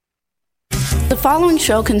The following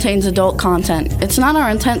show contains adult content. It's not our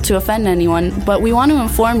intent to offend anyone, but we want to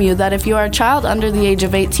inform you that if you are a child under the age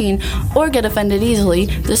of 18 or get offended easily,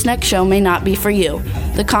 this next show may not be for you.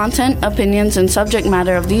 The content, opinions, and subject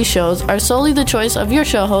matter of these shows are solely the choice of your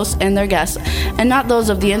show hosts and their guests, and not those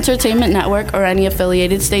of the Entertainment Network or any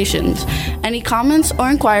affiliated stations. Any comments or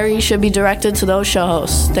inquiries should be directed to those show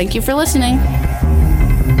hosts. Thank you for listening.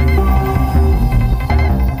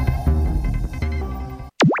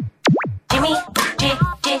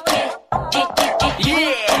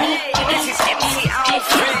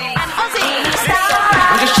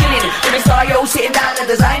 Sitting down and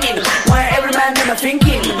designing, where every man them are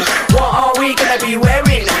thinking, what are we gonna be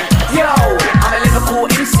wearing? Yo, I'm a Liverpool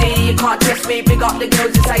MC, you can't test me. Big up the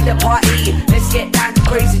girls inside the party. Let's get down to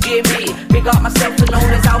crazy Jimmy. Big up myself and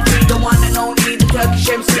known as Alfie, the one and only, the Turkish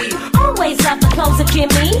MC. Always love the clothes of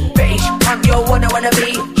Jimmy. Bitch, I'm your wanna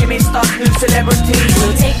be. Jimmy Star, new celebrity.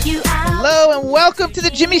 We'll take you out. Hello and welcome to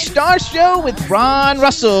the Jimmy Star Show with Ron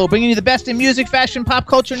Russell, bringing you the best in music, fashion, pop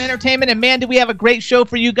culture, and entertainment. And man, do we have a great show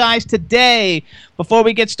for you guys today. Before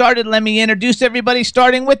we get started, let me introduce everybody,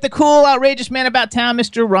 starting with the cool, outrageous man about town,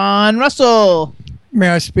 Mr. Ron Russell. May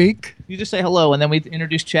I speak? You just say hello, and then we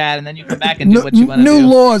introduce Chad, and then you come back and do what you want to do. New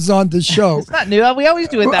laws on the show. It's not new. We always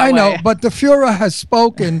do it that way. I know, but the Fuhrer has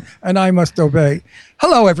spoken, and I must obey.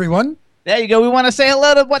 Hello, everyone. There you go. We want to say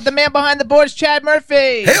hello to the man behind the boards, Chad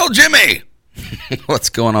Murphy. Hail, Jimmy! What's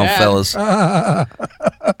going on, fellas? I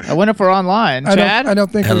wonder if we're online. Chad? I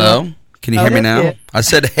don't think Hello? Can you hear me now? it. I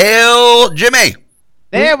said, Hail, Jimmy!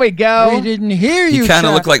 There we go. we didn't hear you. You kind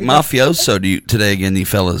of Chad. look like mafioso today again, you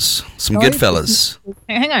fellas. Some good fellas.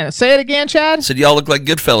 Hey, hang on. Say it again, Chad. Said y'all look like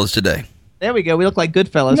good fellas today. There we go. We look like good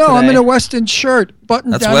fellas No, today. I'm in a Western shirt,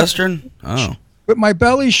 buttoned That's down. Western? Oh. With my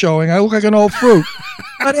belly showing. I look like an old fruit.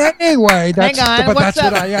 But anyway, that's Hang on, that's what's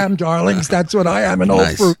what I am, darlings. That's what I am, an old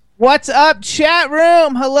Nice. fruit. What's up, chat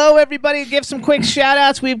room? Hello, everybody. Give some quick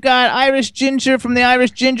shout-outs. We've got Irish Ginger from the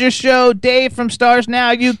Irish Ginger Show, Dave from Stars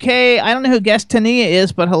Now UK. I don't know who guest Tania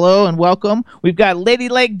is, but hello and welcome. We've got Lady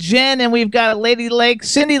Lake Jen, and we've got Lady Lake,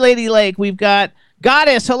 Cindy Lady Lake. We've got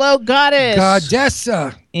Goddess. Hello, Goddess.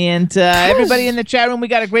 Goddessa. And everybody in the chat room, we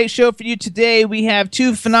got a great show for you today. We have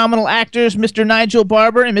two phenomenal actors, Mr. Nigel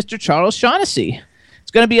Barber and Mr. Charles Shaughnessy.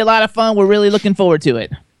 It's going to be a lot of fun. We're really looking forward to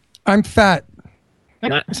it. I'm fat.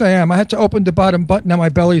 Yes, I am. I had to open the bottom button. Now my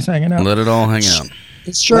belly's hanging out. Let it all hang out.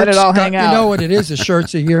 The shirt's Let it all hang out. You know what it is? The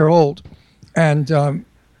shirt's a year old. And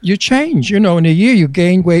you change. In a year you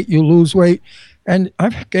gain weight, you lose weight. And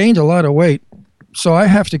I've gained a lot of weight. So I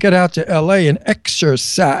have to get out to L.A. and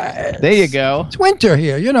exercise. There you go. It's winter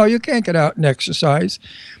here. You can't get out and exercise.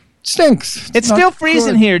 It stinks. It's not still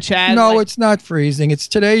freezing good. here, Chad. No, it's not freezing. It's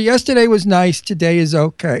today. Yesterday was nice. Today is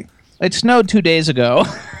okay. It snowed 2 days ago.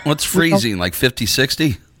 What's freezing, like 50,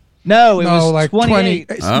 60? No, it was like 28.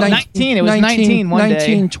 20. Oh. 19. It was 19 one day.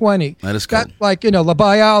 19, 20. That is cold. Like, the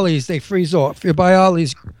Bialys, they freeze off. Your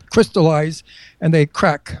Bialys crystallize and they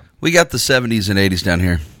crack. We got the 70s and 80s down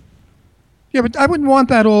here. Yeah, but I wouldn't want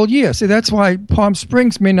that all year. See, that's why Palm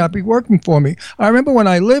Springs may not be working for me. I remember when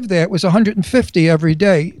I lived there, it was 150 every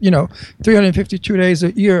day, 352 days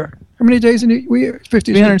a year. How many days in a year?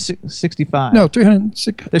 365. No,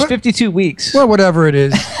 306. There's 52 weeks. Well, whatever it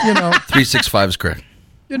is, 365 is correct.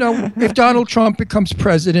 if Donald Trump becomes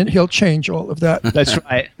president, he'll change all of that. That's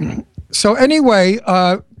right. So anyway,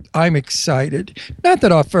 I'm excited. Not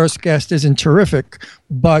that our first guest isn't terrific,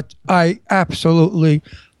 but I absolutely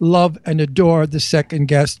love and adore the second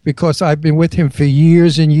guest because I've been with him for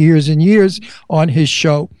years and years and years on his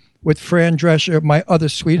show with Fran Drescher, my other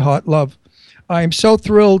sweetheart love. I am so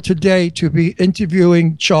thrilled today to be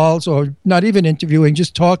interviewing Charles, or not even interviewing,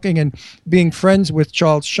 just talking and being friends with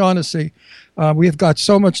Charles Shaughnessy. We have got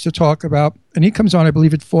so much to talk about, and he comes on, I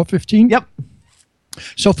believe, at 4:15. Yep.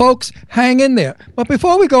 So, folks, hang in there. But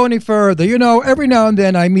before we go any further, every now and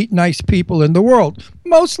then I meet nice people in the world.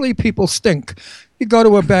 Mostly people stink. You go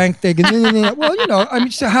to a bank, they go, well,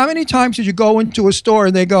 so how many times did you go into a store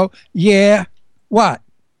and they go, yeah, what?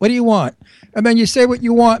 What do you want? And then you say what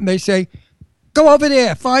you want, and they say, go over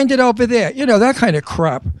there, find it over there. That kind of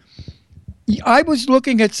crap. I was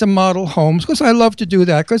looking at some model homes because I love to do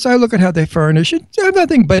that because I look at how they furnish it. I have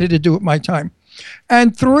nothing better to do with my time.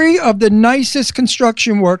 And three of the nicest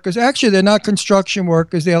construction workers, actually they're not construction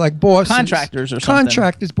workers, they're like bosses. Contractors or something.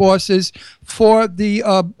 Contractors, bosses for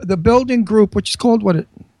the building group, which is called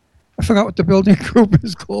I forgot what the building group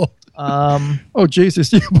is called. Oh, Jesus,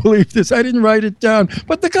 do you believe this? I didn't write it down.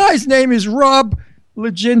 But the guy's name is Rob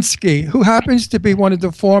Leginsky, who happens to be one of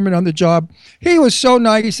the foremen on the job. He was so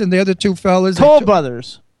nice, and the other two fellas. Toll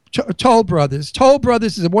Brothers. Toll Brothers. Toll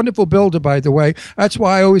Brothers is a wonderful builder, by the way. That's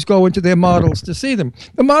why I always go into their models to see them.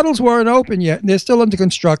 The models weren't open yet, and they're still under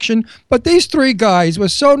construction. But these three guys were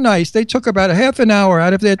so nice. They took about a half an hour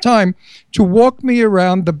out of their time to walk me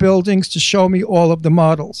around the buildings to show me all of the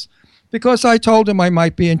models. Because I told them I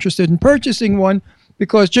might be interested in purchasing one,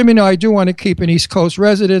 because Jimmy and I do want to keep an East Coast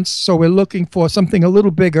residence, so we're looking for something a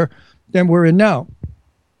little bigger than we're in now.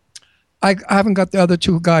 I haven't got the other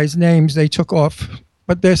two guys' names. They took off,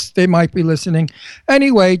 but they might be listening.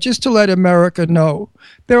 Anyway, just to let America know,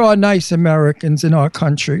 there are nice Americans in our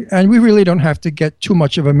country, and we really don't have to get too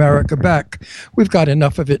much of America back. We've got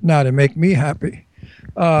enough of it now to make me happy,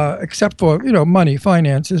 except for, money,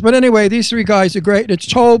 finances. But anyway, these three guys are great. It's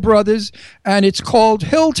Toll Brothers, and it's called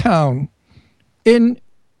Hilltown in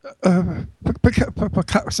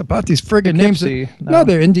it's about these friggin' names. No,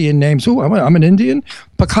 they're Indian names. Who? I'm an Indian.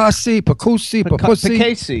 Pakasi, Pakusi,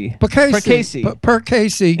 Papusi.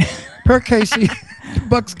 Percasey.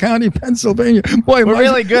 Bucks County, Pennsylvania. Boy, we're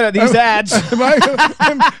really good at these ads.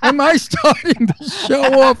 Am I starting to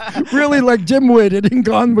show off really like dim-witted and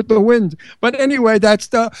Gone with the Wind? But anyway, that's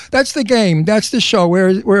the game. That's the show.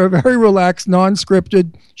 We're a very relaxed,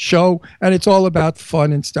 non-scripted show, and it's all about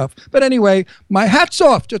fun and stuff. But anyway, my hat's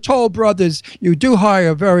off to Toll Brothers. You do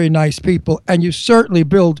hire very nice people, and you certainly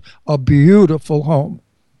build a beautiful home.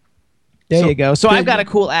 There you go. So I've got a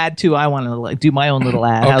cool ad too. I want to do my own little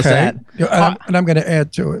ad. How's that? And I'm going to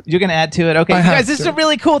add to it. You're going to add to it. Okay, you guys, this is a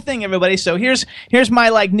really cool thing, everybody. So here's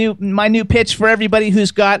my new pitch for everybody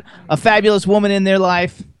who's got a fabulous woman in their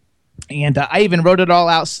life. And I even wrote it all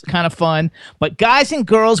out, kind of fun. But guys and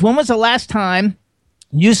girls, when was the last time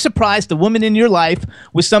you surprised the woman in your life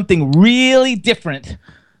with something really different?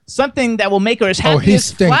 Something that will make her as happy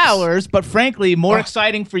as flowers, but frankly, more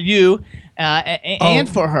exciting for you and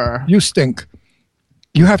for her. You stink.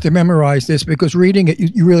 You have to memorize this, because reading it,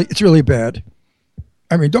 it's really bad.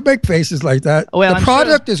 I mean, don't make faces like that. Well, the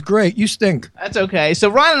product is great. You stink. That's okay. So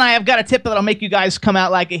Ron and I have got a tip that'll make you guys come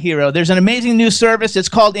out like a hero. There's an amazing new service. It's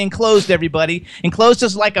called Enclosed, everybody. Enclosed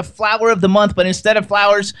is like a flower of the month, but instead of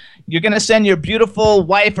flowers, you're going to send your beautiful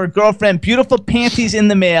wife or girlfriend beautiful panties in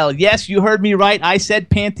the mail. Yes, you heard me right. I said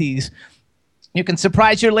panties. You can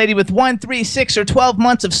surprise your lady with 1, 3, 6, or 12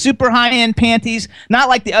 months of super high-end panties, not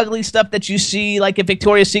like the ugly stuff that you see like at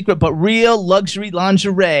Victoria's Secret, but real luxury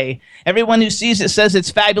lingerie. Everyone who sees it says it's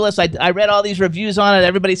fabulous. I read all these reviews on it.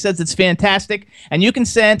 Everybody says it's fantastic. And you can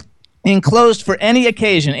send Enclosed for any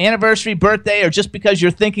occasion, anniversary, birthday, or just because you're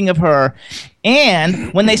thinking of her.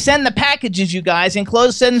 And when they send the packages, you guys,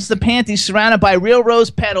 Enclosed sends the panties surrounded by real rose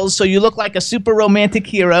petals, so you look like a super romantic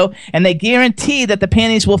hero, and they guarantee that the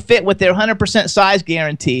panties will fit with their 100% size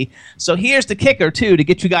guarantee. So here's the kicker, too, to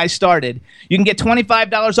get you guys started. You can get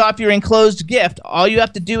 $25 off your Enclosed gift. All you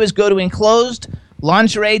have to do is go to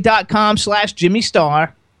enclosedlingerie.com/Jimmy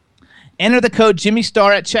Star. Enter the code Jimmy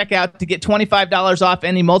Star at checkout to get $25 off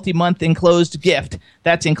any multi-month Enclosed gift.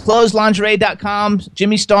 That's enclosedlingerie.com,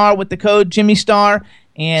 Jimmy Star with the code Jimmy Star,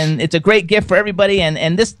 and it's a great gift for everybody.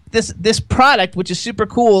 And this product, which is super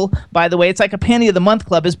cool, by the way, it's like a Panty of the Month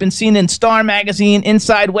Club, has been seen in Star Magazine,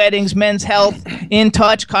 Inside Weddings, Men's Health, In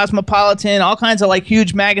Touch, Cosmopolitan, all kinds of like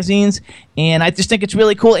huge magazines. And I just think it's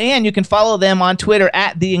really cool. And you can follow them on Twitter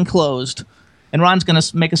at The Enclosed. And Ron's going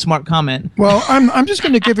to make a smart comment. Well, I'm just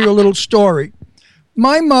going to give you a little story.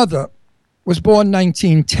 My mother was born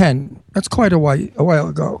 1910. That's quite a while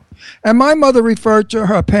ago. And my mother referred to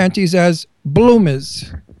her panties as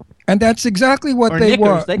bloomers. And that's exactly what they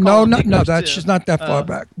were. They no, she's not that far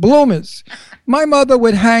back. Bloomers. My mother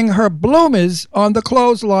would hang her bloomers on the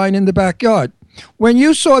clothesline in the backyard. When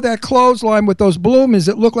you saw that clothesline with those bloomers,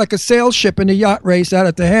 it looked like a sail ship in a yacht race out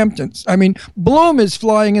at the Hamptons. I mean, bloomers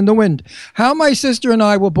flying in the wind. How my sister and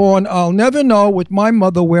I were born, I'll never know, with my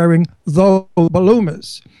mother wearing those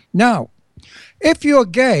bloomers. Now, if you're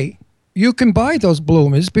gay, you can buy those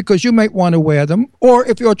bloomers because you might want to wear them. Or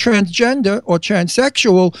if you're transgender or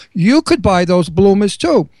transsexual, you could buy those bloomers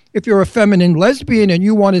too. If you're a feminine lesbian and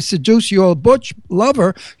you want to seduce your butch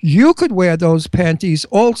lover, you could wear those panties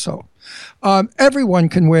also. Everyone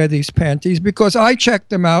can wear these panties because I checked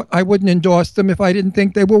them out. I wouldn't endorse them if I didn't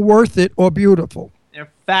think they were worth it or beautiful. They're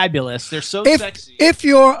fabulous. They're so sexy. If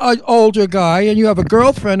you're an older guy and you have a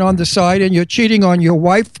girlfriend on the side and you're cheating on your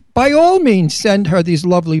wife, by all means, send her these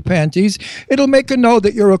lovely panties. It'll make her know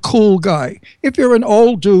that you're a cool guy. If you're an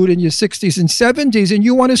old dude in your 60s and 70s and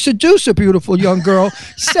you want to seduce a beautiful young girl,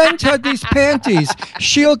 send her these panties.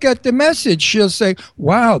 She'll get the message. She'll say,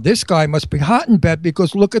 wow, this guy must be hot in bed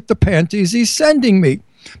because look at the panties he's sending me.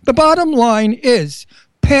 The bottom line is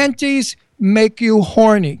panties make you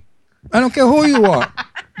horny. I don't care who you are.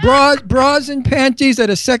 Bras and panties that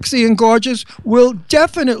are sexy and gorgeous will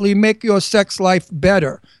definitely make your sex life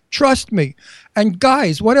better. Trust me. And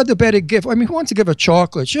guys, what other better gift? I mean, who wants to give her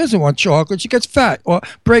chocolate? She doesn't want chocolate. She gets fat or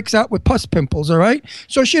breaks out with pus pimples, all right?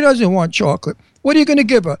 So she doesn't want chocolate. What are you going to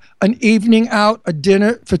give her? An evening out, a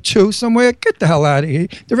dinner for two somewhere? Get the hell out of here.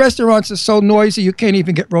 The restaurants are so noisy you can't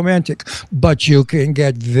even get romantic. But you can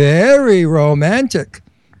get very romantic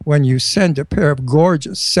when you send a pair of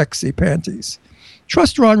gorgeous, sexy panties.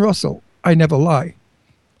 Trust Ron Russell. I never lie.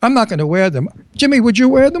 I'm not going to wear them. Jimmy, would you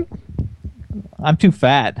wear them? I'm too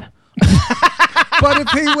fat. But if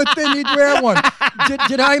he were thin, he'd wear one.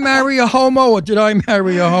 Did I marry a homo or did I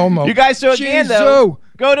marry a homo? You guys, so again, though,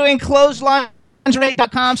 go to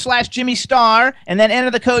enclosedlingerie.com/Jimmy Star and then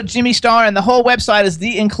enter the code Jimmy Star, and the whole website is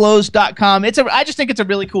theenclosed.com. I just think it's a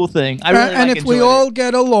really cool thing. I really and if we all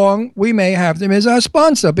get along, we may have them as our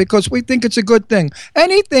sponsor because we think it's a good thing.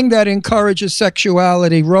 Anything that encourages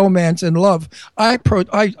sexuality, romance, and love, I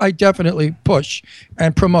definitely push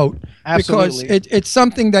and promote. Absolutely. Because it's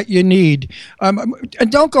something that you need. And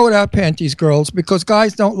don't go without panties, girls, because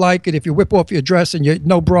guys don't like it if you whip off your dress and you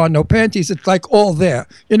no bra, no panties. It's like all there.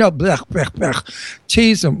 You know, blech, blech, blech.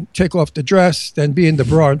 Tease them. Take off the dress, then be in the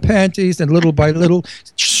bra and panties, and little by little,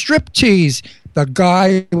 strip tease. The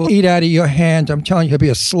guy will eat out of your hand. I'm telling you, he'll be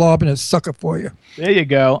a slob and a sucker for you. There you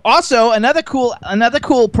go. Also, another cool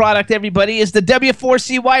product, everybody, is the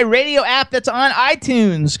W4CY radio app that's on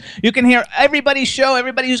iTunes. You can hear everybody's show,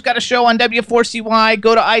 everybody who's got a show on W4CY.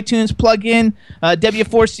 Go to iTunes, plug in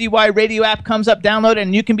W4CY radio app, comes up, download it,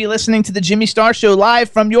 and you can be listening to the Jimmy Star Show live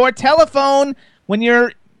from your telephone when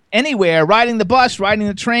you're anywhere, riding the bus, riding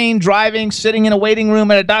the train, driving, sitting in a waiting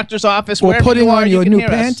room at a doctor's office, or putting on your new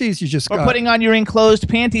panties you just got. Or putting on your enclosed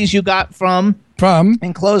panties you got from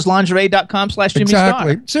enclosedlingerie.com/Jimmy Star.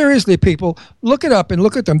 Exactly. Seriously, people, look it up and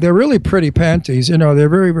look at them. They're really pretty panties. You know, they're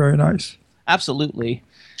very, very nice. Absolutely.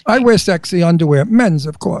 I wear sexy underwear, men's,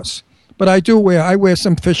 of course. But I wear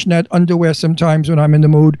some fishnet underwear sometimes when I'm in the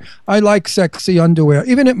mood. I like sexy underwear.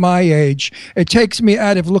 Even at my age, it takes me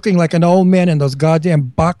out of looking like an old man in those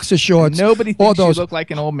goddamn boxer shorts. Nobody thinks you look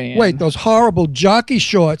like an old man. Wait, those horrible jockey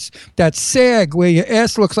shorts that sag where your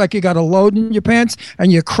ass looks like you got a load in your pants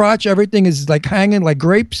and your crotch, everything is like hanging like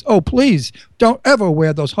grapes. Oh, please, don't ever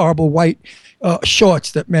wear those horrible white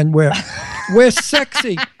shorts that men wear. Wear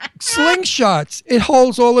sexy slingshots. It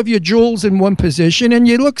holds all of your jewels in one position and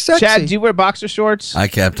you look sexy. Chad, do you wear boxer shorts? Hi,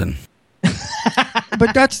 Captain.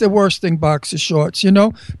 But that's the worst thing, boxer shorts, you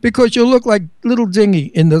know, because you look like little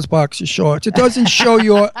dingy in those boxer shorts. It doesn't show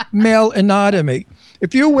your male anatomy.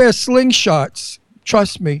 If you wear slingshots,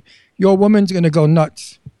 trust me, your woman's going to go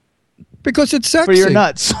nuts because it's sexy. For your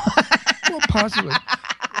nuts. Well, possibly.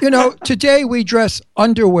 You know, today we dress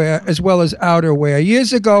underwear as well as outerwear.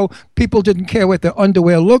 Years ago, people didn't care what their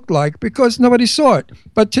underwear looked like because nobody saw it.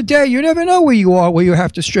 But today, you never know where you are, where you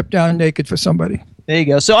have to strip down naked for somebody. There you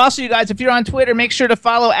go. So also, you guys, if you're on Twitter, make sure to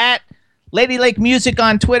follow at Lady Lake Music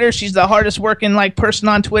on Twitter. She's the hardest working person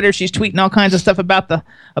on Twitter. She's tweeting all kinds of stuff about the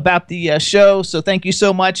show. So thank you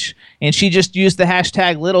so much. And she just used the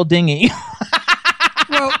hashtag Little Dingy.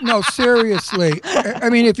 Well, no, seriously. I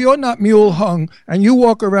mean, if you're not mule hung and you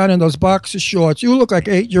walk around in those boxer shorts, you look like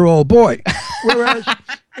an 8-year-old boy. Whereas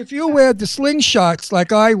if you wear the slingshots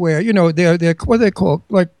like I wear, you know, they're what are they called?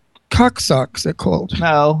 Like cock socks, they're called.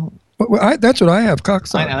 No. That's what I have, cock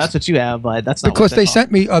socks. I know, that's what you have, but that's not because what they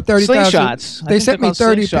sent me 30,000. Slingshots. They sent me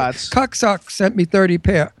 30 slingshots. Cock socks sent me 30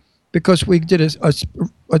 pair because we did a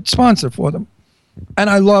sponsor for them. And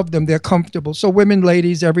I love them. They're comfortable. So women,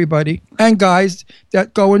 ladies, everybody, and guys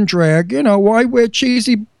that go and drag, you know, why wear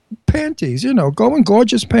cheesy panties? You know, go in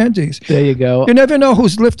gorgeous panties. There you go. You never know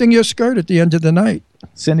who's lifting your skirt at the end of the night.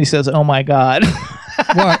 Cindy says, oh, my God.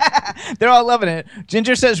 What? They're all loving it.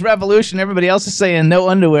 Ginger says revolution. Everybody else is saying no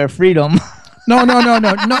underwear, freedom. No.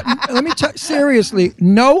 Let me tell you, seriously,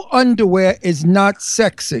 no underwear is not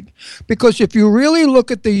sexy. Because if you really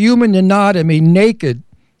look at the human anatomy naked,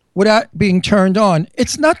 without being turned on,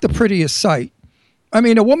 it's not the prettiest sight. I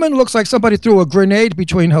mean, a woman looks like somebody threw a grenade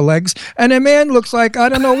between her legs, and a man looks like, I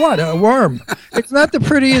don't know what, a worm. It's not the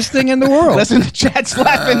prettiest thing in the world. Listen to Chad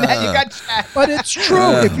slapping that. You got Chad. But it's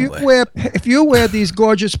true. If you wear these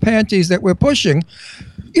gorgeous panties that we're pushing,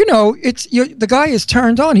 you know, the guy is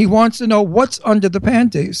turned on. He wants to know what's under the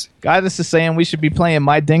panties. Goddess is saying we should be playing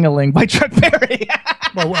My Ding-a-Ling by Chuck Berry.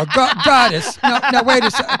 Well, Goddess. Now, wait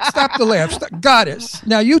a second. Stop the laugh. Goddess.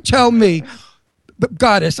 Now, you tell me,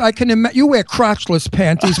 Goddess, I can imagine you wear crotchless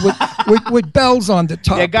panties with bells on the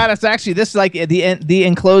top. Yeah, Goddess, actually, this is like the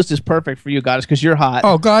enclosed is perfect for you, Goddess, because you're hot.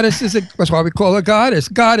 Oh, Goddess that's why we call her Goddess.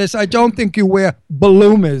 Goddess, I don't think you wear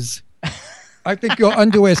balloomers. I think your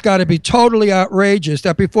underwear's got to be totally outrageous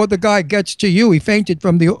that before the guy gets to you, he fainted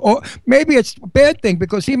from the... Or maybe it's a bad thing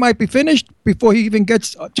because he might be finished before he even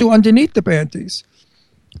gets to underneath the panties.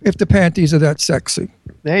 If the panties are that sexy.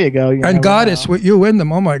 There you go. And goddess with you in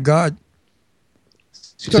them. Oh, my God.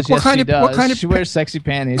 She says, what kind of she wears sexy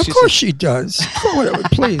panties. Of course she does.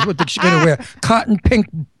 Please, what is she going to wear?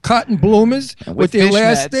 Cotton bloomers with the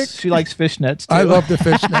elastic? She likes fishnets, too. I love the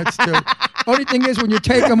fishnets, too. Only thing is, when you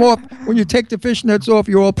take them off, when you take the fishnets off,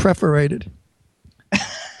 you're all perforated.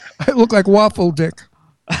 I look like Waffle Dick.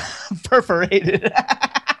 Perforated.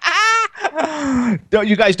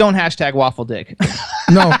 You guys don't hashtag Waffle Dick.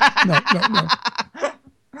 No.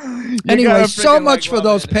 Anyway, so much for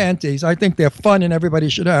those panties. I think they're fun and everybody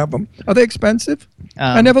should have them. Are they expensive?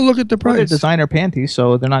 I never look at the price. They're designer panties,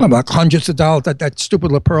 so they're not... About hundreds of dollars, that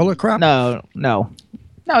stupid La Perla crap? No,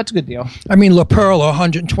 it's a good deal. I mean, La Perla,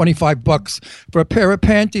 $125 for a pair of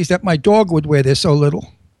panties that my dog would wear. They're so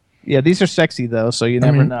little. Yeah, these are sexy, though, so you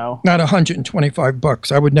never know. Not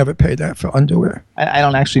 $125. I would never pay that for underwear. I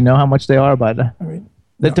don't actually know how much they are, but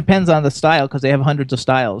it depends on the style because they have hundreds of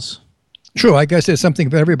styles. True, I guess there's something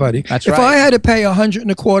for everybody. That's if right. I had to pay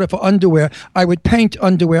 $125 for underwear, I would paint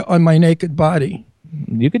underwear on my naked body.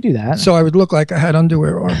 You could do that. So I would look like I had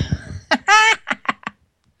underwear on.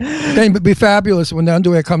 Then it would be fabulous when the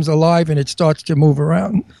underwear comes alive and it starts to move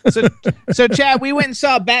around. So Chad, we went and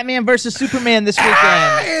saw Batman versus Superman this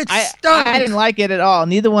weekend. I didn't like it at all.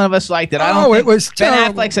 Neither one of us liked it. I don't think it was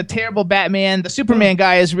terrible. Ben Affleck's a terrible Batman. The Superman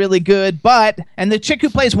guy is really good, and the chick who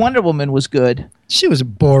plays Wonder Woman was good. She was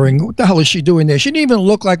boring. What the hell is she doing there? She didn't even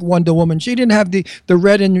look like Wonder Woman. She didn't have the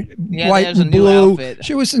red and white and blue.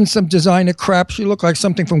 She was in some designer crap. She looked like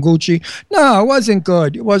something from Gucci. No, it wasn't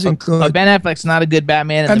good. It wasn't good. Ben Affleck's not a good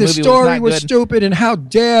Batman. And the story was stupid. And how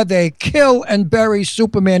dare they kill and bury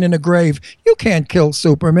Superman in a grave? You can't kill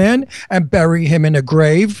Superman and bury him in a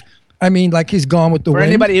grave. I mean, like he's gone with the wind. For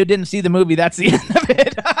anybody who didn't see the movie, that's the end of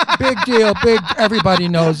it. Big deal. Everybody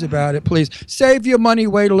knows about it. Please save your money.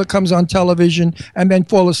 Wait till it comes on television and then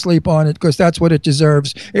fall asleep on it because that's what it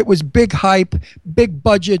deserves. It was big hype, big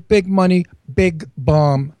budget, big money, big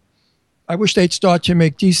bomb. I wish they'd start to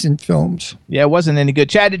make decent films. Yeah, it wasn't any good.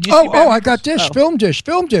 Chad, did you see I got Dish. Film Dish.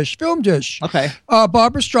 Okay.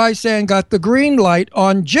 Barbara Streisand got the green light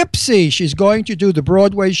on Gypsy. She's going to do the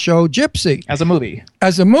Broadway show Gypsy. As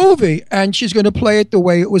a movie, and she's going to play it the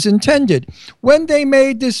way it was intended. When they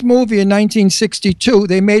made this movie in 1962,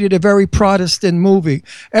 they made it a very Protestant movie.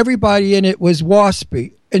 Everybody in it was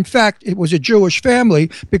waspy. In fact, it was a Jewish family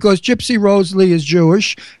because Gypsy Rose Lee is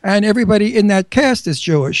Jewish and everybody in that cast is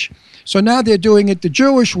Jewish. So now they're doing it the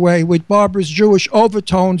Jewish way with Barbara's Jewish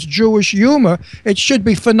overtones, Jewish humor. It should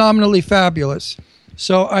be phenomenally fabulous.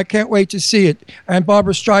 So I can't wait to see it. And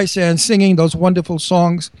Barbara Streisand singing those wonderful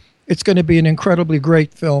songs. It's going to be an incredibly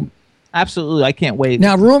great film. Absolutely. I can't wait.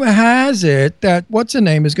 Now, rumor has it that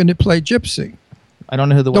what's-her-name is going to play Gypsy. I don't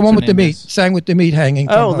know who the one with the meat, is. Sang with the meat hanging.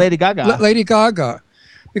 Oh, Lady Gaga. Lady Gaga.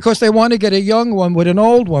 Because they want to get a young one with an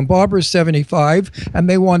old one. Barbara's 75, and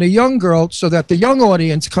they want a young girl so that the young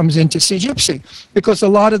audience comes in to see Gypsy. Because a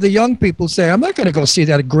lot of the young people say, I'm not going to go see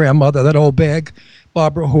that grandmother, that old bag,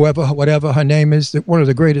 Barbara, whatever her name is, one of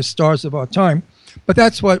the greatest stars of our time. But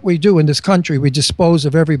that's what we do in this country. We dispose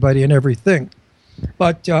of everybody and everything.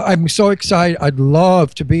 But I'm so excited. I'd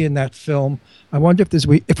love to be in that film. I wonder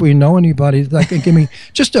if we know anybody that can give me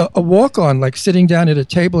just a walk-on, like sitting down at a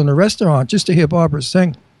table in a restaurant just to hear Barbara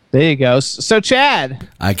sing. There you go. So, Chad.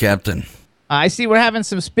 Aye, Captain. I see we're having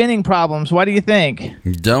some spinning problems. What do you think?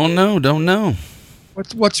 Don't know.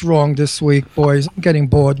 What's wrong this week, boys? I'm getting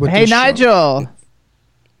bored with this Hey, Nigel. show.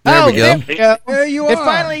 There we go. There you are. It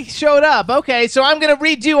finally showed up. Okay, so I'm going to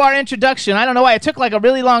redo our introduction. I don't know why. It took like a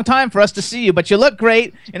really long time for us to see you, but you look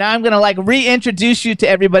great, and I'm going to reintroduce you to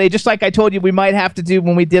everybody, just like I told you we might have to do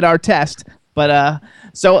when we did our test. But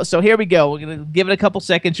so here we go. We're going to give it a couple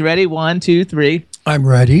seconds. You ready? 1, 2, 3. I'm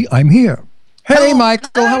ready. I'm here. Hey,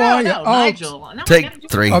 Michael, how are you? Nigel. No, Take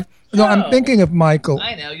 3. No, I'm thinking of Michael.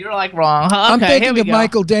 I know, you're wrong. Okay, I'm thinking of go.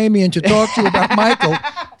 Michael Damian to talk to you about Michael,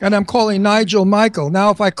 and I'm calling Nigel Michael. Now,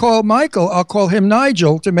 if I call Michael, I'll call him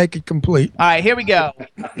Nigel to make it complete. All right, here we go.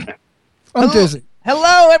 I'm dizzy.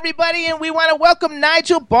 Hello, everybody, and we want to welcome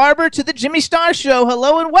Nigel Barber to the Jimmy Star Show.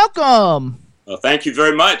 Hello and welcome. Well, thank you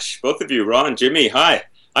very much, both of you, Ron, Jimmy. Hi.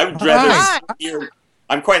 I would rather sit here.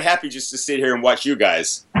 I'm quite happy just to sit here and watch you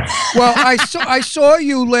guys. Well, I saw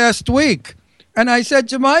you last week, and I said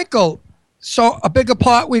to Michael, so a bigger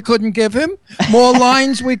part we couldn't give him, more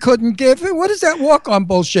lines we couldn't give him. What is that walk-on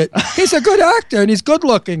bullshit? He's a good actor and he's good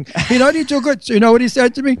looking. He'd do good. So you know what he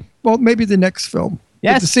said to me? Well, maybe the next film.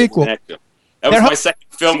 Yes, the sequel. That was my second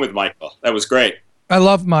film with Michael. That was great. I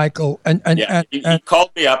love Michael. He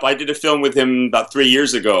called me up. I did a film with him about 3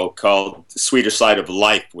 years ago called The Sweeter Side of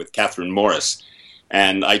Life with Catherine Morris.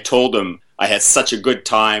 And I told him I had such a good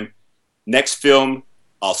time. Next film,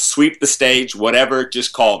 I'll sweep the stage, whatever,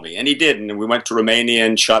 just call me. And he did. And we went to Romania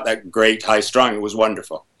and shot that great High Strung. It was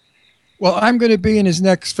wonderful. Well, I'm going to be in his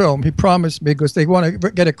next film. He promised me because they want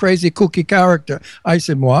to get a crazy kooky character. I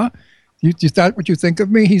said, moi? Is that what you think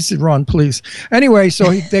of me? He said, Ron, please. Anyway,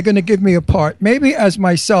 so they're going to give me a part. Maybe as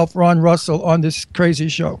myself, Ron Russell, on this crazy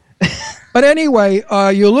show. But anyway,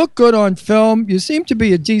 you look good on film. You seem to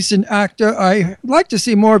be a decent actor. I'd like to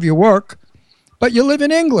see more of your work. But you live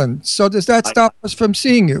in England. So does that stop us from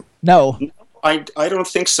seeing you? No. I don't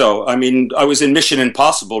think so. I mean, I was in Mission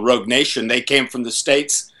Impossible, Rogue Nation. They came from the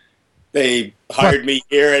States. They hired me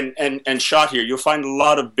here and shot here. You'll find a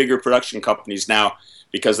lot of bigger production companies now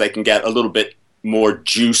because they can get a little bit more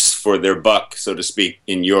juice for their buck, so to speak,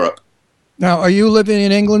 in Europe. Now, are you living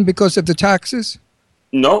in England because of the taxes?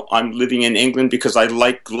 No, I'm living in England because I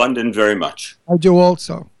like London very much. I do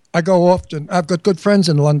also. I go often. I've got good friends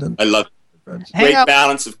in London. I love it. Great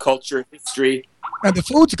balance of culture, history. And the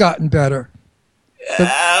food's gotten better.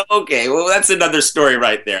 Okay, well, that's another story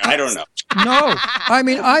right there. I don't know. No, I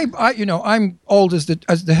mean, I'm old as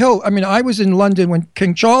the hill. I mean, I was in London when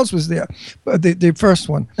King Charles was there, the first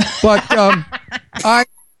one. But I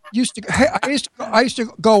used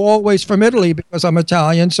to go always from Italy because I'm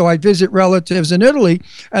Italian. So I'd visit relatives in Italy,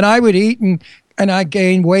 and I would eat and I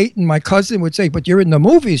gained weight. And my cousin would say, "But you're in the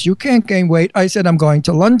movies. You can't gain weight." I said, "I'm going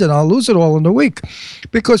to London. I'll lose it all in a week,"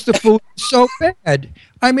 because the food is so bad.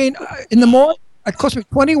 I mean, in the morning. It cost me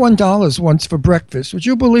 $21 once for breakfast. Would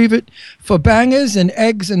you believe it? For bangers and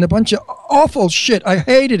eggs and a bunch of awful shit. I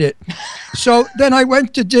hated it. So then I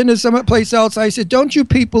went to dinner someplace else. I said, don't you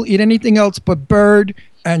people eat anything else but bird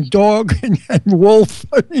and dog and wolf?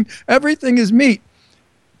 I mean, everything is meat.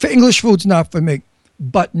 For English food's not for me.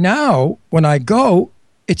 But now, when I go,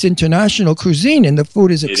 it's international cuisine, and the food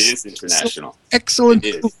is international. Excellent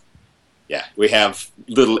it is. Food. Yeah, we have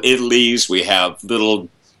little Italies. We have little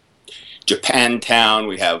Japantown.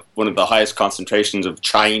 We have one of the highest concentrations of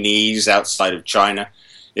Chinese outside of China.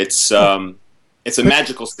 It's a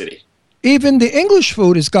magical city. Even the English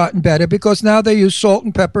food has gotten better because now they use salt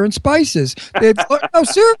and pepper and spices. No,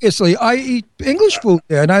 seriously, I eat English food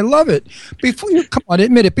there and I love it. Come on,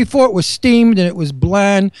 admit it. Before it was steamed and it was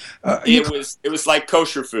bland. It was like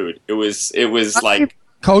kosher food. It was like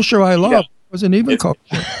kosher. I love. It wasn't even kosher.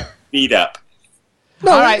 Beat up.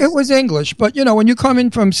 No, right. It was English. But, when you come in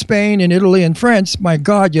from Spain and Italy and France, my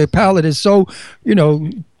God, your palate is so,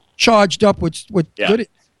 charged up with good.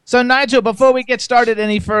 So, Nigel, before we get started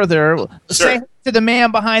any further, say to the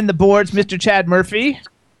man behind the boards, Mr. Chad Murphy.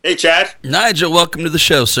 Hey, Chad. Nigel, welcome to the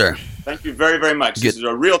show, sir. Thank you very, very much. This is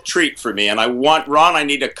a real treat for me. And I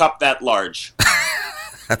need a cup that large.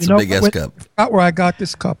 That's a big-ass cup. I forgot where I got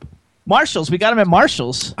this cup. Marshalls. We got them at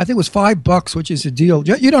Marshalls. I think it was $5, which is a deal.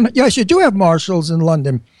 You don't? Yes, you do have Marshalls in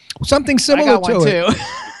London. Something similar to it. Too.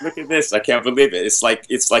 Look at this! I can't believe it. It's like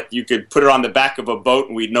you could put it on the back of a boat,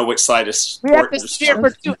 and we'd know which side of sport. We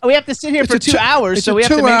have to sit here for 2 hours, so we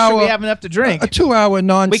have to make sure we have enough to drink. A 2-hour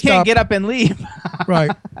nonstop. We can't get up and leave.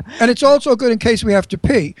 Right, and it's also good in case we have to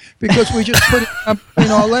pee because we just put it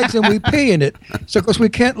between our legs and we pee in it. So because we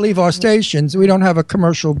can't leave our stations, we don't have a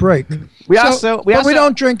commercial break. We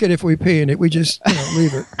don't drink it if we pee in it. We just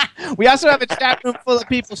leave it. We also have a chat room full of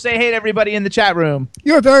people. Say hey to everybody in the chat room.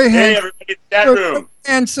 You're very Hey, everybody in the chat room.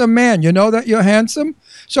 Handsome man. You know that you're handsome?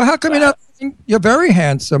 So how come you're very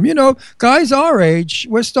handsome? Guys our age,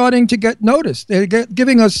 we're starting to get noticed. They're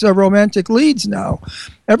giving us romantic leads now.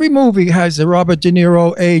 Every movie has a Robert De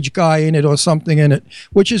Niro age guy in it or something in it,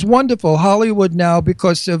 which is wonderful. Hollywood now,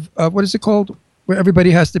 because of, what is it called? Where everybody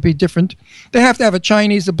has to be different. They have to have a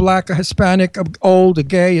Chinese, a black, a Hispanic, a old, a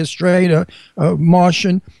gay, a straight, a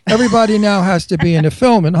Martian. Everybody now has to be in a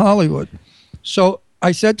film in Hollywood. So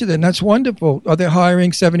I said to them, that's wonderful. Are they hiring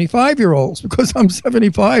 75-year-olds? Because I'm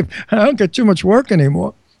 75 and I don't get too much work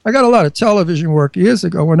anymore. I got a lot of television work years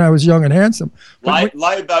ago when I was young and handsome. Lie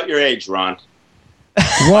about your age, Ron.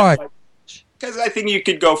 Why? Because I think you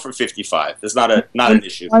could go for 55. It's not an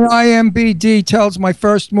issue. My IMBD tells my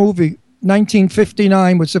first movie,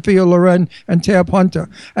 1959, with Sophia Loren and Tab Hunter,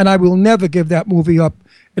 and I will never give that movie up.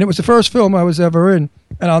 And it was the first film I was ever in,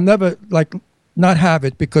 and I'll never not have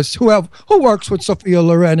it because who works with Sophia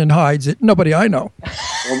Loren and hides it? Nobody I know.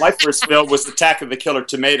 Well, my first film was Attack of the Killer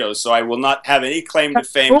Tomatoes, so I will not have any claim to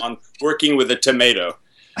fame on working with a tomato.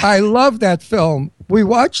 I love that film. We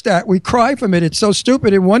watched that. We cry from it. It's so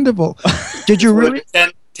stupid and wonderful. Did you really?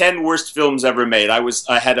 10 worst films ever made.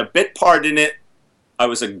 I had a bit part in it. I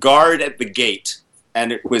was a guard at the gate,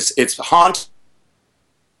 and it's haunted.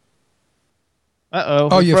 Uh-oh.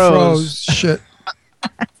 Oh, you froze. Shit.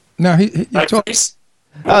 Now you talk.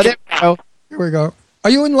 Oh, there we go. Here we go. Are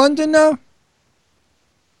you in London now?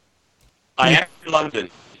 I am in London.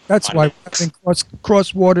 That's why I think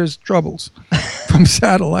cross waters troubles from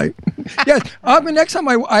satellite. Yes, next time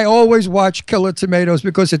I always watch Killer Tomatoes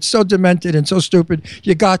because it's so demented and so stupid.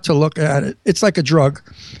 You got to look at it. It's like a drug.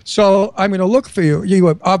 So I'm going to look for you. You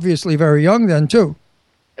were obviously very young then too.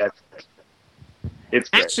 Yes. It's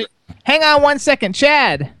good. Actually, hang on one second,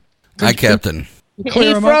 Chad. Hi, Captain. Clear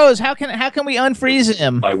He him froze. How can we unfreeze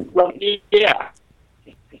him? Well, yeah.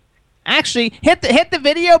 Actually, hit the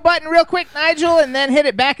video button real quick, Nigel, and then hit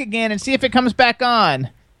it back again and see if it comes back on.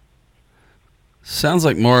 Sounds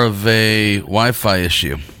like more of a Wi-Fi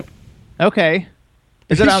issue. Okay.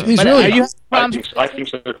 Is it on? He's But really- are you I think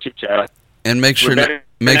so too, Chad. And make sure, We're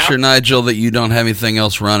better now? Nigel, that you don't have anything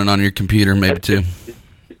else running on your computer, maybe too.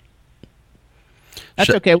 That's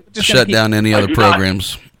okay. We're just gonna Shut keep- down any other do not.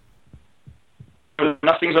 programs.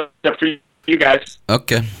 Nothing's up for you guys.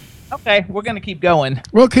 Okay. Okay, we're gonna keep going.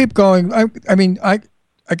 We'll keep going.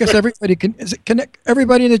 I guess everybody can.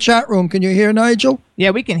 Everybody in the chat room? Can you hear Nigel?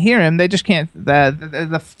 Yeah, we can hear him. They just can't.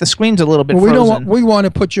 The screen's a little bit Well, frozen. we want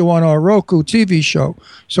to put you on our Roku TV show,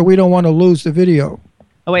 so we don't want to lose the video.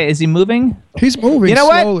 Oh wait, is he moving? He's moving You know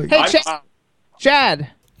slowly. what? Hey, Chad.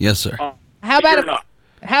 Yes, sir. How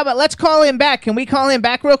about let's call him back? Can we call him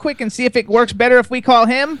back real quick and see if it works better if we call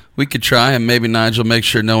him? We could try, and maybe Nigel make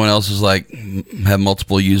sure no one else is have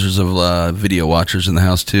multiple users of video watchers in the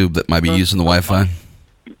house too that might be using the Wi-Fi.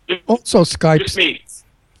 Also Skype. Just me.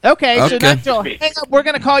 Okay, so Okay. Nigel, hang up. We're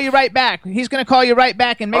gonna call you right back. He's gonna call you right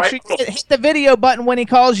back, and make All sure right, you hit the video button when he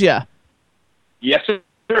calls you. All Yes,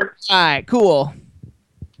 sir. right, cool.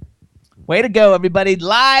 Way to go, everybody!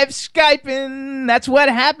 Live Skyping. That's what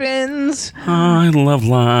happens. I love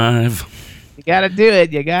live. You gotta do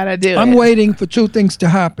it. You gotta do it. I'm waiting for two things to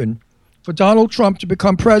happen: for Donald Trump to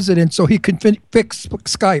become president, so he can fix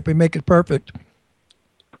Skype and make it perfect.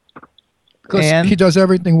 Because And? he does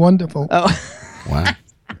everything wonderful. Oh, Wow.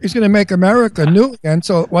 He's going to make America new again.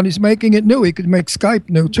 So when he's making it new, he could make Skype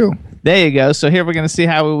new too. there you go. So here we're gonna see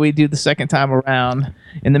how we do the second time around.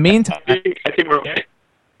 In the meantime. I think we're okay.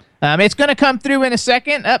 It's going to come through in a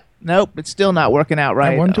second. Nope, it's still not working out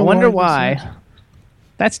right. wonder I wonder why why.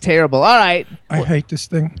 That's terrible. All right. I hate this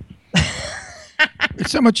thing.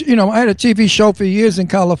 It's so much, I had a TV show for years in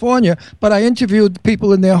California, but I interviewed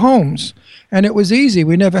people in their homes, and it was easy.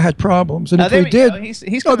 We never had problems. And Oh, if there we we did, go. He's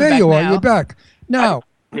oh, coming there back you are. now. You're back. Now,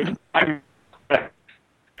 I'm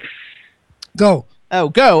go. Oh,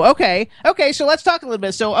 go. Okay. Okay, so let's talk a little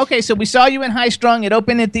bit. So we saw you in High Strung. It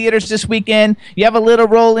opened in theaters this weekend. You have a little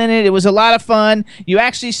role in it. It was a lot of fun. You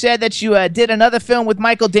actually said that you did another film with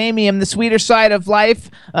Michael Damian, The Sweeter Side of Life.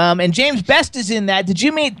 And James Best is in that. Did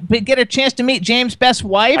you get a chance to meet James Best's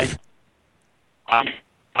wife?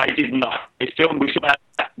 I did not. We filmed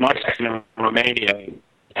at my section in Romania,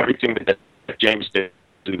 everything that James did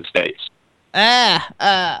to the States.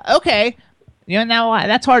 Okay. Now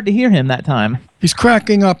that's hard to hear him that time. He's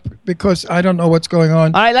cracking up because I don't know what's going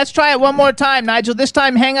on. All right, let's try it one more time, Nigel. This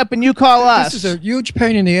time, hang up and you call us. This is a huge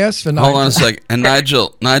pain in the ass for Nigel. Hold on a sec. And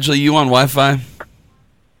Nigel, you on Wi-Fi?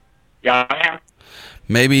 Yeah, I am.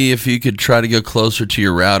 Maybe if you could try to go closer to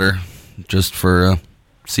your router, just for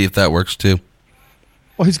see if that works too.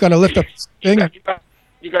 Well, he's going to lift up his finger.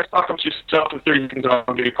 You guys talk amongst yourself in 30 seconds.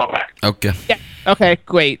 I'll give you a call back. Okay. Yeah. Okay,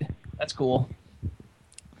 great. That's cool.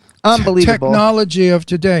 Unbelievable. Technology of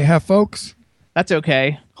today, folks? That's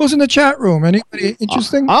okay. Who's in the chat room? Anybody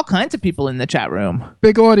interesting? All kinds of people in the chat room.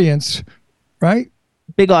 Big audience, right?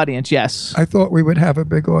 Big audience, yes. I thought we would have a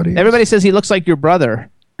big audience. Everybody says he looks like your brother.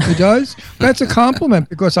 He does? That's a compliment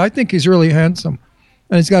because I think he's really handsome.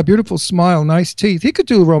 And he's got a beautiful smile, nice teeth. He could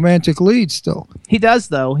do romantic leads still. He does,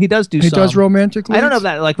 though. He does do He some. does romantic leads? I don't know if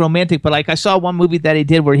that like romantic, but like I saw one movie that he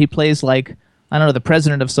did where he plays like, I don't know, the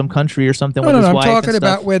president of some country or something with his I'm wife talking and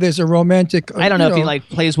about stuff. where there's a romantic... I don't know if he like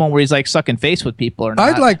plays one where he's like sucking face with people or not.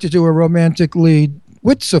 I'd like to do a romantic lead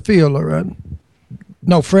with Sophia Loren.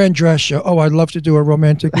 No, Fran Drescher. Oh, I'd love to do a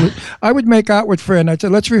romantic lead. I would make out with Fran. I'd say,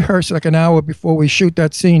 let's rehearse like an hour before we shoot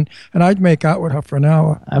that scene, and I'd make out with her for an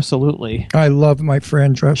hour. Absolutely. I love my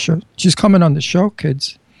Fran Drescher. She's coming on the show,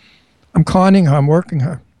 kids. I'm conning her. I'm working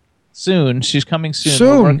her. Soon. She's coming soon.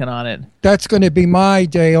 Soon. We're working on it. That's going to be my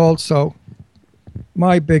day also.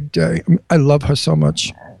 My big day. I love her so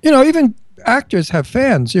much. Even actors have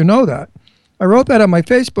fans. You know that. I wrote that on my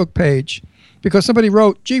Facebook page. because somebody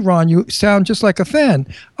wrote, "Gee, Ron, you sound just like a fan."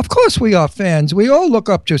 Of course we are fans. We all look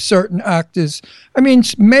up to certain actors. I mean,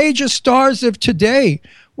 major stars of today,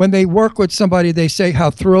 when they work with somebody, they say how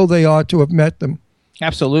thrilled they are to have met them.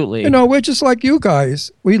 Absolutely. You know, we're just like you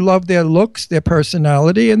guys. We love their looks, their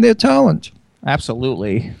personality, and their talent.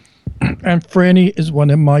 Absolutely. And Franny is one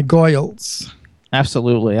of my goyles.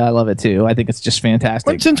 Absolutely. I love it too. I think it's just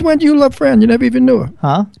fantastic. Since when do you love Fran? You never even knew her.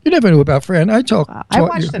 Huh? You never knew about Fran. I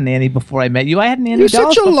watched The Nanny before I met you. I had nanny You're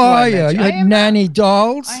dolls. such a before I met liar. you. You had nanny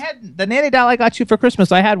dolls. I had the nanny doll I got you for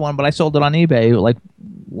Christmas. I had one, but I sold it on eBay.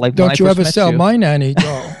 Like Don't you ever sell my nanny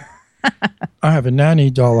doll? I have a nanny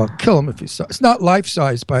doll. I'll kill him if he saw. It's not life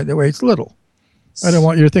size, by the way. It's little. I don't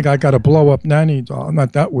want you to think I got a blow up nanny doll. I'm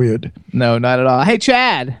not that weird. No, not at all. Hey,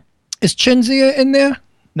 Chad. Is Chinzia in there?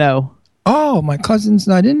 No. Oh, my cousin's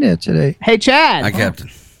not in there today. Hey, Chad. Hi, Captain.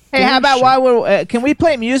 Hey, how about while we're... can we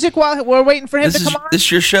play music while we're waiting for him to come on? This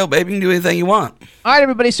is your show, baby. You can do anything you want. All right,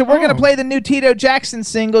 everybody. So we're going to play the new Tito Jackson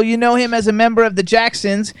single. You know him as a member of the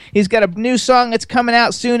Jacksons. He's got a new song that's coming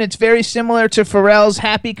out soon. It's very similar to Pharrell's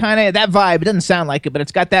Happy, kind of that vibe. It doesn't sound like it, but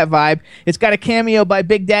it's got that vibe. It's got a cameo by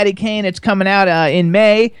Big Daddy Kane. It's coming out in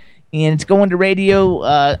May, and it's going to radio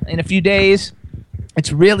in a few days.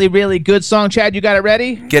 It's really, really good song. Chad, you got it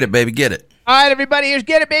ready? Get it, baby. Get it. All right, everybody. Here's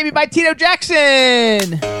Get It, Baby by Tito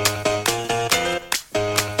Jackson.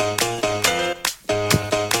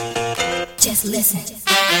 Just listen.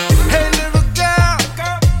 Hey little girl,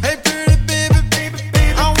 hey pretty baby,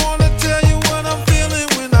 I wanna tell you what I'm feeling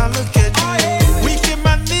when I look at you. Weak in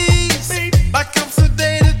my knees, like I'm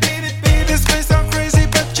sedated. This may sound crazy,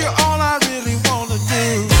 but you're all I really wanna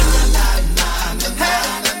do.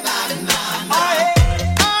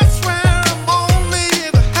 I swear I'm only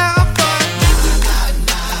here to have fun.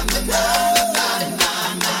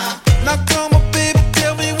 Now come on, baby,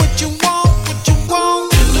 tell me what you want, what you want.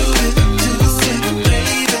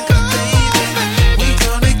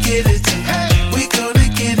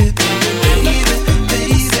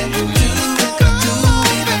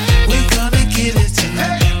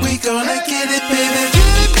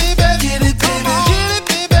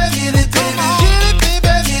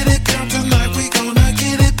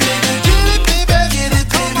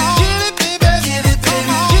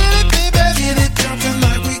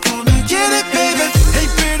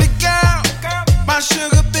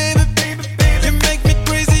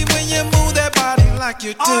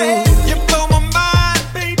 You do. You blow my mind,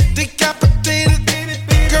 decapitated.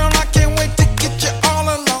 Girl, I can't wait to get you all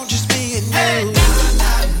alone, just me and you.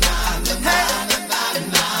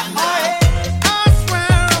 I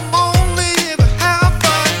swear I'm only here to have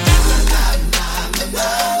fun.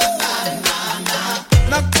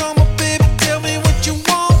 Now come on, baby, tell me what you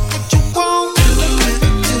want, what you want. Baby,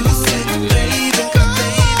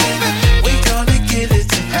 we gonna get it,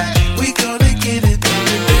 we gonna get it, baby.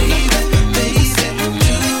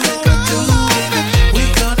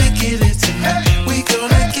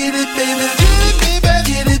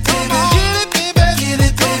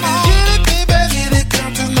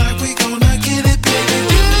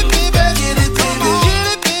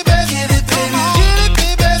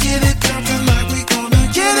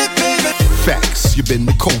 You've been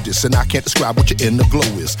the coldest, and I can't describe what your inner glow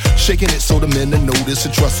is. Shaking it so the men to notice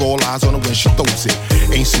and trust all eyes on her when she throws it.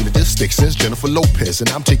 Ain't seen a this stick since Jennifer Lopez, and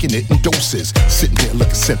I'm taking it in doses. Sitting here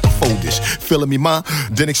looking centerfoldish, feeling me, ma,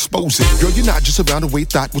 then expose it. Girl, you're not just around the way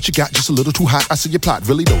thought. What you got just a little too hot. I see your plot,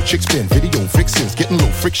 really though. Chicks spin, video vixens, getting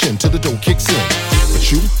low friction till the dough kicks in.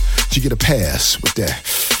 But you get a pass with that.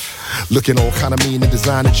 Looking all kind of mean in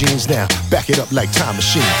designer jeans now. Back it up like time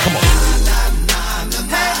machine. Come on.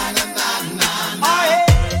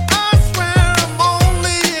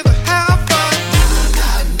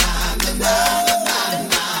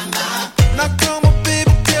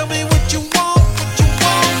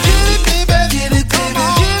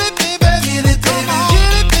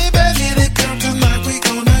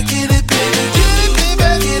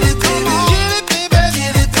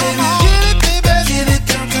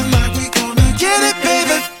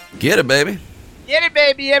 Get it, baby. Get it,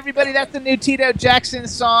 baby, everybody. That's the new Tito Jackson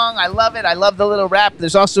song. I love it. I love the little rap.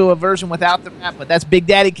 There's also a version without the rap, but that's Big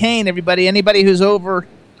Daddy Kane, everybody. Anybody who's over,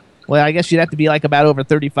 well, I guess you'd have to be like about over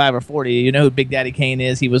 35 or 40. You know who Big Daddy Kane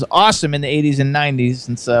is. He was awesome in the 80s and 90s,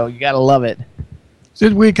 and so you got to love it.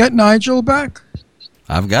 Did we get Nigel back?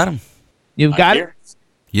 I've got him. You've got it?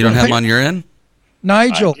 You don't have him on your end?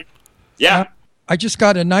 Nigel. Yeah. I just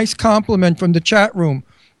got a nice compliment from the chat room.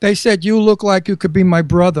 They said you look like you could be my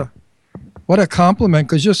brother. What a compliment,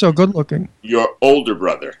 because you're so good looking. Your older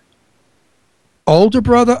brother. Older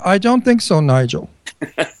brother? I don't think so, Nigel.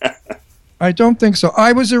 I don't think so.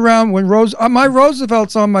 I was around when my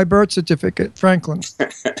Roosevelt's on my birth certificate, Franklin.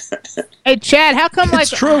 Hey, Chad, how come It's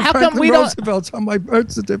true. how come Franklin we don't? Roosevelt's on my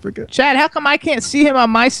birth certificate. Chad, how come I can't see him on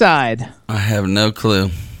my side? I have no clue.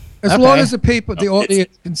 As long as the people, the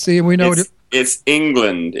audience can see, and we know it. It's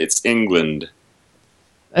England. It's England.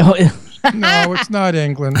 No, it's not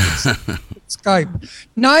England. It's Skype.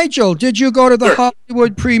 Nigel, did you go to the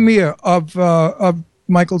Hollywood premiere of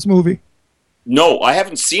Michael's movie? No, I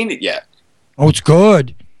haven't seen it yet. Oh, it's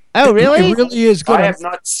good. Oh, really? It really is good. I have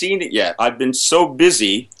not seen it yet. I've been so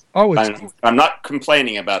busy. Oh, I'm not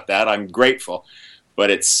complaining about that. I'm grateful.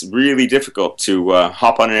 But it's really difficult to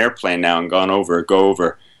hop on an airplane now and go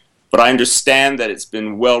over. But I understand that it's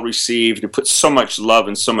been well received. It puts so much love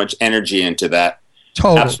and so much energy into that.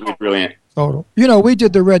 Total. Absolutely brilliant. Total. You know, we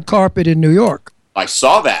did the red carpet in New York. I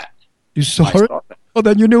saw that. You saw it? Oh,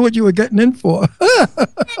 then you knew what you were getting in for.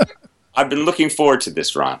 I've been looking forward to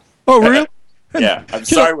this, Ron. Oh, really? Yeah. I'm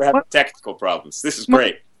sorry we're having technical problems. This is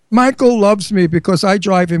great. Michael loves me because I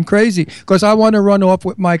drive him crazy because I want to run off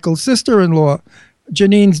with Michael's sister-in-law,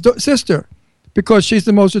 Janine's sister, because she's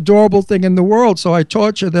the most adorable thing in the world. So I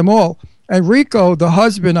torture them all. And Rico, the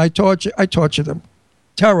husband, I torture them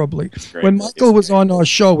terribly. When Michael was on our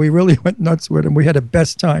show, we really went nuts with him. We had a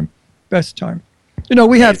best time. You know,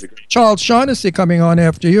 we have Charles Shaughnessy coming on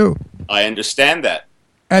after you. I understand that.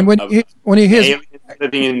 And when he hears aliens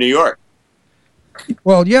living in New York.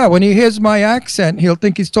 Well, yeah, when he hears my accent, he'll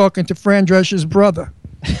think he's talking to Fran Drescher's brother.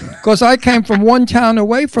 Because I came from one town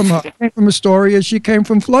away from her. I came from Astoria. She came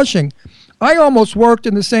from Flushing. I almost worked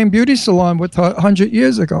in the same beauty salon with her 100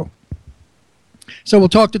 years ago. So we'll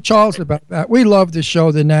talk to Charles about that. We love the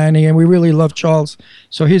show, The Nanny, and we really love Charles.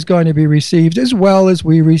 So he's going to be received as well as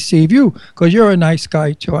we receive you, because you're a nice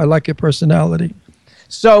guy, too. I like your personality.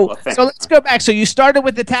 So let's go back. So you started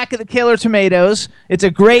with Attack of the Killer Tomatoes. It's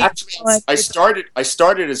a great. Actually, I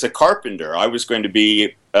started as a carpenter. I was going to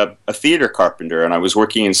be a theater carpenter, and I was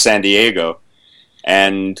working in San Diego,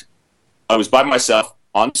 and I was by myself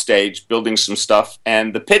on stage building some stuff,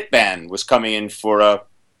 and the pit band was coming in for a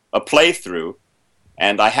playthrough,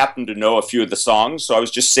 and I happened to know a few of the songs, so I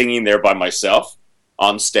was just singing there by myself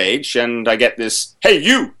on stage, and I get this "Hey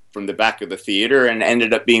you" from the back of the theater, and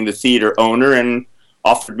ended up being the theater owner and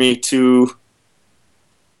offered me to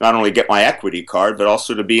not only get my equity card, but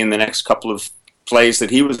also to be in the next couple of plays that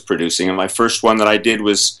he was producing. And my first one that I did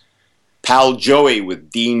was Pal Joey with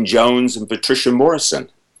Dean Jones and Patricia Morrison.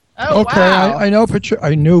 Oh, okay, wow.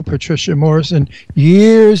 I knew Patricia Morrison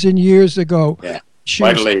years and years ago. Yeah,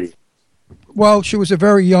 quite a lady. Well, she was a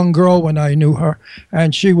very young girl when I knew her,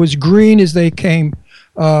 and she was green as they came.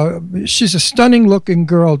 She's a stunning-looking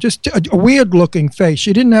girl, just a weird-looking face.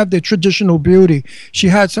 She didn't have the traditional beauty. She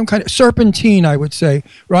had some kind of serpentine, I would say,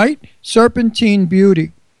 right? Serpentine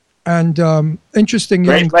beauty, and interesting.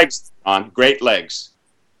 Great legs, on great legs.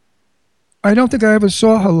 I don't think I ever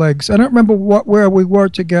saw her legs. I don't remember where we were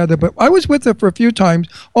together, but I was with her for a few times,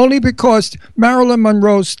 only because Marilyn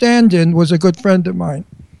Monroe's stand-in was a good friend of mine.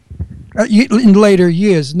 In later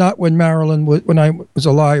years, not when when I was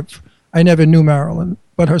alive. I never knew Marilyn,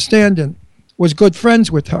 but her stand-in was good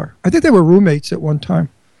friends with her. I think they were roommates at one time,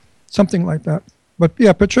 something like that. But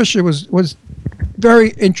yeah, Patricia was very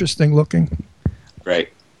interesting looking. Great.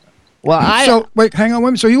 Well, So wait, hang on, wait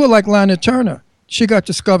a minute. So you were like Lana Turner. She got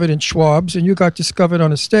discovered in Schwab's, and you got discovered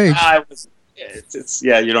on a stage.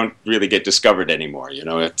 You don't really get discovered anymore. You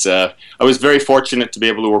know, I was very fortunate to be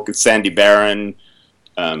able to work with Sandy Barron,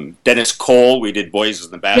 Dennis Cole. We did Boys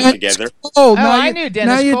in the Band together. I knew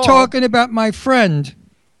Dennis Now you're Cole. talking about my friend.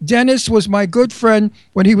 Dennis was my good friend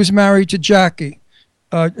when he was married to Jacqueline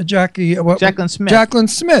Smith. Jacqueline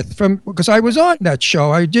Smith, because I was on that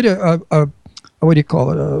show. I did a what do you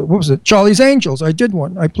call it? What was it? Charlie's Angels. I did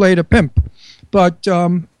one. I played a pimp. But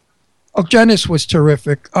Dennis was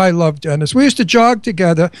terrific. I love Dennis. We used to jog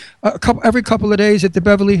together every couple of days at the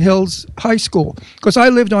Beverly Hills High School, because I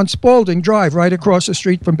lived on Spalding Drive, right across the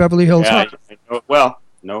street from Beverly Hills High. I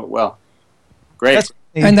know it well. Great.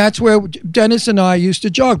 And that's where Dennis and I used to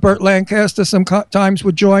jog. Burt Lancaster sometimes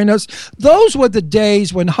would join us. Those were the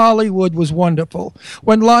days when Hollywood was wonderful.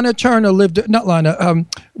 When Rita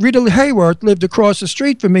Hayworth lived across the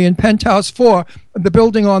street from me in Penthouse 4, the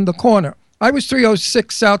building on the corner. I was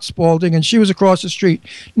 306 South Spalding, and she was across the street.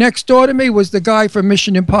 Next door to me was the guy from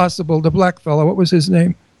Mission Impossible, the black fellow. What was his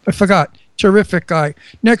name? I forgot. Terrific guy.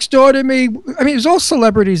 Next door to me, I mean, it was all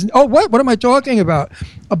celebrities. Oh, what am I talking about?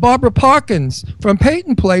 Barbara Parkins from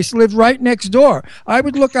Peyton Place lived right next door. I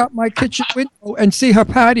would look out my kitchen window and see her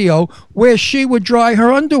patio where she would dry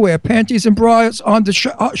her underwear, panties and bras on the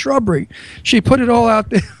shrubbery. She put it all out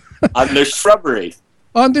there. On the shrubbery.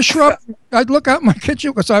 on the shrub. I'd look out my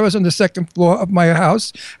kitchen because I was on the second floor of my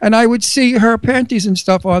house, and I would see her panties and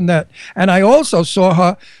stuff on that. And I also saw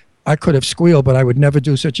her, I could have squealed, but I would never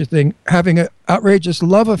do such a thing, having an outrageous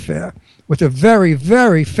love affair with a very,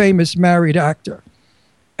 very famous married actor.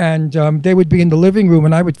 And they would be in the living room,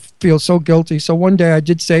 and I would feel so guilty. So one day I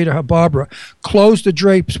did say to her, Barbara, close the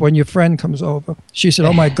drapes when your friend comes over. She said,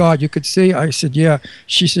 oh, my God, you could see? I said, yeah.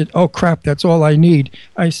 She said, oh, crap, that's all I need.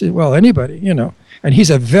 I said, well, anybody, you know. And he's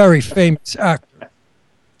a very famous actor.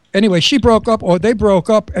 Anyway, she broke up, or they broke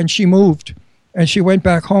up, and she moved. And she went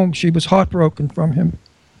back home. She was heartbroken from him.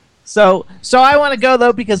 So I want to go,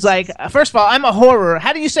 though, because, like, first of all, I'm a horror.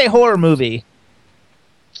 How do you say horror movie?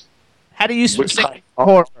 How do you say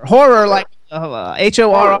horror? Horror, like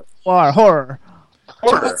H-O-R-R, horror.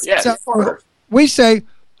 Horror, yeah. Horror. We say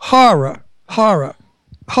horror.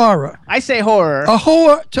 I say horror. A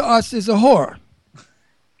whore to us is a whore.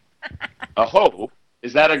 A hoe?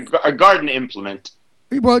 Is that a garden implement?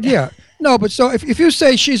 Well, yeah. No, but so if you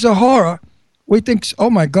say she's a horror, we think,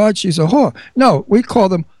 oh, my God, she's a whore. No, we call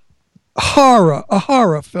them horror, a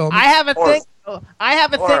horror film. I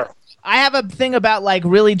have a thing about like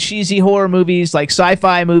really cheesy horror movies, like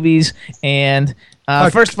sci-fi movies, and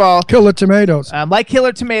first of all, Killer Tomatoes. Like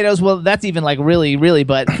Killer Tomatoes. Well, that's even like really,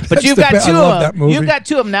 but you've got two of them. You've got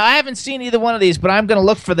two of them now. I haven't seen either one of these, but I'm going to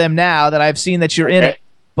look for them now that I've seen that you're in it.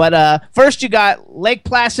 But first, you got Lake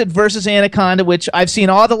Placid versus Anaconda, which I've seen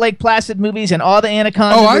all the Lake Placid movies and all the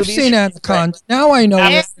Anaconda movies. Oh, I've seen Anaconda. Now I know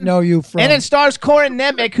where I know you from. And it stars Corin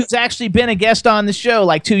Nemec, who's actually been a guest on the show.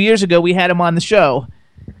 Like 2 years ago, we had him on the show.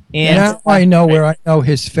 And now I know where I know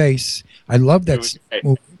his face. I love that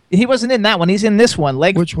movie. He wasn't in that one. He's in this one.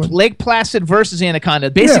 Which one? Lake Placid versus Anaconda.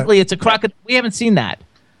 Basically, it's a crocodile. We haven't seen that.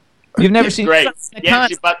 You've never seen great. Anaconda.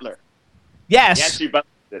 Yancy Butler. Yes. Yancy Butler's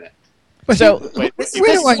in it. So where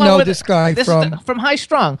do I know this guy from? From High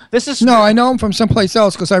Strung. No, I know him from someplace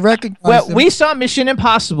else because I recognize him. We saw Mission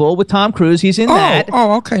Impossible with Tom Cruise. He's in that.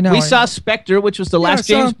 Oh, okay. Now we saw Spectre, which was the last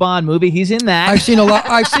James Bond movie. He's in that. I've seen a lot.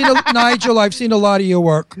 Nigel. I've seen a lot of your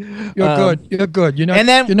work. You're good. You're good.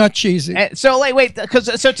 You're not cheesy. So wait.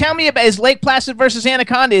 So tell me about is Lake Placid versus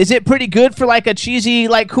Anaconda? Is it pretty good for like a cheesy,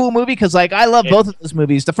 like cool movie? Because like I love both of those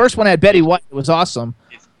movies. The first one had Betty White. It was awesome.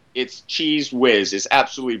 It's cheese whiz. It's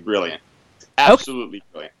absolutely brilliant. Absolutely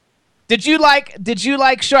brilliant. Did you like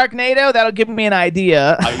Sharknado? That'll give me an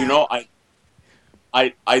idea. I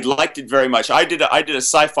liked it very much. I did a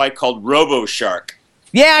sci-fi called Robo Shark.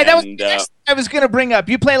 Yeah, that was the next thing I was going to bring up.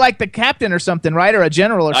 You play like the captain or something, right? Or a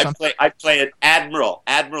general or something. I play an Admiral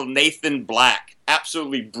Nathan Black.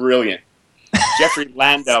 Absolutely brilliant. Jeffrey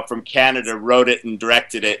Landau from Canada wrote it and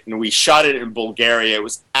directed it, and we shot it in Bulgaria. It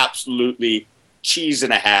was absolutely cheese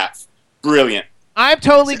and a half. Brilliant. I'm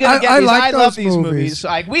totally going to get these. I love these movies.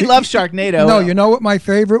 Like, we love Sharknado. No, you know what my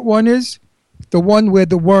favorite one is? The one where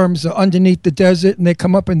the worms are underneath the desert and they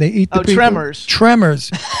come up and they eat the people.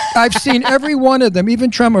 Tremors. I've seen every one of them,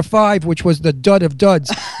 even Tremor 5, which was the dud of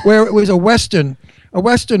duds, where it was a Westerner,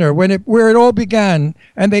 where it all began,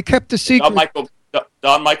 and they kept the secret.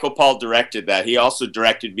 Don Michael Paul directed that. He also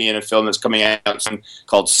directed me in a film that's coming out soon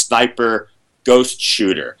called Sniper Ghost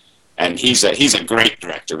Shooter. And he's a great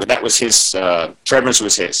director, but that was his. Tremors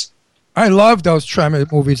was his. I love those Tremor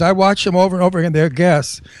movies. I watch them over and over again. They're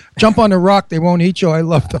gas. Jump on a rock, they won't eat you. I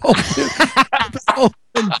love the whole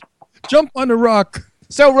thing. Jump on a rock.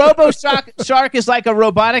 So Robo Shark is like a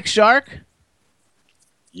robotic shark?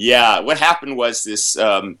 Yeah. What happened was this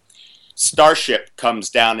starship comes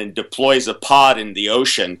down and deploys a pod in the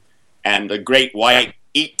ocean, and the great white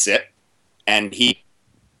eats it, and he.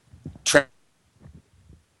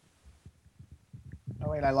 Oh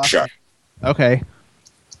wait, I lost it. Okay.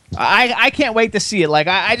 I can't wait to see it. Like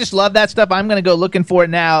I just love that stuff. I'm gonna go looking for it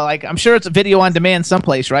now. Like I'm sure it's a video on demand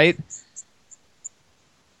someplace, right?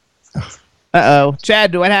 Uh-oh.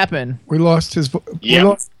 Chad, what happened? We lost his we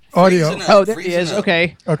lost audio. Oh, there he is.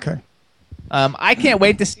 Okay. Okay. I can't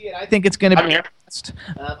wait to see it. I think it's gonna be. I'm here.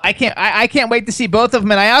 I can't wait to see both of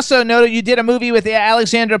them. And I also know that you did a movie with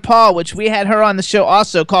Alexandra Paul, which we had her on the show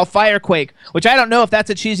also, called Firequake. Which I don't know if that's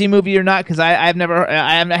a cheesy movie or not because I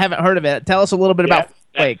haven't heard of it. Tell us a little bit about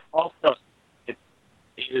Firequake. It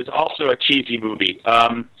is also a cheesy movie.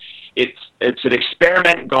 It's an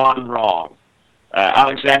experiment gone wrong.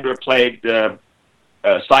 Alexandra played a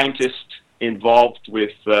scientist involved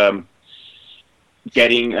with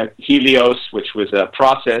getting helios, which was a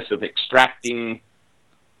process of extracting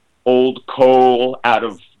old coal out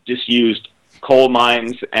of disused coal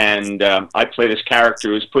mines, and I play this character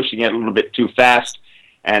who's pushing it a little bit too fast,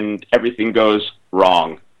 and everything goes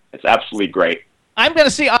wrong. It's absolutely great. I'm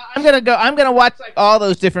gonna watch like all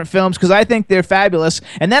those different films because I think they're fabulous.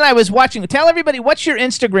 And then I was watching. Tell everybody what's your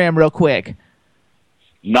Instagram real quick.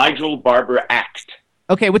 Nigel Barber Act.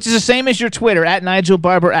 Okay, which is the same as your Twitter at Nigel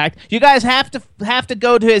Barber Act. You guys have to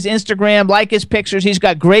go to his Instagram, like his pictures. He's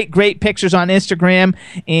got great pictures on Instagram,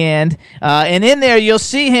 and in there you'll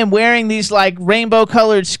see him wearing these like rainbow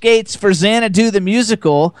colored skates for Xanadu the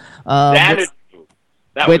musical. Xanadu,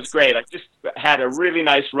 that was great. I just had a really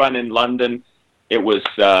nice run in London. It was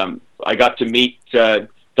I got to meet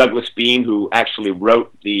Douglas Bean, who actually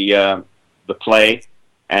wrote the play,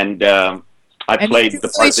 and I played the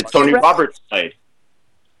part that Tony Roberts played.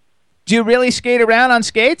 Do you really skate around on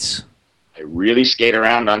skates? I really skate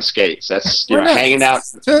around on skates. That's hanging out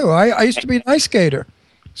too. I used to be an ice skater,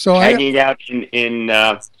 so hanging out in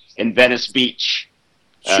Venice Beach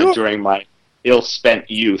during my ill-spent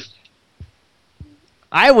youth.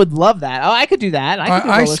 I would love that. Oh, I could do that.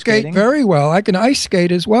 I skate very well. I can ice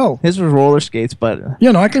skate as well. His was roller skates, but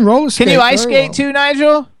I can roller skate. Can you ice skate too,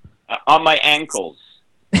 Nigel? On my ankles.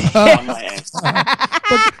 On my ankles.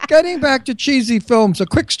 But getting back to cheesy films, a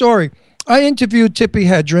quick story. I interviewed Tippi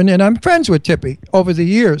Hedren, and I'm friends with Tippi over the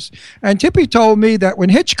years. And Tippi told me that when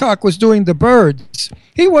Hitchcock was doing The Birds,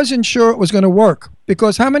 he wasn't sure it was going to work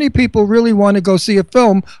because how many people really want to go see a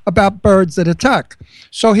film about birds that attack?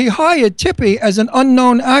 So he hired Tippi as an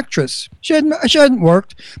unknown actress. She hadn't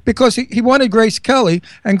worked because he wanted Grace Kelly,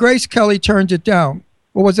 and Grace Kelly turned it down.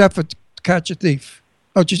 What was that for? Catch a Thief?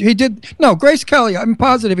 Oh, he did. No, Grace Kelly. I'm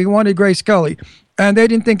positive he wanted Grace Kelly, and they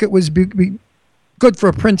didn't think it was be good for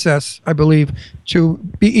a princess, I believe, to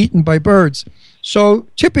be eaten by birds. So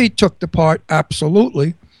Tippi took the part,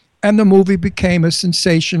 absolutely, and the movie became a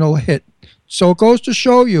sensational hit. So it goes to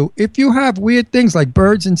show you, if you have weird things like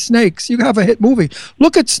birds and snakes, you have a hit movie.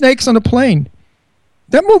 Look at Snakes on a Plane.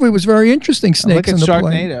 That movie was very interesting, Snakes on the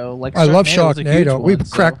Plane. I love Sharknado. We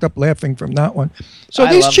cracked up laughing from that one. So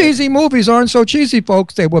these cheesy movies aren't so cheesy,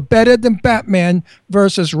 folks. They were better than Batman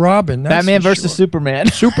versus Robin. Batman versus Superman.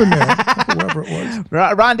 Superman, whoever it was.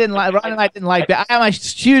 Ron and I didn't like that. I'm a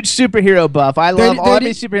huge superhero buff. I love all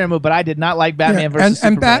these superhero movies, but I did not like Batman versus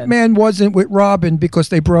Superman. And Batman wasn't with Robin because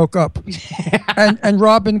they broke up. and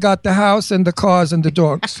Robin got the house and the cars and the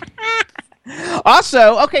dogs.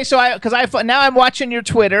 Also, okay, so now I'm watching your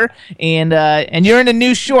Twitter, and you're in a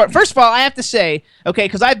new short. First of all, I have to say, okay,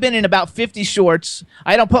 because I've been in about 50 shorts.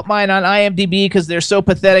 I don't put mine on IMDb because they're so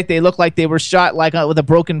pathetic. They look like they were shot like with a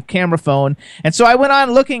broken camera phone. And so I went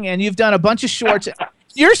on looking, and you've done a bunch of shorts.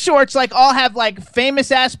 Your shorts like all have like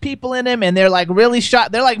famous ass people in them, and they're like really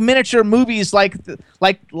shot. They're like miniature movies, like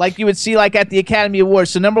you would see like at the Academy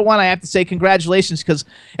Awards. So number one, I have to say congratulations, because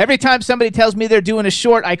every time somebody tells me they're doing a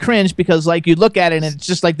short, I cringe because like you look at it and it's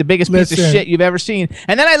just like the biggest piece of shit you've ever seen.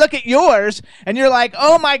 And then I look at yours, and you're like,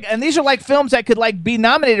 oh my! And these are like films that could like be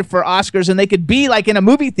nominated for Oscars, and they could be like in a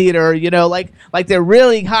movie theater, like they're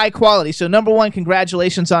really high quality. So number one,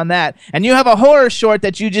 congratulations on that. And you have a horror short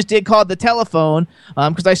that you just did called The Telephone.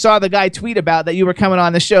 Because I saw the guy tweet about that you were coming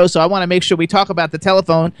on the show, so I want to make sure we talk about The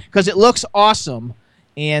Telephone because it looks awesome.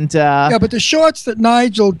 And yeah, but the shorts that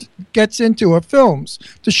Nigel gets into are films.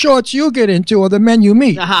 The shorts you get into are the men you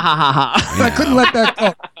meet. I couldn't let that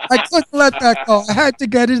go. I had to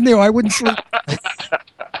get in there. I wouldn't sleep.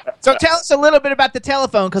 So tell us a little bit about The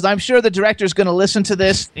Telephone, because I'm sure the director's going to listen to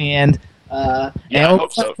this and I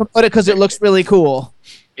hope so. Promote it because it looks really cool.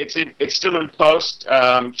 It's still in post.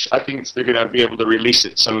 I think they're going to be able to release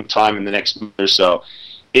it sometime in the next month or so.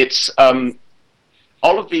 It's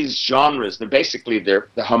all of these genres. They're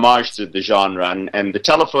the homage to the genre, and The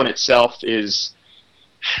Telephone itself is,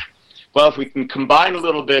 well, if we can combine a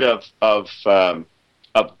little bit of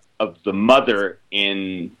the mother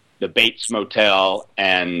in the Bates Motel,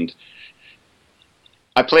 and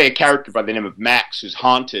I play a character by the name of Max who's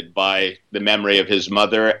haunted by the memory of his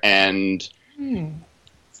mother, and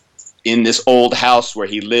in this old house where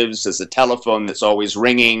he lives, there's a telephone that's always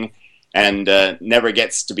ringing and never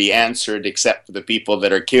gets to be answered except for the people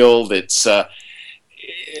that are killed. It's a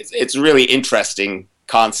really interesting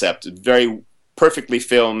concept. Very perfectly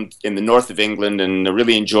filmed in the north of England, and I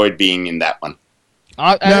really enjoyed being in that one.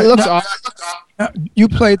 It looks awesome. You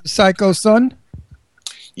played the psycho son?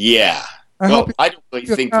 Yeah. I don't really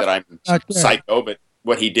think that I'm psycho, but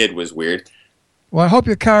what he did was weird. Well, I hope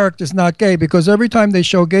your character's not gay, because every time they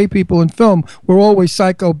show gay people in film, we're always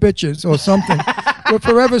psycho bitches or something. We're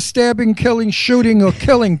forever stabbing, killing, shooting, or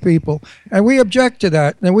killing people. And we object to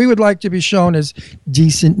that. And we would like to be shown as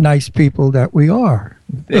decent, nice people that we are.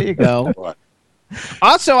 There you go.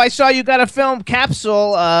 Also, I saw you got a film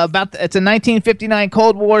Capsule it's a 1959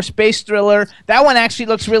 Cold War space thriller. That one actually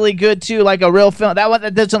looks really good too, like a real film.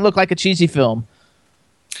 That doesn't look like a cheesy film.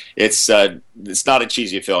 It's not a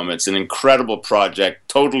cheesy film. It's an incredible project,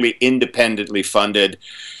 totally independently funded,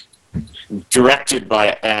 directed by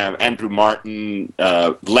Andrew Martin,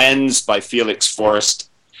 lensed by Felix Forrest.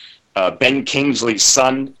 Ben Kingsley's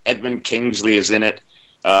son, Edmund Kingsley, is in it.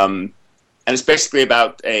 And it's basically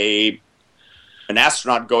about an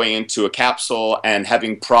astronaut going into a capsule and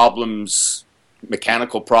having problems,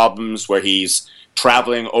 mechanical problems, where he's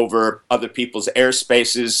traveling over other people's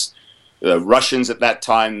airspaces, the Russians at that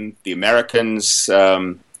time, the Americans.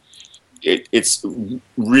 It's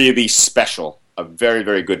really special, a very,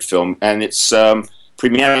 very good film. And it's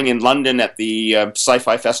premiering in London at the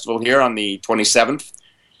Sci-Fi Festival here on the 27th.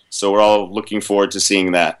 So we're all looking forward to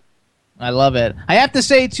seeing that. I love it. I have to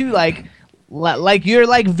say, too, like you're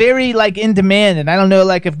like very like in demand, and I don't know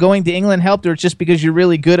like if going to England helped or it's just because you're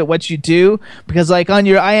really good at what you do, because like on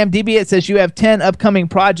your IMDb it says you have 10 upcoming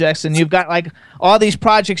projects and you've got like all these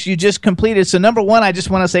projects you just completed. So number one, I just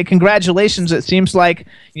want to say congratulations. It seems like,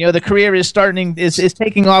 you know, the career is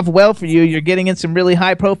taking off well for you. You're getting in some really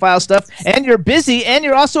high profile stuff and you're busy, and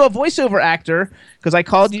you're also a voiceover actor, because I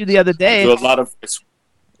called you the other day. I do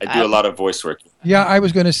a lot of voice work. Yeah, I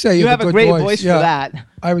was going to say you have a good great voice for that.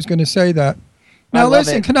 I was going to say that. Now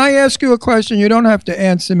listen, can I ask you a question? You don't have to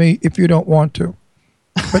answer me if you don't want to.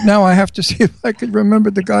 But now I have to see if I can remember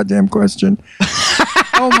the goddamn question.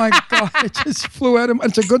 Oh my God, it just flew out of my...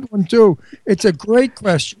 It's a good one too. It's a great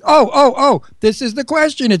question. Oh, this is the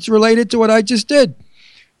question. It's related to what I just did.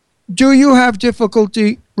 Do you have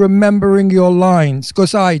difficulty remembering your lines?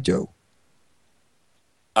 Because I do.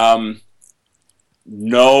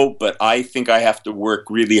 No, but I think I have to work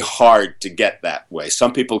really hard to get that way.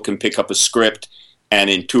 Some people can pick up a script and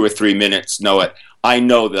in 2 or 3 minutes know it. I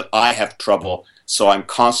know that I have trouble, so I'm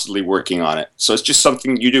constantly working on it. So it's just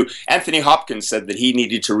something you do. Anthony Hopkins said that he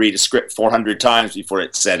needed to read a script 400 times before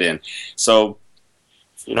it set in. So,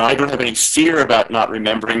 you know, I don't have any fear about not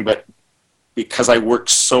remembering, but because I work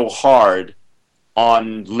so hard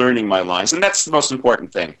on learning my lines, and that's the most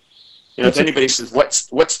important thing. You know, if anybody says,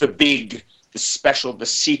 what's the special, the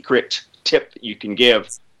secret tip that you can give,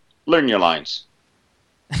 learn your lines.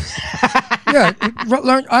 Yeah,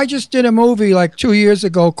 I just did a movie like 2 years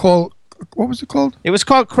ago called, what was it called? It was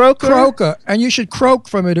called Croaker. Croaker, and you should croak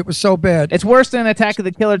from it. It was so bad. It's worse than Attack of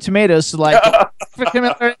the Killer Tomatoes. So like,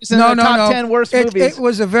 it's in the top 10 worst movies. It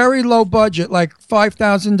was a very low budget, like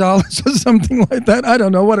 $5,000 or something like that. I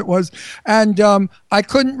don't know what it was. And I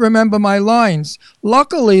couldn't remember my lines.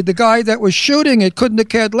 Luckily, the guy that was shooting it couldn't have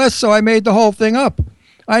cared less, so I made the whole thing up.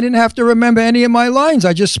 I didn't have to remember any of my lines.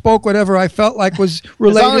 I just spoke whatever I felt like was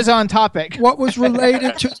related. As long as on topic. What was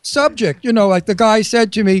related to the subject. You know, like the guy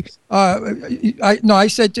said to me, I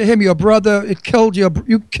said to him, your brother, you killed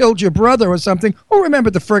your brother or something. Oh, remember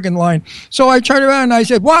the friggin' line. So I turned around and I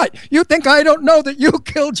said, what? You think I don't know that you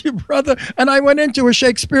killed your brother? And I went into a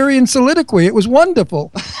Shakespearean soliloquy. It was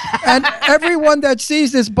wonderful. And everyone that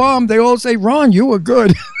sees this bomb, they all say, Ron, you were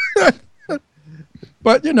good.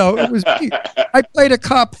 But, you know, it was me. I played a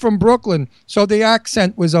cop from Brooklyn, so the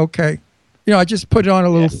accent was okay. You know, I just put it on a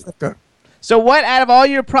little thicker. So what, out of all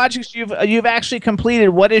your projects you've actually completed,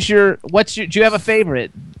 do you have a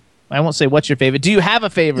favorite? I won't say what's your favorite. Do you have a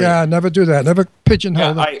favorite? Yeah, never do that. Never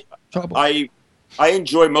pigeonhole trouble. I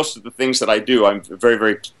enjoy most of the things that I do. I'm very,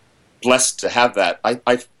 very blessed to have that.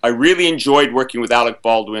 I really enjoyed working with Alec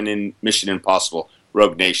Baldwin in Mission Impossible,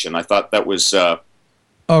 Rogue Nation. I thought that was a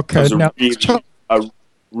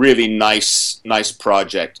really nice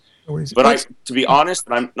project. But to be honest,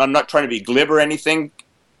 I'm not trying to be glib or anything.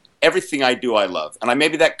 Everything I do, I love. And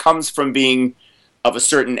maybe that comes from being of a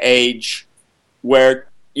certain age where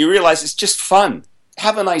you realize it's just fun.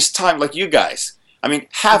 Have a nice time, like you guys. I mean,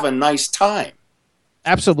 have a nice time.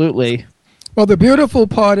 Absolutely. Well, the beautiful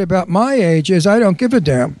part about my age is I don't give a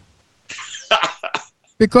damn.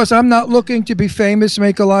 Because I'm not looking to be famous,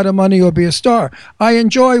 make a lot of money, or be a star. I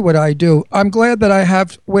enjoy what I do. I'm glad that I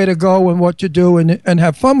have where to go and what to do and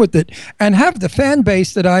have fun with it and have the fan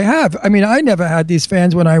base that I have. I mean, I never had these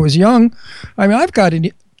fans when I was young. I mean, I've got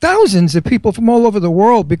thousands of people from all over the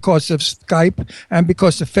world because of Skype and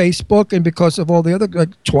because of Facebook and because of all the other, like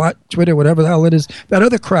Twitter, whatever the hell it is, that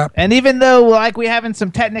other crap. And even though, like, we're having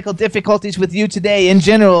some technical difficulties with you today, in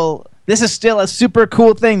general, this is still a super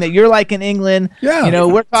cool thing that you're like in England. Yeah. You know,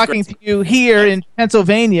 we're talking to you here in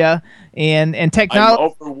Pennsylvania, and technology. I'm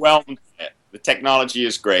overwhelmed with it. The technology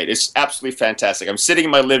is great. It's absolutely fantastic. I'm sitting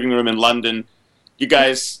in my living room in London. You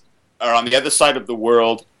guys are on the other side of the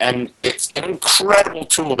world, and it's an incredible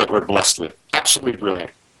tool that we're blessed with. Absolutely brilliant.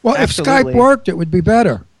 Well, if Skype worked, it would be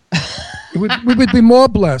better. We would be more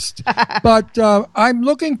blessed. But I'm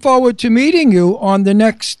looking forward to meeting you on the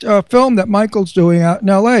next film that Michael's doing out in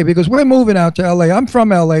L.A. because we're moving out to L.A. I'm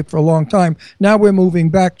from L.A. for a long time. Now we're moving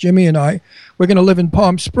back, Jimmy and I. We're going to live in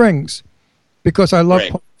Palm Springs because I love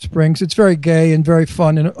Palm Springs. It's very gay and very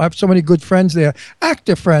fun, and I have so many good friends there.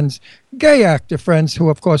 Actor friends, gay actor friends, who,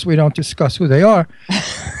 of course, we don't discuss who they are.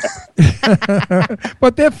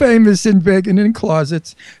 But they're famous and big and in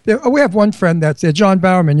closets. We have one friend that's there, John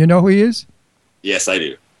Bowerman. You know who he is? Yes, I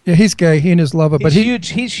do. Yeah, he's gay. He and his lover. He's huge.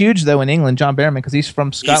 He's huge though in England, John Bowerman, because he's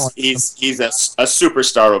from Scotland. He's a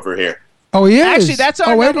superstar over here. Oh, he is. Actually, that's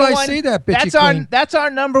our wait number till I one. see that bitchy That's our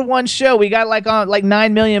number one show. We got like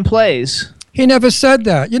 9 million plays. He never said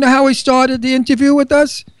that. You know how he started the interview with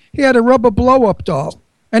us? He had a rubber blow-up doll,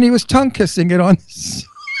 and he was tongue kissing it on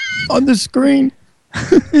the screen.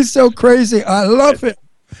 He's so crazy. I love him.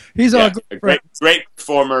 He's our good friend. Great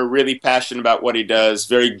performer, really passionate about what he does,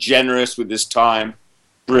 very generous with his time.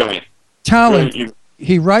 Brilliant. Talent. Brilliant.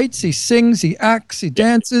 He writes, he sings, he acts, he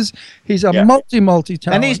dances. He's a multi-talent.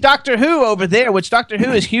 And he's Doctor Who over there, which Doctor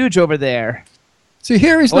Who is huge over there. See,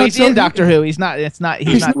 here he's he's in Doctor Who. He's not. It's not.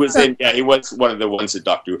 He's not. He was one of the ones at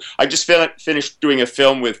Doctor Who. I just finished doing a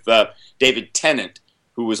film with David Tennant,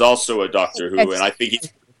 who was also a Doctor Who, and I think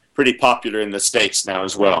he's pretty popular in the States now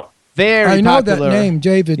as well. Very popular. I know that name,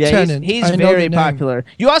 David Tennant. He's very popular.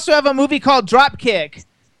 You also have a movie called Dropkick,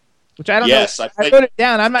 which I don't know. I wrote it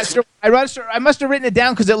down. I'm not sure. I must have written it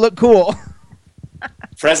down because it looked cool.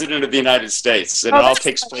 President of the United States, and it all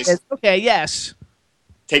takes place. Okay. Yes.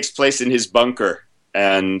 Takes place in his bunker,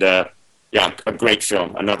 and a great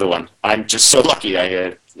film. Another one. I'm just so lucky.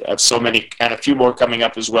 I have so many, and a few more coming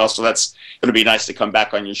up as well. So that's going to be nice to come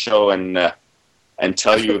back on your show and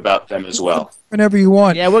tell you about them as well. Whenever you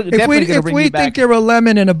want. Yeah, we're definitely going to bring you back. If we think you're a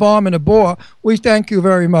lemon and a bomb and a bore, we thank you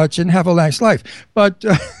very much and have a nice life. But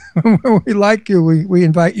when we like you, we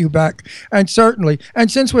invite you back. And certainly, and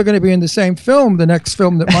since we're going to be in the same film, the next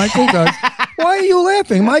film that Michael does, why are you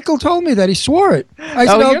laughing? Michael told me that. He swore it. I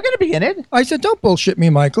said, you're going to be in it? I said, don't bullshit me,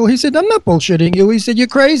 Michael. He said, I'm not bullshitting you. He said, you're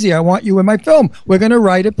crazy. I want you in my film. We're going to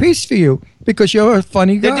write a piece for you because you're a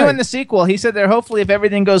funny guy. They're doing the sequel. He said hopefully if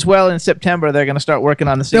everything goes well in September, they're going to start working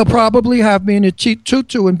on the sequel. They'll probably have me in a cheap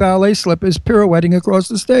tutu and ballet slippers pirouetting across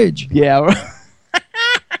the stage. Yeah.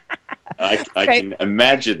 I can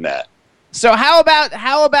imagine that. So how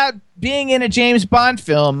about being in a James Bond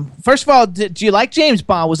film? First of all, do you like James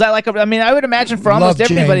Bond? Was that I would imagine for almost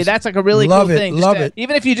everybody, that's like a really cool thing. Love it.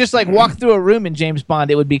 Even if you just like walk through a room in James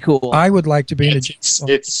Bond, it would be cool. I would like to be in a James Bond.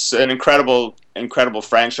 It's an incredible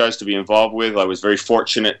franchise to be involved with. I was very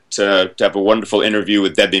fortunate to have a wonderful interview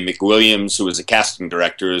with Debbie McWilliams, who was a casting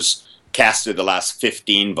director, who's casted the last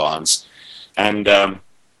 15 Bonds. And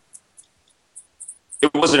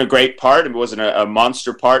it wasn't a great part. It wasn't a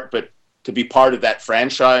monster part, but to be part of that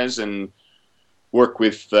franchise and work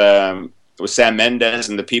with Sam Mendes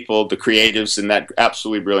and the people, the creatives, and that,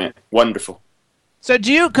 absolutely brilliant, wonderful. So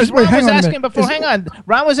do you? Because Ron was asking before. Hang on,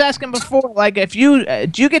 Ron was asking before. Like, if you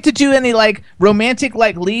do you get to do any like romantic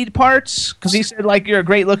like lead parts? Because he said like you're a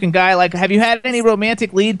great looking guy. Like, have you had any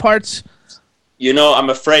romantic lead parts? You know,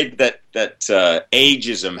 I'm afraid that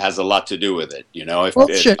ageism has a lot to do with it. You know,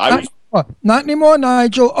 not anymore,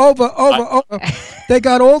 Nigel. Over. They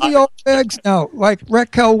got all the old bags now. Like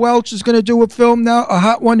Raquel Welch is going to do a film now, a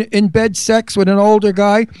hot one, in bed sex with an older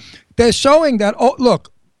guy. They're showing that. Oh,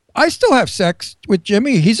 look, I still have sex with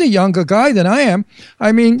Jimmy. He's a younger guy than I am.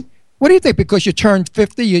 I mean, what do you think? Because you turned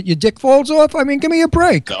 50, your dick falls off? I mean, give me a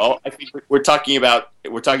break. No, I think we're talking about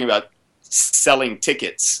selling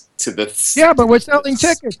tickets. Yeah, but we're selling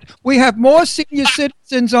tickets. We have more senior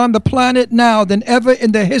citizens on the planet now than ever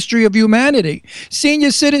in the history of humanity.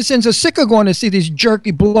 Senior citizens are sick of going to see these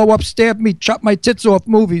jerky blow up, stab me, chop my tits off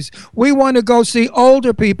movies. We want to go see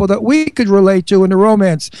older people that we could relate to in a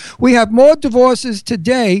romance. We have more divorces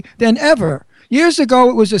today than ever. Years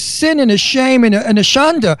ago, it was a sin and a shame and a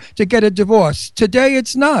shanda to get a divorce. Today,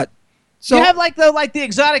 it's not. So you have like the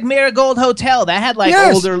exotic Marigold Hotel that had like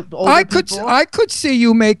older people. I could see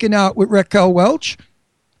you making out with Raquel Welch.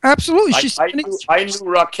 Absolutely. I knew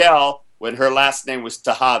Raquel when her last name was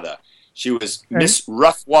Tejada. She was Miss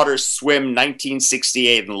Rough Water Swim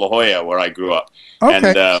 1968 in La Jolla, where I grew up.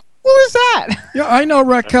 Okay. And Who is that? Yeah, I know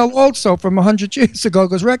Raquel also from 100 years ago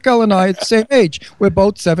because Raquel and I are the same age. We're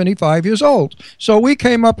both 75 years old. So we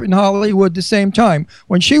came up in Hollywood the same time.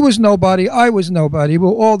 When she was nobody, I was nobody.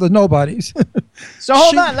 We're all the nobodies. So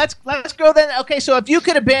hold on, let's go then. Okay, so if you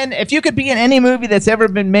could be in any movie that's ever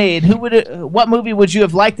been made, what movie would you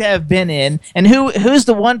have liked to have been in? And who's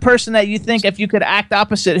the one person that you think if you could act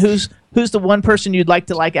opposite, who's the one person you'd like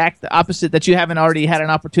to act opposite that you haven't already had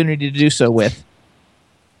an opportunity to do so with?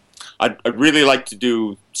 I'd really like to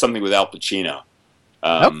do something with Al Pacino.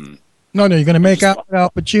 No, you're going to make out with Al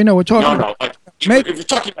Pacino. We're talking No. If you're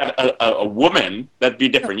talking about a woman, that'd be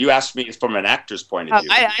different. You asked me from an actor's point of view.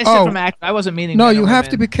 I said from actor. I wasn't meaning. No, you have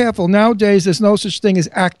to be careful. Nowadays, there's no such thing as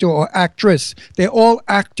actor or actress. They're all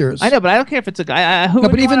actors. I know, but I don't care if it's a guy.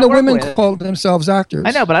 But even the women call themselves actors.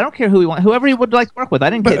 I know, but I don't care who whoever he would like to work with. I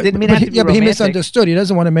didn't mean to have to be romantic. But he misunderstood. He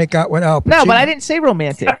doesn't want to make out with Al Pacino. No, but I didn't say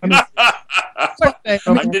romantic. I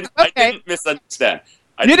didn't misunderstand.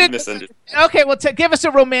 I didn't misunderstand. Okay, well, give us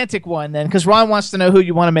a romantic one then, because Ron wants to know who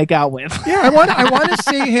you want to make out with. Yeah, I want to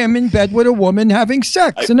see him in bed with a woman having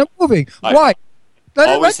sex in a movie. Why?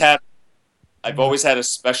 I've always had a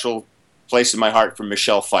special place in my heart for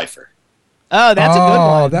Michelle Pfeiffer. Oh, that's a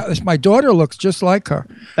good one. My daughter looks just like her.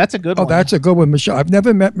 That's a good one. Oh, that's a good one, Michelle. I've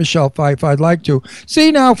never met Michelle Pfeiffer. I'd like to.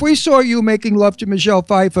 See, now, if we saw you making love to Michelle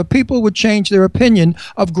Pfeiffer, people would change their opinion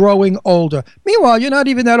of growing older. Meanwhile, you're not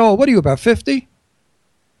even that old. What are you, about 50?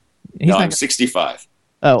 No, I'm 65.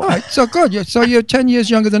 Oh. All right, so good. So you're 10 years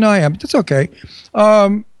younger than I am. That's okay.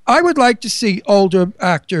 I would like to see older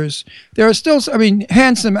actors. There are still,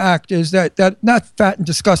 handsome actors that not fat and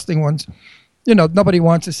disgusting ones. You know, nobody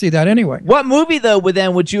wants to see that anyway. What movie, though,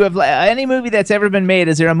 would you have, any movie that's ever been made,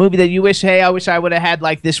 is there a movie that you wish, I wish I would have had,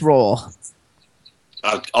 like, this role?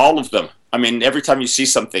 All of them. I mean, every time you see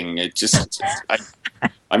something,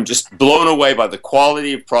 I'm just blown away by the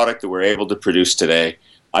quality of product that we're able to produce today.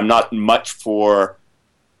 I'm not much for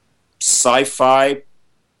sci-fi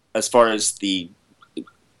as far as the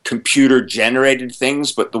computer-generated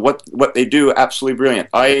things, but what they do, absolutely brilliant.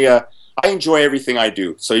 I enjoy everything I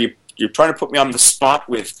do. So you're trying to put me on the spot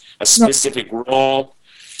with a specific role.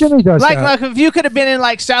 Jimmy does that. Like if you could have been in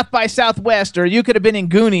like South by Southwest, or you could have been in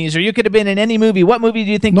Goonies, or you could have been in any movie, what movie do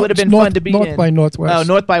you think would have been fun to be in? North by Northwest. Oh,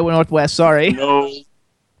 North by Northwest, sorry.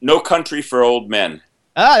 No Country for Old Men.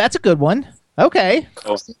 Oh, that's a good one. Okay.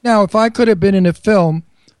 Cool. Now, if I could have been in a film,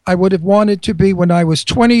 I would have wanted to be when I was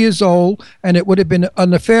 20 years old, and it would have been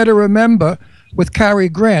An Affair to Remember with Cary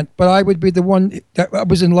Grant, but I would be the one that I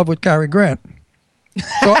was in love with Cary Grant.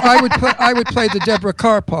 So I would play the Deborah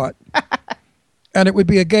Carr part. And it would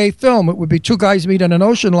be a gay film. It would be two guys meet on an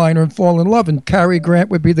ocean liner and fall in love, and Cary Grant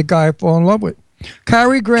would be the guy I fall in love with.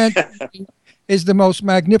 Cary Grant is the most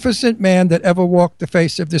magnificent man that ever walked the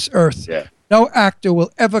face of this earth. Yeah. No actor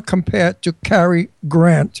will ever compare to Cary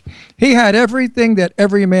Grant. He had everything that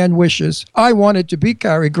every man wishes. I wanted to be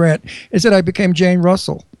Cary Grant. Instead, I became Jane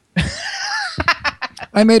Russell.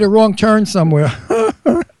 I made a wrong turn somewhere.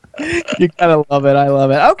 You gotta love it. I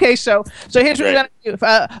love it. Okay, so here's what we're gonna do.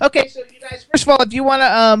 Okay, so you guys, first of all, if you want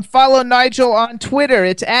to follow Nigel on Twitter,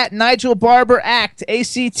 it's at Nigel Barber Act,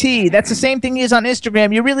 ACT. That's the same thing he is on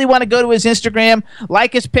Instagram. You really want to go to his Instagram,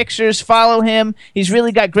 like his pictures, follow him. He's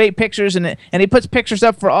really got great pictures, and he puts pictures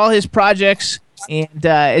up for all his projects. And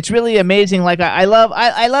it's really amazing. Like I love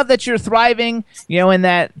that you're thriving, and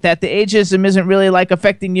that the ageism isn't really like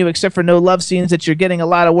affecting you, except for no love scenes. That you're getting a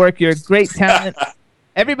lot of work. You're a great talent.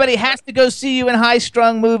 Everybody has to go see you in High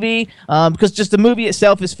Strung movie because just the movie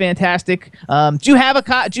itself is fantastic. Do you have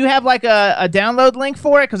like a download link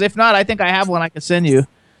for it? Because if not, I think I have one I can send you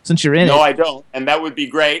since you're in it. No, I don't, and that would be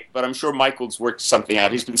great. But I'm sure Michael's worked something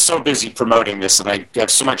out. He's been so busy promoting this, and I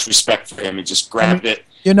have so much respect for him. He just grabbed it.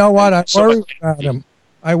 You know what? I worry about him.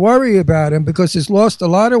 I worry about him because he's lost a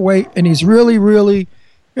lot of weight, and he's really, really.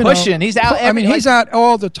 Pushing. He's out. He's out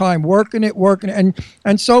all the time, working it,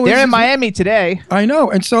 and so they're in Miami today. I know,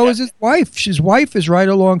 and so is his wife. His wife is right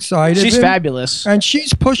alongside him. She's fabulous, and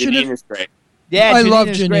she's pushing Janine it. Is great. Yeah, I love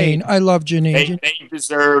Janine. I love Janine. They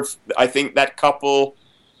deserve. I think that couple.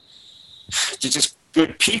 They're just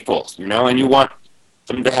good people, and you want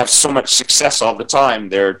them to have so much success all the time.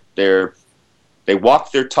 They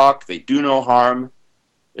walk their talk. They do no harm.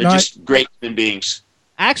 They're just great human beings.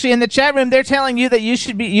 Actually, in the chat room, they're telling you that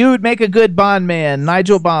you would make a good Bond man,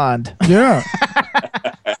 Nigel Bond. Yeah.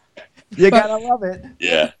 You gotta love it.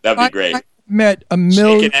 Yeah, that'd be great.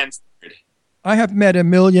 I have met a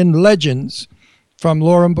million legends, from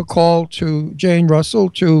Lauren Bacall to Jane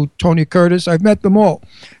Russell to Tony Curtis. I've met them all.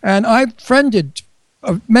 And I've friended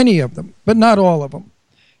many of them, but not all of them.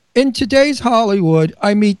 In today's Hollywood,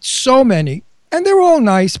 I meet so many And they're all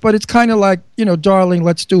nice, but it's kind of like, darling,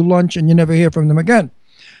 let's do lunch, and you never hear from them again.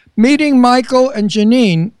 Meeting Michael and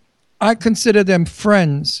Janine, I consider them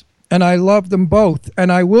friends, and I love them both,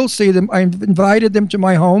 and I will see them. I invited them to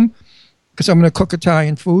my home because I'm going to cook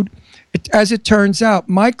Italian food. As it turns out,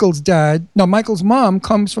 Michael's mom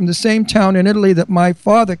comes from the same town in Italy that my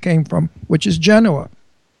father came from, which is Genoa.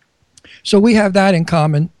 So we have that in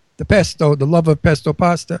common, the pesto, the love of pesto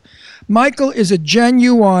pasta. Michael is a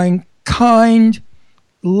genuine, kind,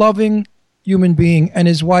 loving human being, and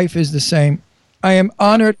his wife is the same. I am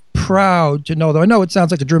honored, proud to know, though I know it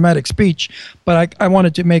sounds like a dramatic speech, but I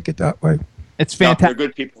wanted to make it that way. It's fantastic. They're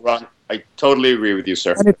good people, Ron. I totally agree with you,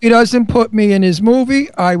 sir. And if he doesn't put me in his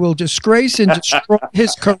movie, I will disgrace and destroy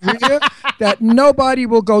his career, that nobody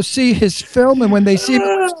will go see his film, and when they see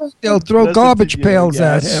him, they'll throw garbage pails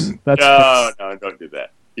at him. No, don't do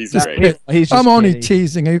that. He's great. I'm only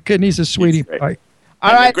teasing. Are you kidding? He's a sweetie pie.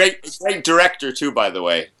 All right. A great director, too, by the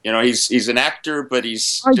way. He's an actor, but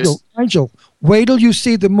he's Nigel, wait till you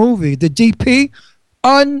see the movie. The DP,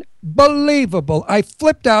 unbelievable. I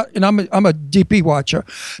flipped out, and I'm a DP watcher.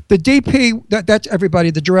 The DP, that's everybody,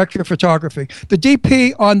 the director of photography. The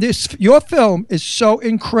DP on your film is so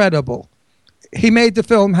incredible. He made the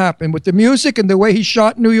film happen with the music and the way he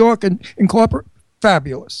shot New York and in corporate.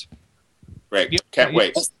 Fabulous. Great. Can't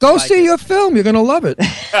wait. Go see your film. You're going to love it.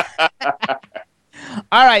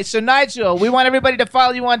 All right, so Nigel, we want everybody to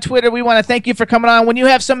follow you on Twitter. We want to thank you for coming on. When you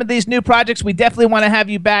have some of these new projects, we definitely want to have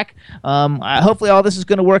you back. Hopefully all this is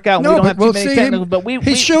going to work out. No, we don't have we'll too many see technicals, him. but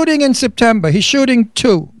He's shooting in September. He's shooting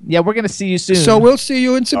 2. Yeah, we're going to see you soon. So we'll see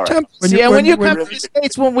you in September. Right. When you come to the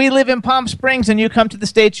States, when we live in Palm Springs and you come to the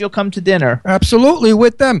States, you'll come to dinner. Absolutely,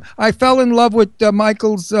 with them. I fell in love with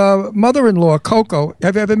Michael's mother-in-law, Coco.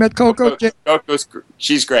 Have you ever met Coco?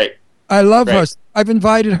 She's great. I love her. I've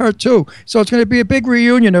invited her too. So it's going to be a big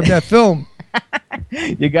reunion of that film.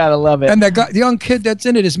 You got to love it. And the young kid that's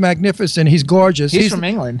in it is magnificent. He's gorgeous. He's from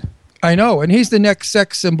England. I know. And he's the next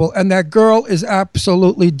sex symbol. And that girl is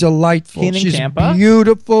absolutely delightful. She's Tampa?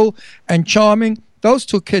 Beautiful and charming. Those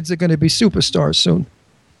 2 kids are going to be superstars soon.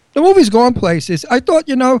 The movie's going places. I thought,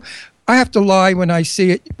 I have to lie when I see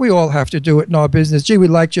it. We all have to do it in our business. Gee, we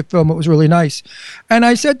liked your film. It was really nice. And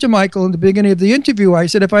I said to Michael in the beginning of the interview, I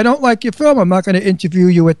said, if I don't like your film, I'm not going to interview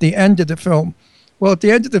you at the end of the film. Well, at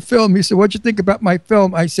the end of the film, he said, what'd you think about my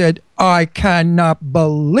film? I said, I cannot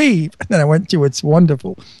believe. And then I went to, it's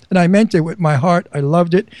wonderful. And I meant it with my heart. I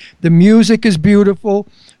loved it. The music is beautiful.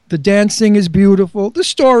 The dancing is beautiful. The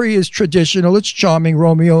story is traditional. It's charming,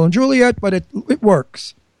 Romeo and Juliet, but it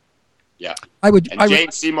works. Yeah.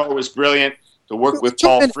 Jane Seymour was brilliant. To work with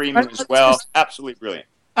Paul Freeman as well. Absolutely brilliant.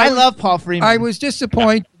 I love Paul Freeman. I was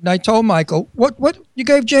disappointed, and I told Michael, what? You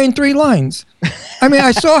gave Jane 3 lines. I mean,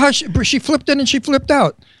 I saw how she flipped in and she flipped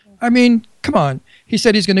out. I mean, come on. He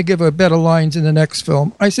said he's going to give her better lines in the next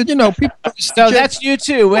film. I said, people... So that's you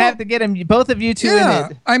too. We have to get both of you two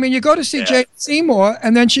in it. I mean, you go to see Jane Seymour,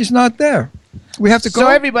 and then she's not there. We have to go. So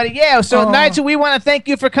everybody, Nigel, we want to thank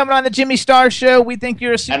you for coming on the Jimmy Star Show. We think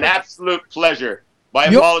you're an absolute pleasure. My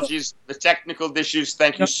apologies, the technical issues.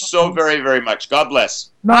 Thank you so very, very much. God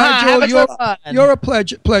bless. Nigel, you're a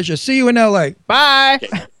pleasure. See you in L.A. Bye.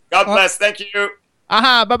 Okay. God bless. Thank you.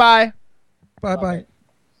 Bye-bye. Bye-bye.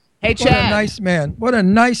 Hey, Chad. What a nice man. What a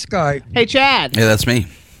nice guy. Hey, Chad. Yeah, that's me.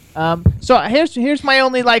 So here's my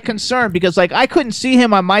only concern, because I couldn't see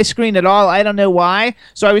him on my screen at all. I don't know why.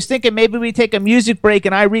 So I was thinking maybe we take a music break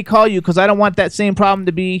and I recall you, because I don't want that same problem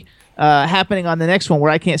to be happening on the next one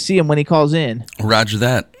where I can't see him when he calls in. Roger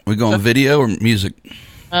that. We going video or music?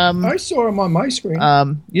 I saw him on my screen.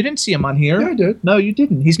 You didn't see him on here. Yeah, I did. No, you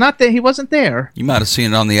didn't. He's not there. He wasn't there. You might have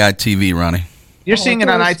seen it on the ITV, Ronnie. You're seeing it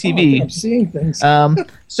on ITV. I'm seeing things.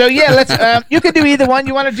 So yeah, let's. You could do either one.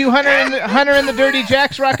 You want to do Hunter and the Dirty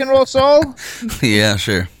Jacks Rock and Roll Soul? Yeah,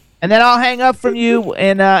 sure. And then I'll hang up from you,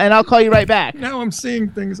 and I'll call you right back. Now I'm seeing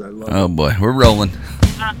things I love. Oh boy, we're rolling.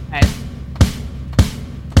 All right.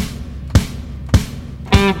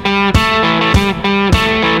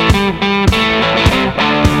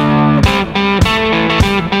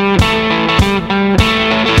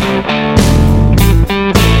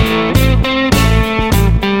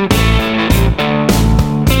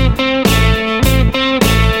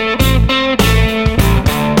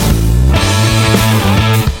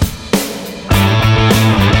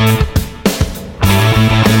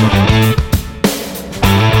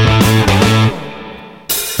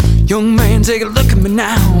 Young man, take a look at me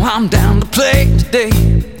now. I'm down to play today.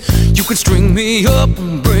 You can string me up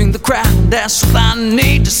and bring the crowd. That's all I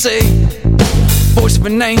need to say. Voice of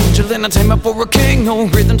an angel, entertainment for a king. No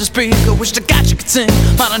rhythm to speak, I wish to God you could sing.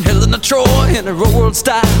 Finding Helen of Troy in a real world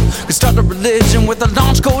style. Could start a religion with a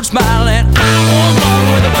launch coach smile. And I was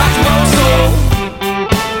born with a rock and roll soul.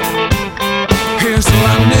 Here's what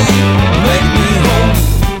I need, make me whole.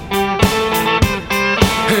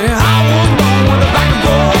 Yeah, I was born with a rock and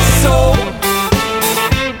roll soul.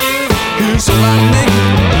 Here's what I need,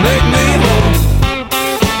 make me whole.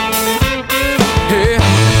 Yeah.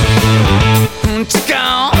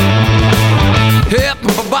 Chicken, hip,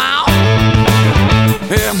 bow,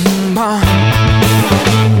 hip,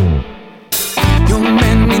 you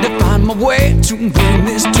made me to find my way to bring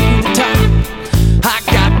this to the top. I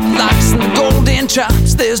got locks and golden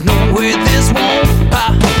chops. There's no way this won't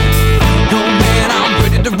pop. Yo, man, I'm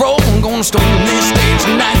ready to roll. I'm gonna storm this stage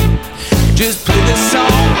tonight. Just play this song.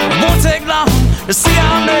 It won't take long to see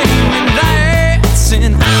our name and dance.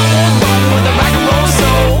 And I was born with a rock and roll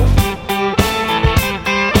soul.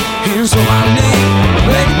 Here's what I need,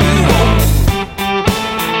 make me whole.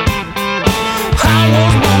 I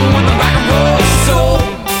was born with a rock and roll soul.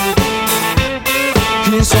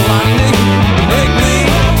 Here's what I need, make me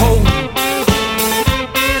whole.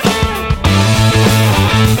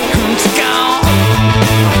 It's gone,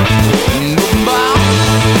 moving by,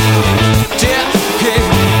 yeah, yeah,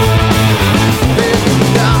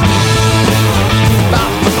 down, bow,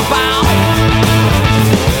 bow.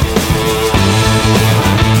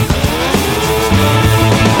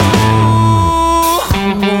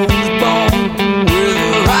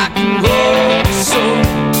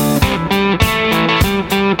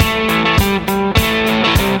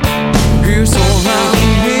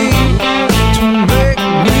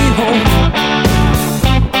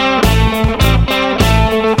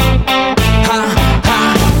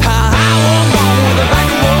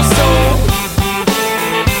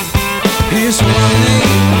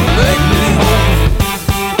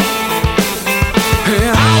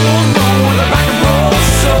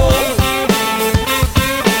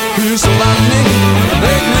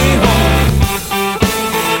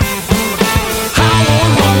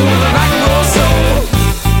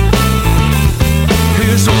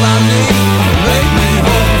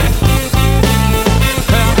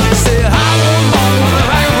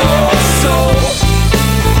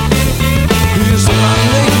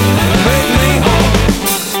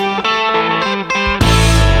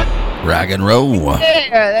 And roll.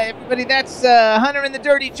 Yeah, everybody, that's Hunter and the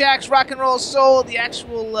Dirty Jacks, Rock and Roll Soul. The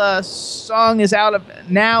actual song is out of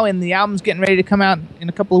now, and the album's getting ready to come out in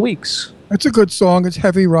a couple of weeks. That's a good song. It's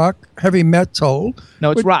heavy rock, heavy metal.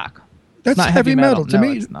 No, it's rock. That's not heavy metal to no,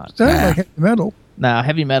 me. It's not. Sounds like heavy metal. No,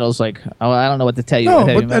 heavy metal's like, oh, I don't know what to tell you. No,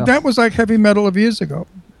 heavy but that was like heavy metal of years ago.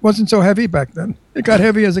 Wasn't so heavy back then. It got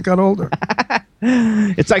heavy as it got older.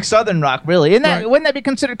 It's like Southern rock, really. Isn't that, wouldn't that be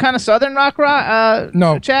considered kind of Southern rock?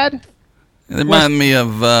 No, Chad. It reminded me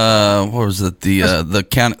of what was it? The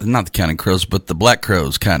count, not the Counting Crows, but the Black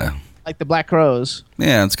Crows, kind of like the Black Crows.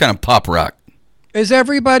 Yeah, it's kind of pop rock. Is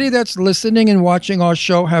everybody that's listening and watching our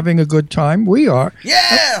show having a good time? We are.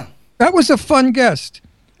 Yeah. That was a fun guest.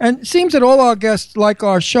 And it seems that all our guests like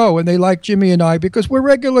our show, and they like Jimmy and I because we're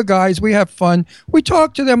regular guys. We have fun. We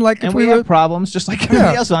talk to them like and if we have problems, just like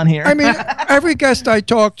everybody else on here. I mean, every guest I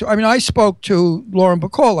talk to, I spoke to Lauren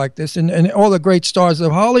Bacall like this, and all the great stars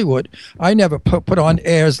of Hollywood. I never put on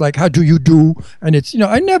airs like, how do you do? And it's,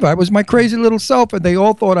 I was my crazy little self, and they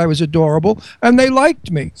all thought I was adorable, and they liked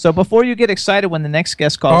me. So before you get excited when the next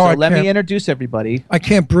guest calls, let me introduce everybody. I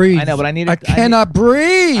can't breathe. I know, but I cannot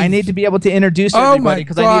breathe. I need to be able to introduce everybody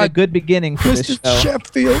because I need a good beginning for this show. Mr.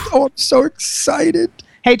 Sheffield, oh, I'm so excited.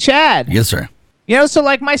 Hey, Chad. Yes, sir. So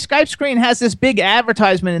like my Skype screen has this big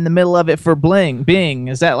advertisement in the middle of it for Bing.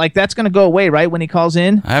 Is that like that's going to go away, right, when he calls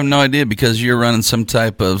in? I have no idea because you're running some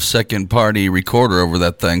type of second-party recorder over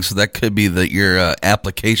that thing, so that could be your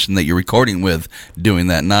application that you're recording with doing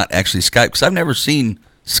that, not actually Skype, because I've never seen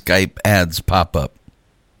Skype ads pop up.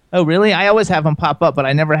 Oh, really? I always have them pop up, but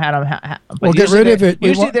I never had them. Well, get rid of it.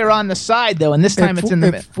 Usually they're on the side, though, and this time it's in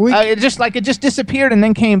the middle. It just disappeared and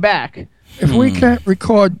then came back. If we can't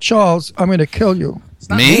record Charles, I'm going to kill you. It's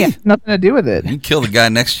not me? Nothing to do with it. You kill the guy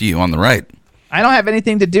next to you on the right. I don't have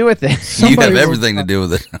anything to do with it. You have everything to do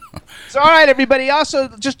with it. So, all right, everybody. Also,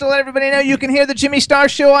 just to let everybody know, you can hear the Jimmy Star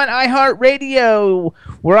Show on iHeartRadio.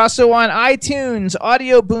 We're also on iTunes,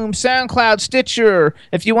 Audio Boom, SoundCloud, Stitcher.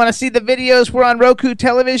 If you want to see the videos, we're on Roku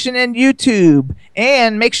Television and YouTube.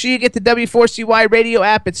 And make sure you get the W4CY radio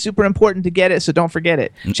app. It's super important to get it, so don't forget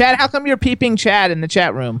it. Chad, how come you're peeping Chad in the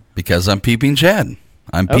chat room? Because I'm peeping Chad.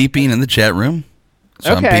 I'm peeping in the chat room.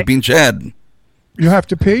 So I'm peeping Chad. You have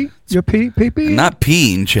to pee? You're peeping? Not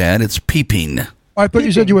peeing, Chad. It's peeping. I thought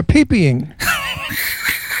you said you were peeping.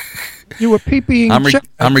 You were pee-peeing.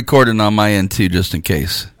 I'm recording on my end too, just in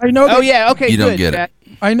case. I know. Okay, you good, don't get Jack.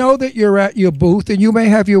 it. I know that you're at your booth and you may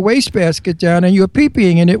have your wastebasket down and you're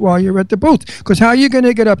pee-peeing in it while you're at the booth. Because how are you going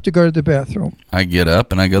to get up to go to the bathroom? I get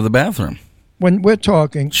up and I go to the bathroom. When we're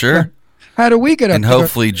talking. Sure. How do we get up? And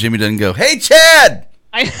hopefully Jimmy doesn't go, "Hey, Chad!"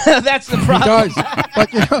 That's the problem.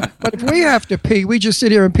 He does. But if we have to pee, we just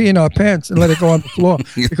sit here and pee in our pants and let it go on the floor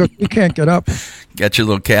because we can't get up. Got your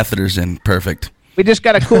little catheters in. Perfect. We just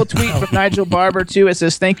got a cool tweet from Nigel Barber, too. It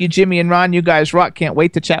says, "Thank you, Jimmy and Ron. You guys rock. Can't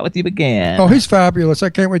wait to chat with you again." Oh, he's fabulous. I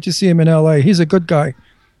can't wait to see him in L.A. He's a good guy.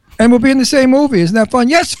 And we'll be in the same movie. Isn't that fun?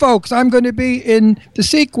 Yes, folks, I'm going to be in the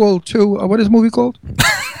sequel to, what is the movie called?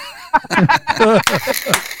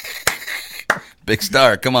 Big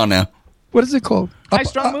star. Come on now. What is it called? High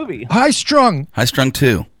Strung movie. High Strung. High Strung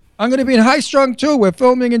 2. I'm going to be in High Strung 2. We're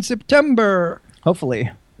filming in September.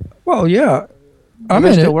 Hopefully. Well, yeah.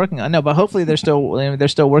 They're still working on. No, but hopefully they're still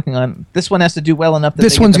working on. This one has to do well enough.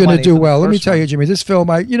 This one's going to do well. Let me tell you, Jimmy. This film,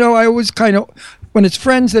 I always kind of, when it's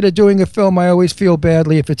friends that are doing a film, I always feel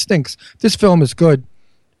badly if it stinks. This film is good.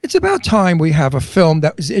 It's about time we have a film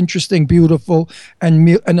that is interesting, beautiful, and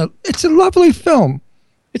it's a lovely film.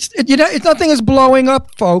 It's nothing is blowing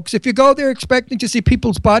up, folks. If you go there expecting to see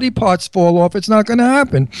people's body parts fall off, it's not going to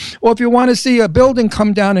happen. Or if you want to see a building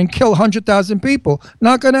come down and kill 100,000 people,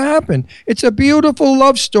 not going to happen. It's a beautiful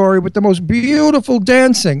love story with the most beautiful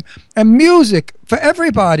dancing and music for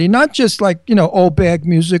everybody, not just like, old bag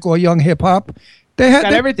music or young hip hop. They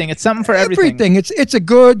got everything. It's something for everything. It's a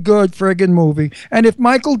good friggin' movie. And if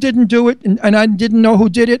Michael didn't do it and I didn't know who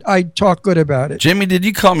did it, I'd talk good about it. Jimmy, did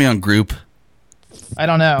you call me on group? I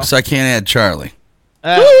don't know. So I can't add Charlie.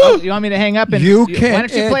 You want me to hang up and you why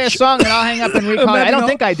don't you play a song and I'll hang up and recall it? I don't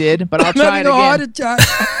think I did, but I'll try it again.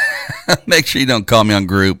 Make sure you don't call me on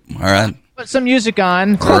group. All right. Put some music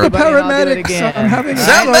on. Call the paramedics. I'm having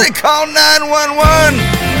somebody call 911.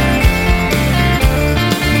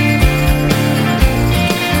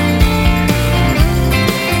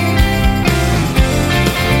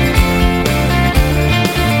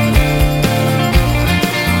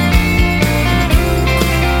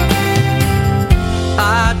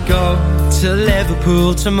 To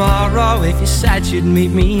Liverpool tomorrow. If you said you'd meet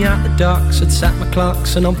me at the docks, I'd set my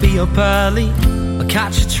clocks and I'll be up early. I'll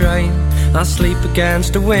catch a train, I'll sleep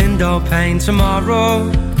against a window pane tomorrow.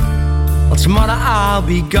 Well, tomorrow I'll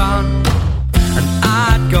be gone, and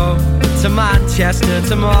I'd go to Manchester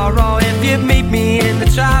tomorrow. If you'd meet me in the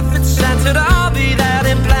traffic centre, I'll be there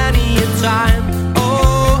in plenty of time.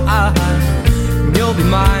 Oh, you'll be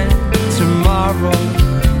mine tomorrow.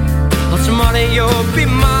 Well, tomorrow you'll be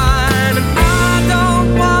mine. I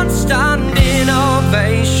don't want standing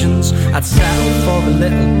ovations. I'd settle for a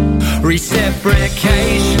little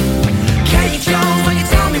reciprocation. Katie Jones, when you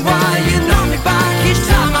tell me why you knock me back each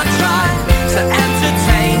time I try to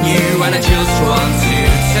entertain you, and I just want to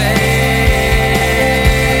take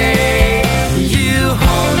you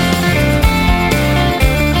home.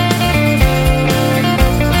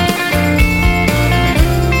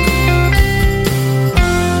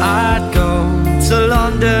 I'd go to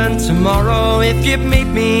London tomorrow. If you'd meet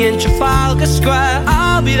me in Trafalgar Square,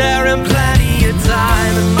 I'll be there in plenty of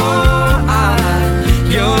time. And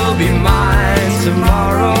you'll be mine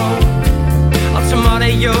tomorrow. Oh, tomorrow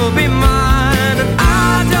you'll be mine. And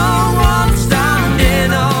I don't want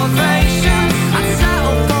standing ovations. I'd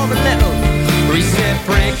settle for a little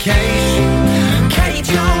reciprocation. Katie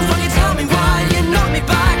Jones, when you tell me why you knock me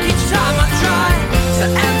back each time I try to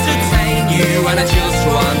entertain you, and I just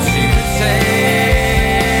want to take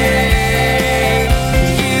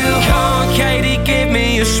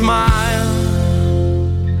a smile.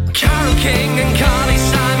 Carole King and Carly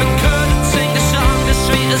Simon couldn't sing a song as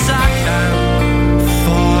sweet as I can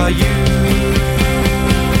for you.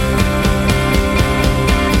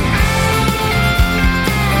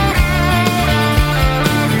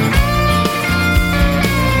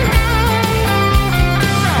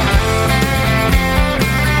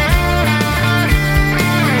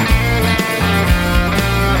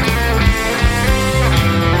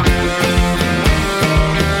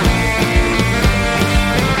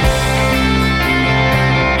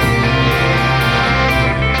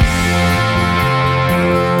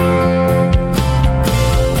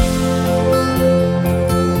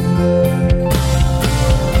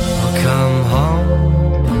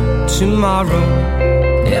 Tomorrow,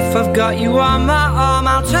 if I've got you on my arm,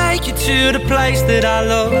 I'll take you to the place that I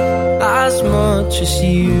love as much as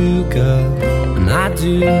you, girl. And I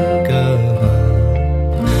do, girl.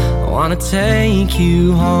 I wanna take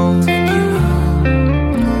you home.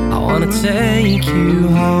 I wanna take you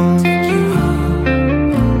home.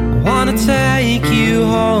 I wanna take you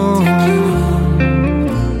home.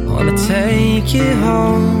 take you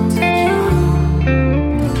home.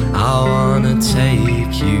 I wanna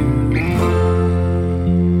take you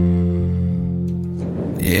home.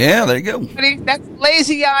 Yeah, there you go. That's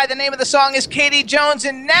Lazy Eye. The name of the song is Katie Jones.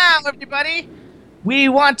 And now, everybody, we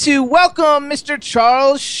want to welcome Mr.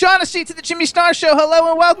 Charles Shaughnessy to the Jimmy Star Show. Hello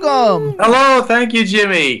and welcome. Hello, thank you,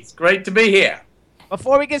 Jimmy. It's great to be here.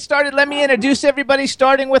 Before we get started, let me introduce everybody,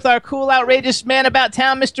 starting with our cool, outrageous man about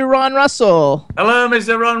town, Mr. Ron Russell. Hello,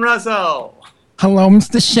 Mr. Ron Russell. Hello,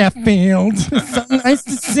 Mr. Sheffield. It's so nice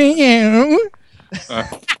to see you. And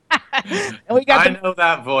we got I know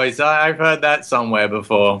that voice. I've heard that somewhere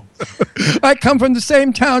before. I come from the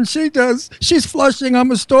same town she does. She's Flushing.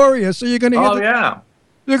 I'm Astoria, so you're going to hear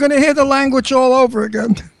you're going to hear the language all over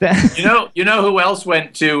again. You know who else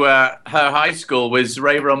went to her high school was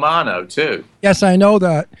Ray Romano too. Yes, I know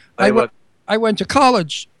that. I went to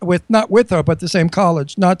college not with her, but the same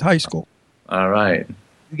college, not high school. All right.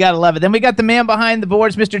 You gotta love it. Then we got the man behind the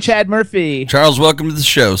boards, Mr. Chad Murphy. Charles, welcome to the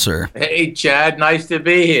show, sir. Hey, Chad, nice to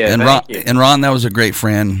be here. And Thank you. Ron, that was a great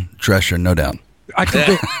Fran Drescher, no doubt. I could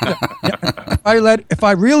do. If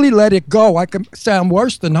I really let it go, I can sound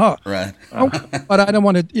worse than her. Right. But I don't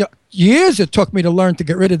want to. Years it took me to learn to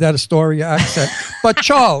get rid of that Astoria accent. But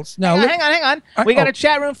Charles, now hang on. We got a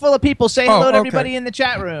chat room full of people. Say hello to everybody in the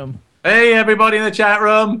chat room. Hey, everybody in the chat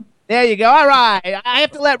room. There you go. All right. I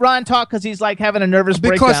have to let Ron talk because he's like having a nervous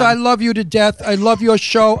breakdown. Because I love you to death. I love your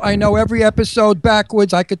show. I know every episode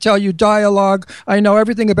backwards. I could tell you dialogue. I know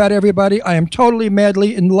everything about everybody. I am totally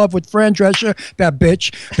madly in love with Fran Drescher, that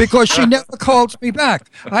bitch, because she never calls me back.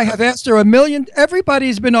 I have asked her a million.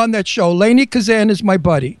 Everybody's been on that show. Lainey Kazan is my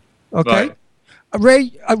buddy. Okay? Right.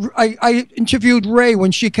 Ray, I interviewed Ray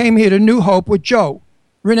when she came here to New Hope with Joe.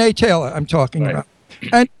 Renee Taylor, I'm talking about.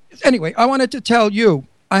 And anyway, I wanted to tell you,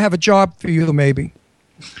 I have a job for you, maybe.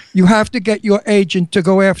 You have to get your agent to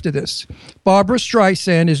go after this. Barbara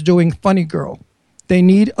Streisand is doing Funny Girl. They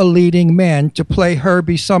need a leading man to play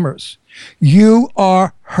Herbie Summers. You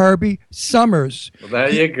are Herbie Summers. Well, there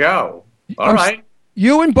you go. All right.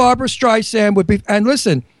 You and Barbara Streisand would be... And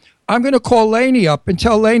listen, I'm going to call Lainey up and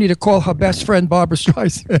tell Lainey to call her best friend, Barbara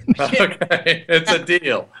Streisand. Okay, it's a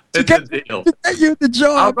deal. It's a deal. To get you the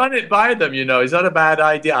job. I'll run it by them, It's not a bad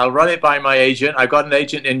idea. I'll run it by my agent. I've got an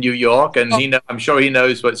agent in New York, and I'm sure he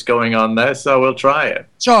knows what's going on there, so we'll try it.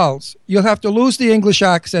 Charles, you'll have to lose the English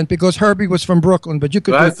accent because Herbie was from Brooklyn, but you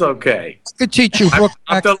could... That's okay. I could teach you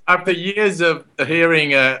Brooklyn after years of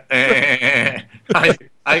hearing I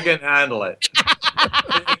can handle it.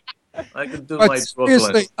 I can do my Brooklyn.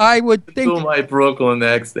 Seriously, I would think... Do my Brooklyn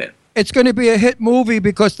accent. It's going to be a hit movie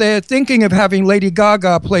because they're thinking of having Lady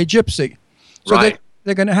Gaga play Gypsy. So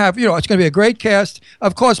they're going to have, it's going to be a great cast.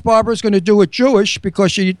 Of course, Barbara's going to do it Jewish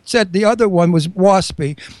because she said the other one was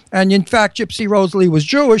waspy. And in fact, Gypsy Rose Lee was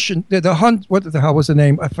Jewish. And what the hell was the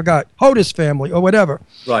name? I forgot. Hodes family or whatever.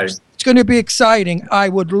 Right. It's going to be exciting. I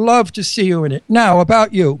would love to see you in it. Now,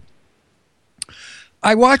 about you.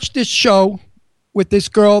 I watched this show with this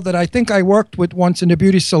girl that I think I worked with once in a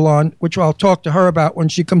beauty salon, which I'll talk to her about when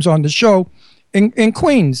she comes on the show, in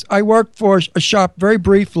Queens. I worked for a shop very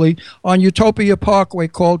briefly on Utopia Parkway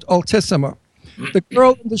called Altissima. The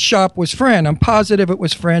girl in the shop was Fran. I'm positive it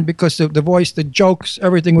was Fran because the voice, the jokes,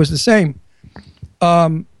 everything was the same.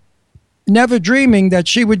 Never dreaming that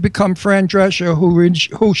she would become Fran Drescher,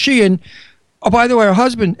 who she and, oh, by the way,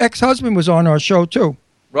 her ex-husband was on our show too.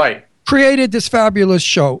 Right. Created this fabulous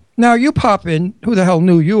show. Now you pop in. Who the hell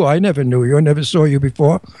knew you? I never knew you. I never saw you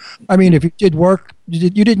before. I mean, if you did work,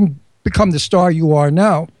 you didn't become the star you are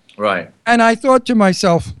now. Right. And I thought to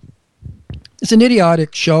myself, it's an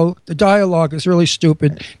idiotic show. The dialogue is really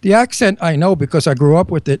stupid. The accent I know because I grew up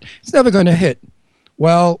with it. It's never going to hit.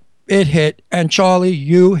 Well, it hit. And Charlie,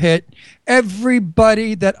 you hit.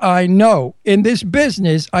 Everybody that I know in this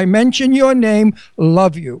business, I mention your name,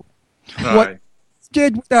 love you. Right.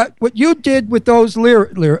 What you did with those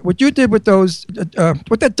what you did with those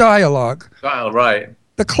with that dialogue, right?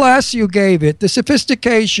 The class you gave it, the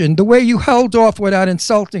sophistication, the way you held off without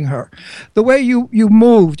insulting her, the way you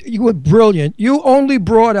moved, you were brilliant. You only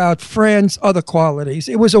brought out Fran's other qualities.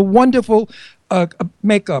 It was a wonderful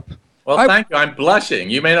makeup. Well, thank you. I'm blushing.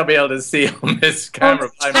 You may not be able to see on this camera.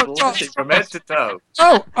 I'm blushing from head to toe.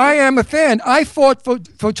 Oh, I am a fan. I fought for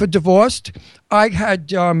Divorced. I had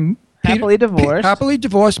Happily Divorced. Happily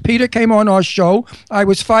Divorced. Peter came on our show. I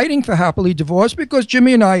was fighting for Happily Divorced because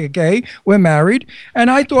Jimmy and I are gay. We're married. And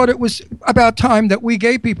I thought it was about time that we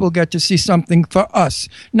gay people get to see something for us.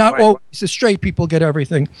 Not always the straight people get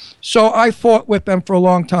everything. So I fought with them for a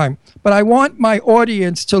long time. But I want my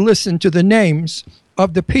audience to listen to the names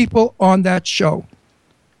of the people on that show.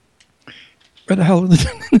 Where the hell is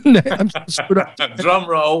the I'm so screwed up. Drum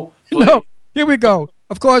roll. No, here we go.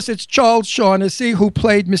 Of course, it's Charles Shaughnessy, who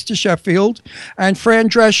played Mr. Sheffield, and Fran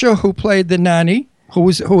Drescher, who played the nanny, who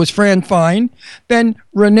was Fran Fine. Then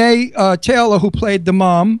Renee Taylor, who played the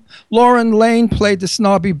mom. Lauren Lane played the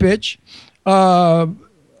snobby bitch.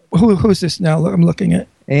 Who's this now? I'm looking at.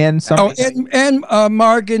 And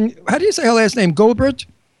Margan. How do you say her last name? Gilbert.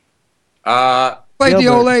 Played the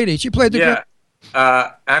old lady. She played the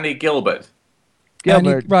Annie Gilbert.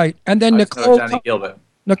 Annie, right, and then Annie Gilbert.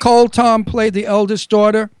 Nicole Tom played the eldest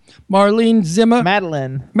daughter. Marlene Zimmer.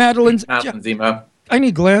 Madeline Zimmer. I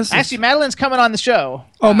need glasses. Actually, Madeline's coming on the show.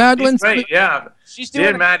 Oh, Madeline's great. Yeah, she's doing.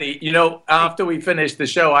 Dear Maddie, after we finished the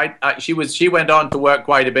show, she went on to work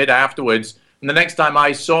quite a bit afterwards. And the next time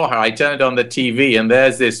I saw her, I turned on the TV, and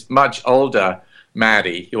there's this much older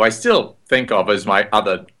Maddie, who I still think of as my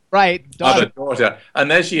other daughter.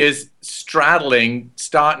 And there she is, stark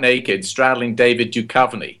naked, straddling David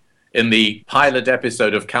Duchovny in the pilot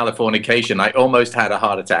episode of Californication. I almost had a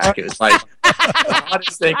heart attack. It was like the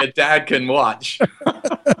hardest thing a dad can watch.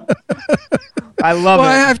 I love it.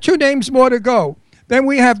 I have two names more to go. Then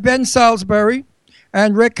we have Ben Salisbury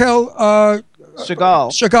and Raquel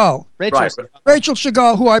Chagall. Rachel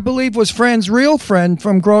Chagall, who I believe was Fran's real friend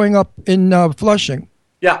from growing up in Flushing.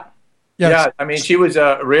 Yeah. Yes. Yeah, I mean, she was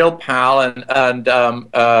a real pal,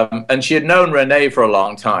 and she had known Renee for a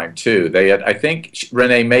long time too. I think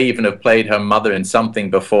Renee may even have played her mother in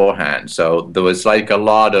something beforehand. So there was like a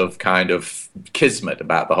lot of kind of kismet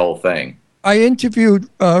about the whole thing. I interviewed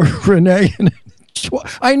Renee.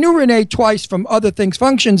 I knew Renee twice from other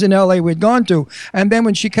functions in L.A. we'd gone to, and then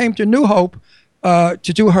when she came to New Hope to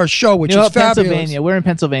do her show, which is fabulous. Pennsylvania. We're in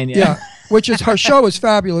Pennsylvania. Yeah. Which is her show is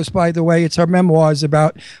fabulous, by the way. It's her memoirs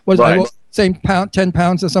about saying 10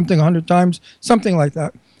 pounds or something 100 times, something like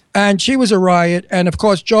that. And she was a riot. And of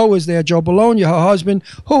course, Joe was there, Joe Bologna, her husband,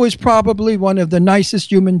 who is probably one of the nicest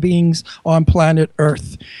human beings on planet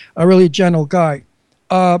Earth, a really gentle guy.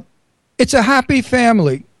 It's a happy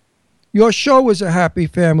family. Your show was a happy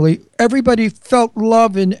family. Everybody felt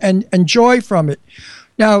love and joy from it.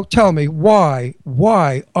 Now, tell me, why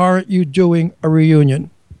aren't you doing a reunion?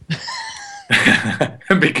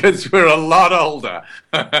 Because we're a lot older.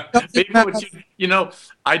 I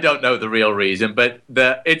don't know the real reason, but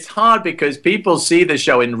it's hard because people see the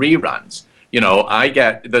show in reruns.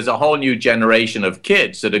 There's a whole new generation of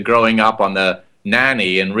kids that are growing up on the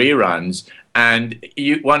Nanny and reruns, and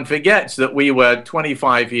one forgets that we were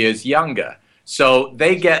 25 years younger. So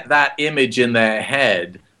they get that image in their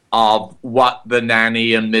head of what the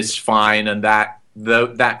Nanny and Miss Fine and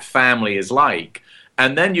that family is like.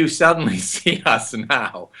 And then you suddenly see us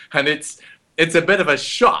now, and it's a bit of a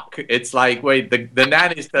shock. It's like, wait, the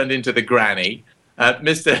nanny's turned into the granny.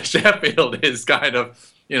 Mr. Sheffield is kind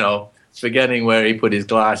of, forgetting where he put his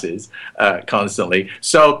glasses constantly.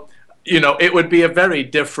 So, it would be a very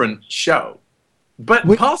different show, but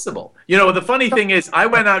possible. The funny thing is, I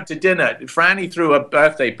went out to dinner. Franny threw a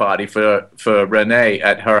birthday party for Renee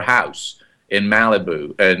at her house in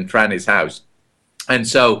Malibu, in Franny's house, and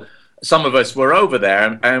so some of us were over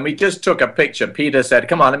there, and we just took a picture. Peter said,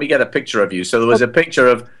 come on, let me get a picture of you. So there was a picture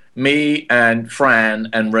of me and Fran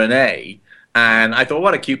and Renee, and I thought,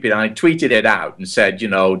 what a cute picture. And I tweeted it out and said,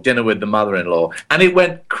 dinner with the mother-in-law. And it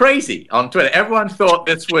went crazy on Twitter. Everyone thought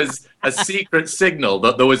this was a secret signal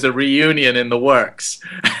that there was a reunion in the works.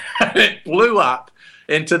 And it blew up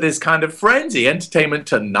into this kind of frenzy. Entertainment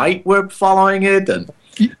Tonight were following it, and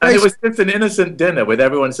it was just an innocent dinner with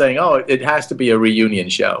everyone saying, oh, it has to be a reunion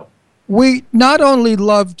show. We not only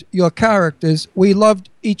loved your characters, we loved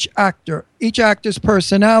each actor's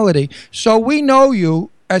personality. So we know you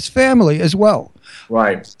as family as well.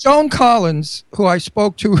 Right. Joan Collins, who I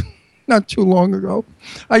spoke to not too long ago,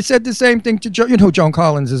 I said the same thing to Joan. You know who Joan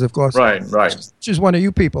Collins is, of course. Right. She's one of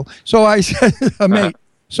you people. So I said, mate.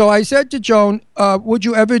 So I said to Joan, would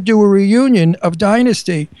you ever do a reunion of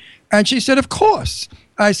Dynasty? And she said, of course.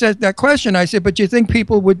 I said that question. I said, but do you think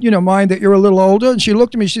people would, mind that you're a little older? And she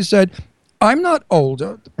looked at me. She said, I'm not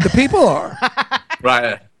older. The people are.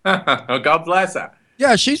 Right. God bless her.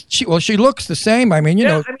 Yeah, she looks the same. I mean,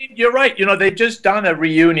 you're right. They've just done a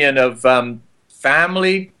reunion of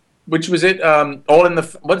Family, which was it? All in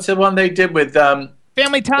the. What's the one they did with?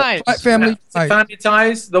 Family Ties. Family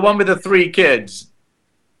Ties. The one with the 3 kids.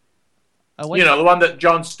 The one that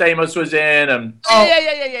John Stamos was in, and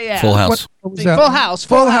yeah. Full House.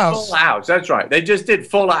 Full House. That's right. They just did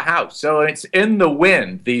Full House, so it's in the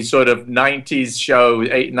wind. These sort of 90s shows,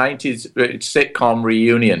 90s sitcom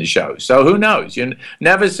reunion shows. So who knows? You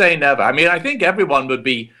never say never. I mean, I think everyone would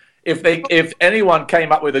be if anyone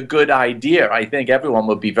came up with a good idea, I think everyone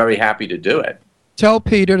would be very happy to do it. Tell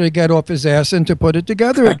Peter to get off his ass and to put it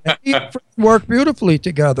together again. He work beautifully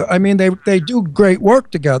together. I mean, they do great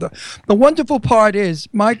work together. The wonderful part is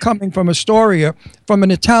my coming from Astoria, from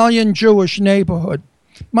an Italian Jewish neighborhood.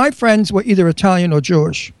 My friends were either Italian or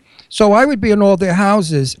Jewish. So I would be in all their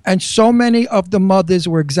houses, and so many of the mothers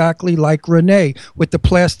were exactly like Renee, with the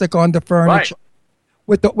plastic on the furniture,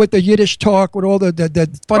 with the Yiddish talk, with all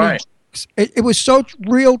the funny jokes. It was so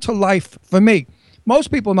real to life for me.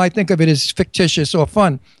 Most people might think of it as fictitious or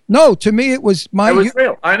fun. No, to me it was my. It was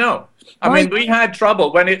real. I know. I mean, we had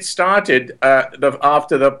trouble when it started.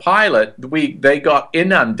 After the pilot, they got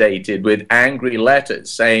inundated with angry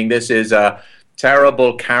letters saying this is a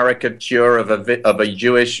terrible caricature of a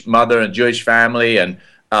Jewish mother and Jewish family, and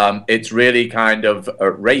it's really kind of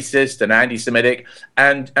racist and anti-Semitic.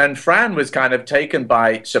 And Fran was kind of taken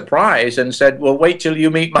by surprise and said, "Well, wait till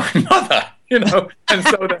you meet my mother." You know, and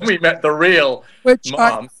so then we met the real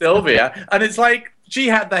mom, Sylvia, and it's like she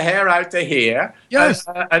had the hair out to here, yes,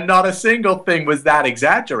 and not a single thing was that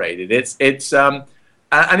exaggerated. It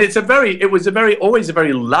was always a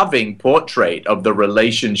very loving portrait of the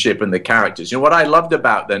relationship and the characters. You know, what I loved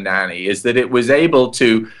about The Nanny is that it was able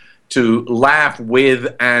to laugh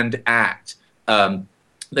with and at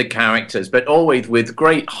the characters, but always with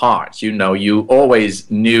great heart. You know, you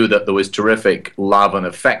always knew that there was terrific love and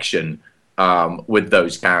affection with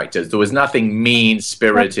those characters. There was nothing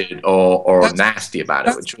mean-spirited or nasty about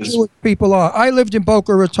it, which was what people are. I lived in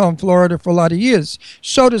Boca Raton, Florida, for a lot of years.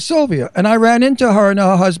 So did Sylvia, and I ran into her and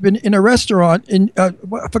her husband in a restaurant in I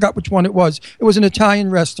forgot which one it was. It was an Italian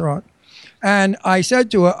restaurant, and I said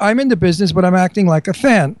to her, "I'm in the business, but I'm acting like a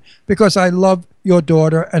fan because I love your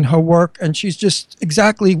daughter and her work, and she's just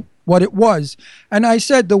exactly what it was." And I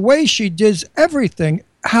said, the way she does everything,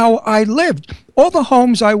 how I lived. All the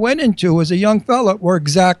homes I went into as a young fella were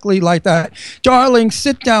exactly like that. "Darling,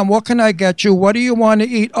 sit down. What can I get you? What do you want to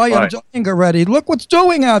eat? Oh, I'm dying already. Look what's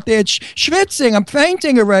doing out there. It's schwitzing. I'm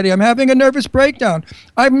fainting already. I'm having a nervous breakdown."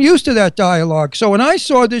 I'm used to that dialogue. So when I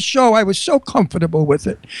saw this show, I was so comfortable with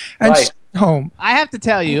it. And home. I have to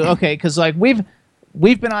tell you, okay, because like we've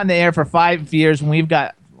been on the air for 5 years, and we've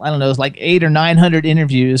got, I don't know, it's like 800 or 900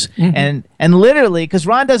 interviews, and literally, because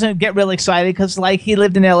Ron doesn't get real excited because like he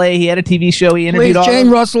lived in L.A., he had a TV show, he interviewed all. Jane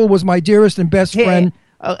Russell was my dearest and best friend.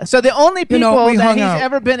 So the only people that he's out.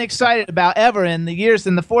 ever been excited about ever in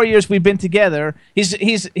the 4 years we've been together, he's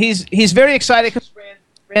very excited because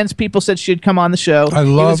Fran's people said she'd come on the show. I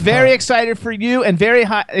love He was very her. excited for you and very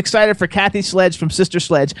excited for Kathy Sledge from Sister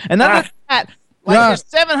Sledge. And other than that, like there's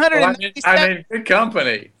 797. I'm in good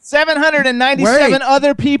company. 797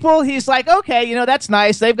 other people. He's like, okay, you know, that's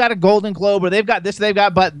nice. They've got a Golden Globe, or they've got this, they've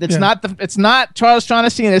got, but it's not Charles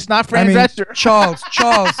Shaughnessy, and it's not Fran Drescher. Charles,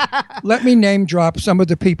 let me name drop some of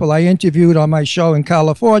the people I interviewed on my show in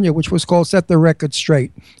California, which was called Set the Record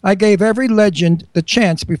Straight. I gave every legend the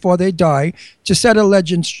chance before they die to set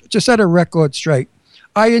a record straight.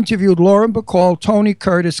 I interviewed Lauren Bacall, Tony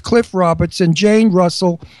Curtis, Cliff Robertson, Jane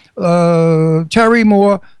Russell, Terry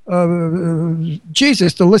Moore,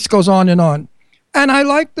 Jesus, the list goes on. And I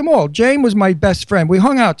liked them all. Jane was my best friend. We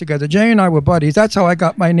hung out together. Jane and I were buddies. That's how I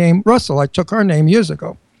got my name, Russell. I took her name years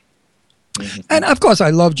ago. And, of course, I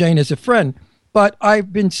love Jane as a friend. But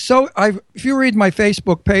if you read my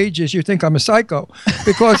Facebook pages, you think I'm a psycho.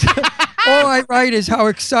 Because all I write is how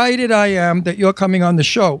excited I am that you're coming on the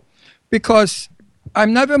show. Because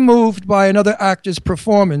I'm never moved by another actor's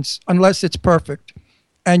performance unless it's perfect.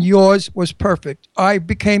 And yours was perfect. I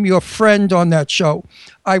became your friend on that show.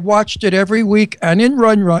 I watched it every week and in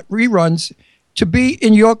reruns to be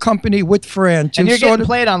in your company with Fran. And you're getting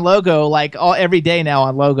played on Logo like every day now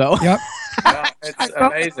on Logo. Yep. It's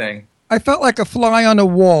amazing. I felt like a fly on a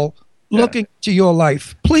wall looking to your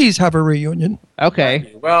life. Please have a reunion.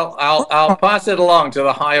 Okay. Well, I'll pass it along to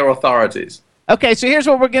the higher authorities. Okay, so here's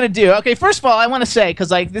what we're gonna do. Okay, first of all, I want to say, because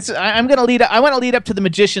like this, I want to lead up to the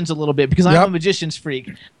magicians a little bit because I'm a magician's freak.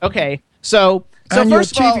 Okay, so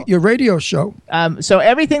first of all, your radio show. So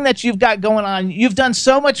everything that you've got going on, you've done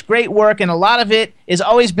so much great work, and a lot of it has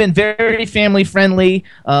always been very family friendly.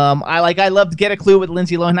 I love to Get a Clue with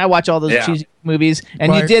Lindsay Lohan. I watch all those cheesy movies,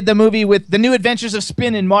 and you did the movie with The New Adventures of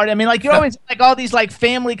Spin and Marty. I mean, like you always like all these like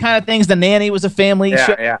family kind of things. The Nanny was a family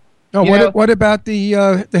show. Yeah. Oh, what about the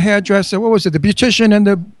hairdresser? What was it? The beautician and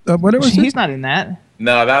the what was it? He's not in that.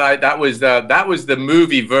 No, that was the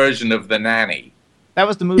movie version of The Nanny. That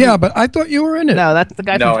was the movie. Yeah, but I thought you were in it. No, that's the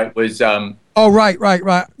guy. No, it was. Oh, right.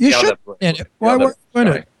 You should be in it. Why weren't you in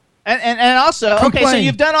it? And also, okay, so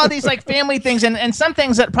you've done all these like family things and some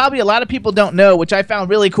things that probably a lot of people don't know, which I found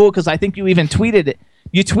really cool because I think you even tweeted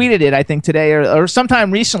you tweeted it, I think, today or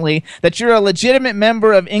sometime recently, that you're a legitimate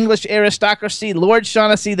member of English aristocracy, Lord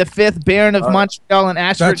Shaughnessy V, Baron of Montreal and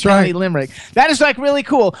Ashford That's County, right. Limerick. That is like really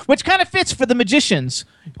cool, which kind of fits for the Magicians.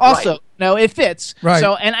 Also, no, it fits. Right.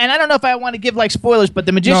 So, and I don't know if I want to give like spoilers, but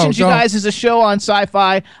the Magicians, you don't. guys, is a show on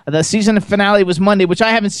Sci-Fi. The season finale was Monday, which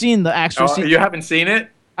I haven't seen the actual season. You haven't seen it?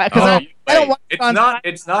 Because I don't watch it on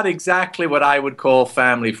It's not exactly what I would call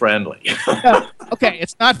family friendly. Okay,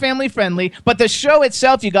 it's not family friendly, but the show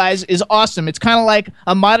itself, you guys, is awesome. It's kind of like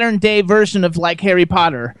a modern day version of like Harry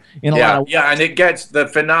Potter in a lot of ways. Yeah, and it gets the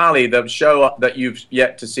finale, the show that you've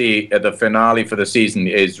yet to see, the finale for the season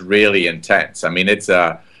is really intense. I mean, it's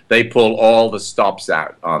they pull all the stops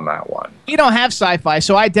out on that one. We don't have Sci-Fi,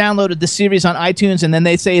 so I downloaded the series on iTunes, and then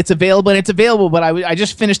they say it's available, and it's available, but I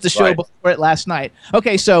just finished the show before it last night.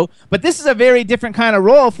 Okay, so, but this is a very different kind of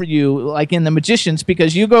role for you, like in The Magicians,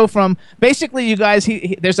 because you go from, basically, you guys,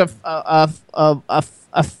 there's a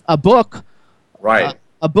book. Right.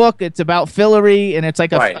 A book, it's about Fillory, and it's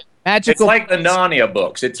like a magical... It's like the Narnia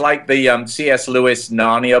books. It's like the C.S. Lewis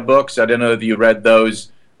Narnia books. I don't know if you read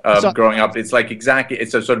those. Growing up, it's like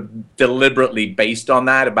it's a sort of deliberately based on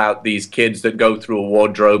that, about these kids that go through a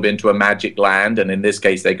wardrobe into a magic land, and in this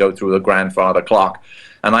case they go through a grandfather clock,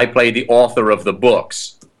 and I play the author of the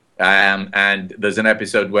books, and there's an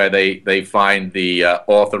episode where they find the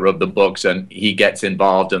author of the books, and he gets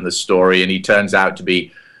involved in the story, and he turns out to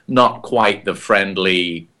be not quite the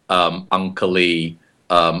friendly uncle-y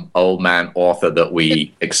old man author that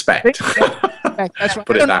we expect. That's right.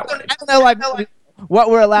 Put it that way. I don't know, like,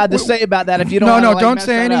 what we're allowed to say about that if you don't No, want to, like, don't mess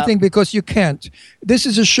say that anything up. because you can't. This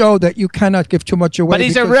is a show that you cannot give too much away. But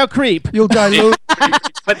he's a because real creep. You'll dilute.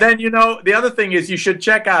 But then, the other thing is you should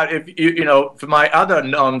check out, if for my other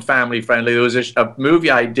non-family friendly, there was a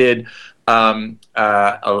movie I did a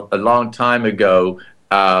long time ago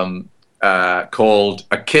called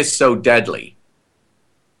A Kiss So Deadly.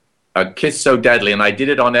 A Kiss So Deadly, and I did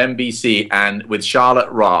it on NBC and with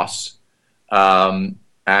Charlotte Ross,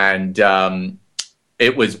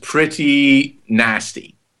 it was pretty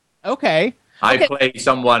nasty. Okay. I play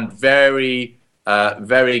someone very,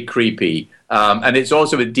 very creepy. And it's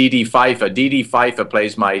also with Dee Dee Pfeiffer. Dee Dee Pfeiffer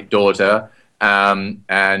plays my daughter.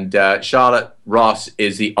 And Charlotte Ross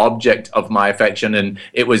is the object of my affection. And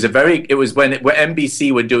it was when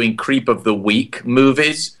NBC were doing Creep of the Week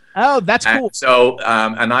movies. Oh, that's cool. And so,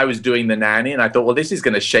 and I was doing The Nanny, and I thought, well, this is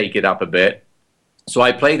going to shake it up a bit. So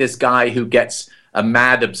I play this guy who gets a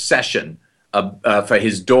mad obsession for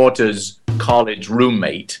his daughter's college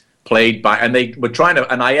roommate, played by, and they were trying to,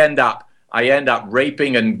 and I end up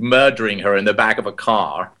raping and murdering her in the back of a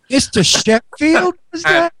car. Mr. Sheffield, is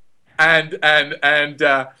that? And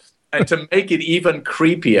to make it even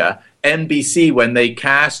creepier, NBC, when they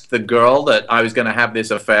cast the girl that I was going to have this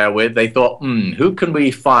affair with, they thought, who can we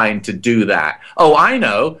find to do that? Oh, I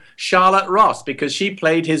know, Charlotte Ross, because she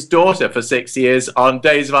played his daughter for 6 years on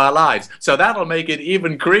Days of Our Lives. So that'll make it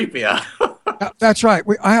even creepier. That's right.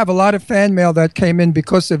 I have a lot of fan mail that came in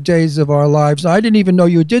because of Days of Our Lives. I didn't even know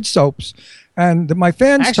you did soaps. And my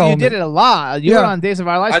fans Actually, told me. you did it a lot. You were on Days of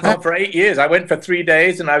Our Lives. I was on for 8 years. I went for 3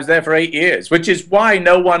 days, and I was there for 8 years, which is why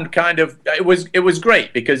no one it was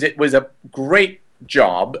great, because it was a great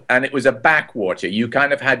job, and it was a backwater. You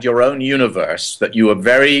kind of had your own universe that you were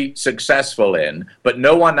very successful in, but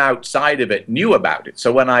no one outside of it knew about it.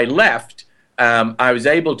 So when I left, I was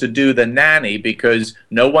able to do The Nanny because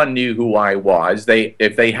no one knew who I was.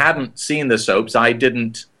 If they hadn't seen the soaps, I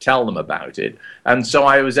didn't tell them about it. And so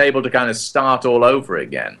I was able to kind of start all over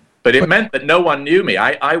again. But it meant that no one knew me.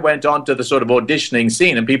 I went on to the sort of auditioning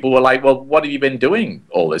scene, and people were like, well, what have you been doing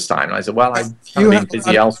all this time? And I said, well, I've been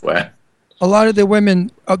busy elsewhere. A lot of the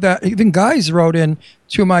women, even guys, wrote in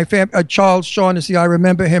to my family. Charles Shaughnessy, I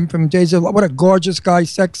remember him from Days of... What a gorgeous guy,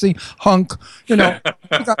 sexy hunk. He got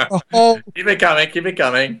the whole... Keep it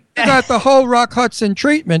coming. He got the whole Rock Hudson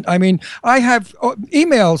treatment. I mean, I have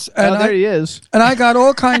emails. And there he is. And I got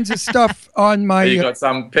all kinds of stuff on my... You got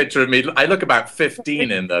some picture of me. I look about 15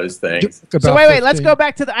 in those things. So wait, let's go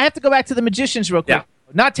back to I have to go back to The Magicians real quick. Yeah.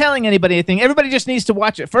 Not telling anybody anything. Everybody just needs to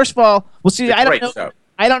watch it. First of all, we'll see. I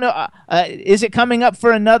don't know. Is it coming up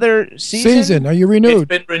for another season? Are you renewed?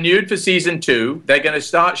 It's been renewed for season 2. They're going to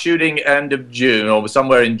start shooting end of June or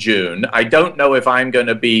somewhere in June. I don't know if I'm going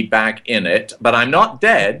to be back in it, but I'm not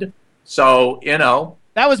dead. So,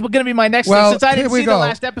 That was going to be my next thing. Well, Since I didn't see the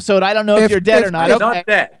last episode, I don't know if you're dead or not. I'm not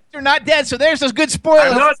dead. You're not dead, so there's a good spoiler.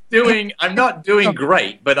 I'm not doing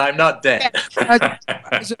great, but I'm not dead.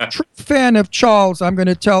 As a true fan of Charles, I'm going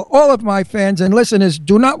to tell all of my fans and listeners,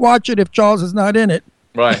 do not watch it if Charles is not in it.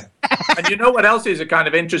 Right. And you know what else is a kind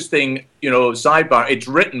of interesting, sidebar? It's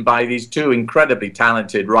written by these two incredibly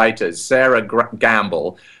talented writers, Sarah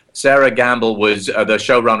Gamble. Sarah Gamble was the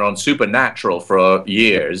showrunner on Supernatural for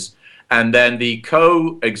years. And then the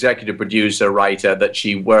co-executive producer writer that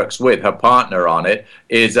she works with, her partner on it,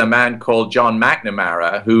 is a man called John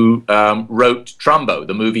McNamara, who wrote Trumbo,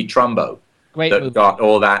 the movie Trumbo. Great that movie. got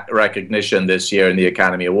all that recognition this year in the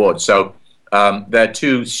Academy Awards. So they're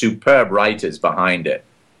two superb writers behind it.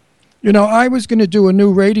 I was going to do a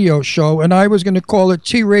new radio show, and I was going to call it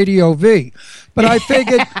T Radio V. But I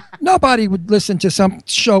figured nobody would listen to some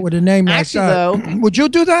show with a name like that. Though, would you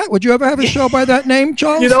do that? Would you ever have a show by that name,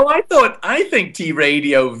 Charles? I think T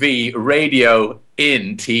Radio V, radio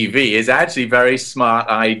in TV, is actually a very smart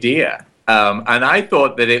idea. And I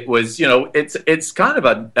thought that it was, it's kind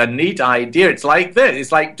of a neat idea. It's like this.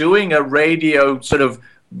 It's like doing a radio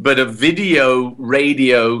but a video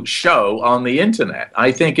radio show on the internet,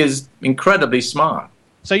 I think is incredibly smart.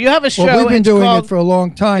 So you have a show. Well, we've been doing it for a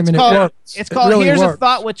long time, and it works. It's called really Here's works. a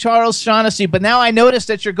Thought with Charles Shaughnessy. But now I noticed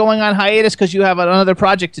that you're going on hiatus because you have another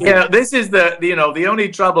project to do. Yeah, this is the only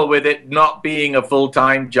trouble with it not being a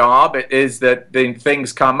full-time job is that then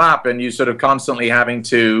things come up and you sort of constantly having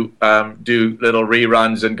to do little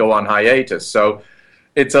reruns and go on hiatus. So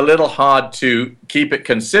it's a little hard to keep it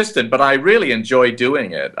consistent, but I really enjoy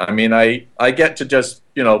doing it. I mean, I get to just,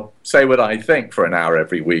 say what I think for an hour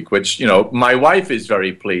every week, which, my wife is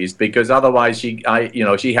very pleased because otherwise she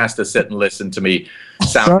has to sit and listen to me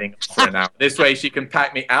sounding for an hour. This way she can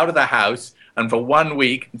pack me out of the house, and for 1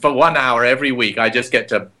 hour every week, I just get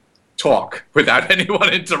to talk without anyone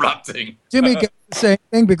interrupting. Jimmy gets the same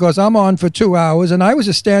thing because I'm on for 2 hours, and I was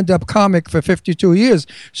a stand-up comic for 52 years,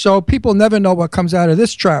 so people never know what comes out of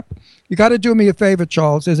this trap. You got to do me a favor,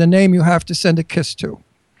 Charles. There's a name you have to send a kiss to,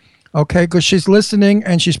 okay? Because she's listening,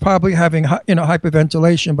 and she's probably having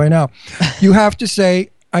hyperventilation by now. You have to say,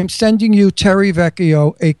 I'm sending you, Terry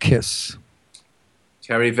Vecchio, a kiss.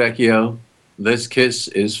 Terry Vecchio, this kiss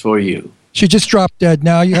is for you. She just dropped dead.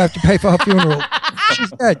 Now you have to pay for her funeral.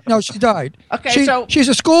 She's dead. No, she died. Okay, she's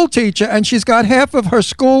a school teacher, and she's got half of her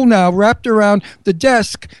school now wrapped around the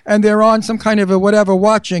desk, and they're on some kind of a whatever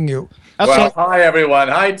watching you. Okay. Well, hi, everyone.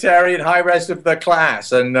 Hi, Terry, and hi, rest of the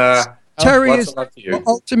class. And Terry is the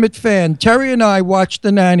ultimate fan. Terry and I watch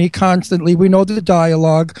The Nanny constantly. We know the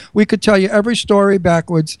dialogue. We could tell you every story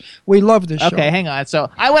backwards. We love this show. Okay, hang on.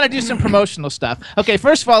 So I want to do some promotional stuff. Okay,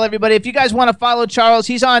 first of all, everybody, if you guys want to follow Charles,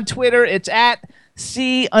 he's on Twitter. It's at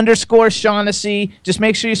C_Shaughnessy. Just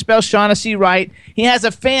make sure you spell Shaughnessy right. He has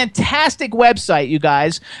a fantastic website, you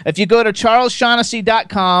guys. If you go to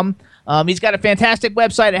charlesshaughnessy.com, he's got a fantastic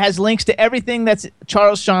website. It has links to everything that's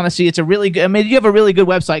Charles Shaughnessy. It's a really good. I mean, you have a really good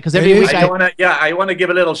website because every week I want to give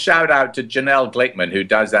a little shout out to Janelle Glickman, who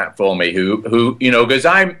does that for me. Who because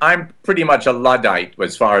I'm pretty much a Luddite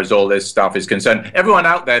as far as all this stuff is concerned. Everyone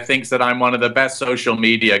out there thinks that I'm one of the best social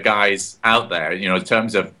media guys out there. In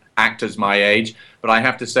terms of actors my age. But I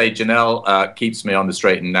have to say, Janelle keeps me on the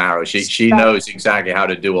straight and narrow. She knows exactly how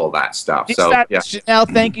to do all that stuff. So, yeah. Janelle,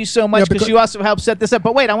 thank you so much because you also helped set this up.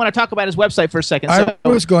 But wait, I want to talk about his website for a second. I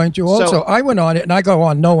was going to also. I went on it, and I go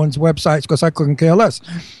on no one's websites because I couldn't care less.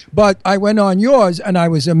 But I went on yours, and I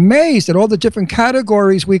was amazed at all the different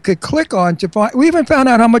categories we could click on to find. We even found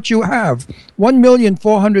out how much you have: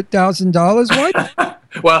 $1,400,000. What?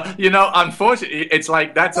 Well, unfortunately, it's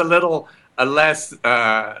like that's a little. Less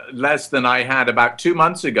than I had about 2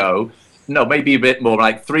 months ago. No, maybe a bit more.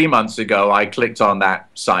 Like 3 months ago, I clicked on that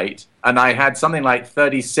site and I had something like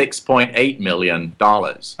 $36.8 million.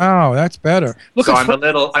 Oh, that's better. So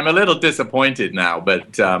I'm a little disappointed now,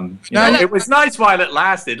 but it was nice while it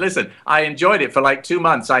lasted. Listen, I enjoyed it for like 2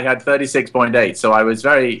 months. I had 36.8, so I was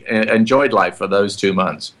very enjoyed life for those 2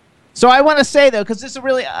 months. So I want to say, though, because this is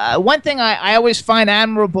really one thing I always find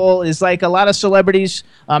admirable is like a lot of celebrities,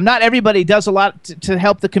 not everybody does a lot to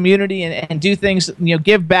help the community and do things,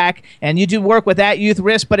 give back. And you do work with At Youth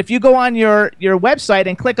Risk. But if you go on your website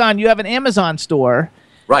and click on, you have an Amazon store.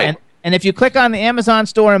 Right. And if you click on the Amazon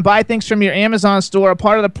store and buy things from your Amazon store, a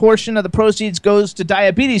part of the portion of the proceeds goes to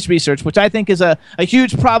diabetes research, which I think is a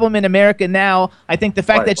huge problem in America now. I think the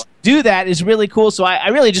fact that you do that is really cool. So I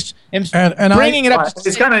really just am bringing it up.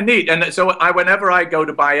 It's kind of neat. And so whenever I go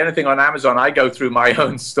to buy anything on Amazon, I go through my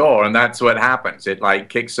own store, and that's what happens. It like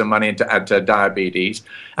kicks some money into diabetes.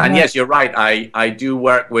 And yes, you're right. I do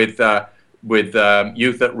work with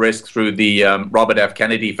youth at risk through the Robert F.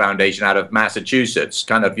 Kennedy Foundation out of Massachusetts,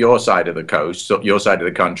 kind of your side of the coast, so your side of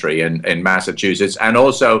the country in Massachusetts. And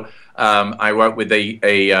also I work with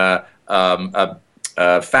a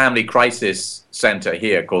family crisis center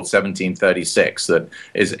here called 1736 that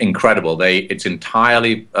is incredible. It's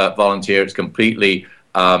entirely volunteer. It's completely,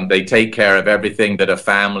 they take care of everything that a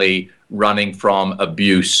family running from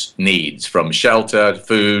abuse needs, from shelter,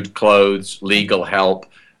 food, clothes, legal help,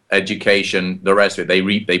 education, the rest of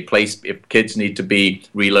it. They place, if kids need to be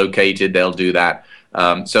relocated, they'll do that.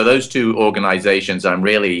 So those two organizations, I'm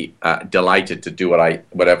really delighted to do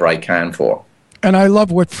whatever I can for. And I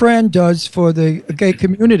love what Fran does for the gay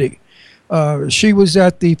community. She was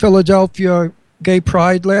at the Philadelphia Gay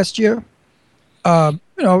Pride last year.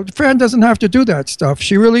 Fran doesn't have to do that stuff.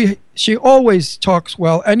 She always talks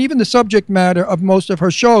well, and even the subject matter of most of her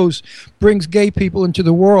shows brings gay people into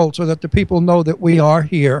the world so that the people know that we are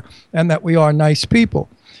here and that we are nice people.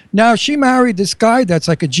 Now, she married this guy that's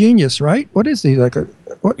like a genius, right? What is he, like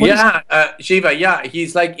Shiva, yeah.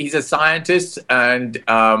 He's a scientist, and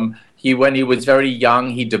when he was very young,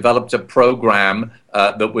 he developed a program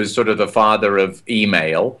that was sort of the father of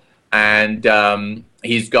email, and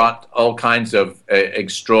he's got all kinds of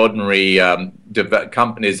extraordinary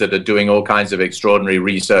companies that are doing all kinds of extraordinary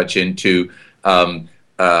research into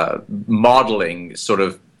modeling, sort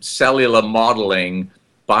of cellular modeling,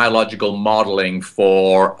 biological modeling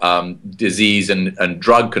for disease and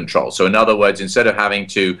drug control. So in other words, instead of having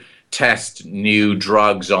to test new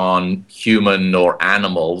drugs on human or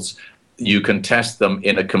animals, you can test them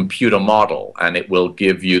in a computer model and it will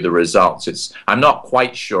give you the results. I'm not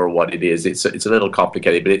quite sure what it is. It's a little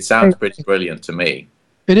complicated, but it sounds pretty brilliant to me.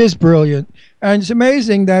 It is brilliant. And it's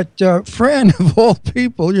amazing that Fran, of all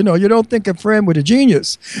people, you don't think of Fran with a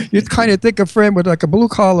genius. You kind of think of Fran with like a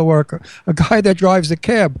blue-collar worker, a guy that drives a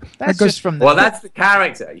cab. That's just from that's the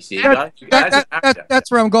character, you see.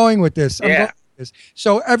 That's where I'm going with this. Yeah.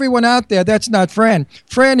 So everyone out there, that's not Fran.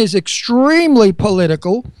 Fran is extremely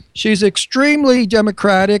political. She's extremely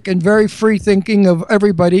democratic and very free-thinking of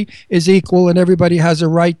everybody is equal and everybody has a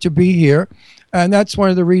right to be here. And that's one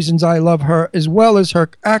of the reasons I love her, as well as her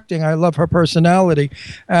acting. I love her personality,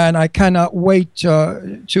 and I cannot wait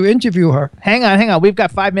to interview her. Hang on. We've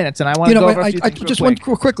got 5 minutes, and I want to go over a few things just want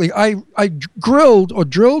quickly. I drilled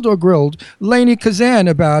Lainey Kazan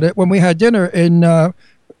about it when we had dinner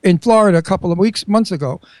in Florida a couple of months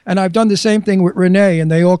ago, and I've done the same thing with Renee, and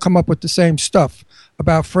they all come up with the same stuff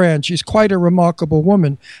about Fran. She's quite a remarkable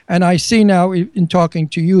woman, and I see now in talking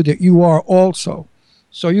to you that you are also.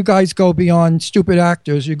 So you guys go beyond stupid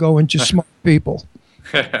actors. You go into smart people.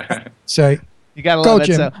 Say. You got to love it.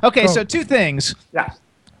 Jim. So two things. Yeah.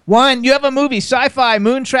 One, you have a movie, Sci-Fi,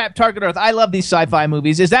 Moontrap, Target Earth. I love these sci-fi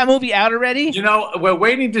movies. Is that movie out already? We're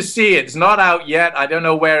waiting to see it. It's not out yet. I don't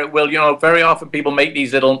know where it will. Very often people make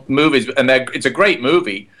these little movies, and it's a great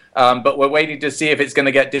movie. But we're waiting to see if it's going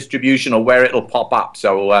to get distribution or where it'll pop up.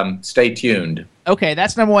 So stay tuned. Okay,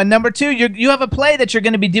 that's number one. Number two, you have a play that you're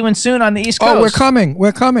going to be doing soon on the East Coast. Oh,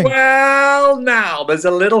 we're coming. Well, now there's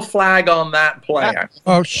a little flag on that play.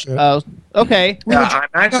 Oh shit. Okay. Yeah,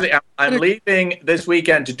 I'm leaving this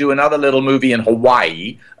weekend to do another little movie in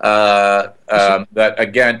Hawaii. That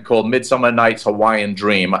again called Midsummer Night's Hawaiian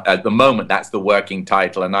Dream. At the moment, that's the working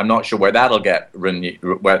title, and I'm not sure where that'll get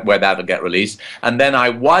where that'll get released. And then I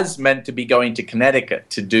was meant to be going to Connecticut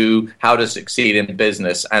to do How to Succeed in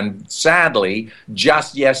Business, and sadly,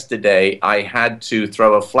 just yesterday I had to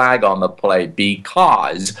throw a flag on the play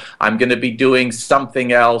because I'm going to be doing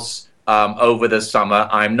something else over the summer.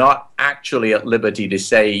 I'm not actually at liberty to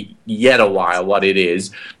say yet a while what it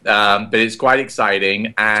is, but it's quite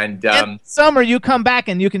exciting. And summer, you come back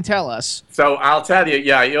and you can tell us. So I'll tell you.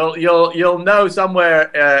 Yeah, you'll know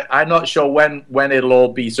somewhere. I'm not sure when it'll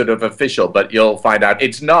all be sort of official, but you'll find out.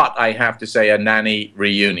 It's not, I have to say, a nanny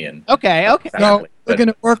reunion. Okay. No, we're going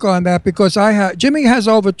to work on that because Jimmy has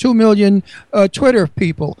over 2 million Twitter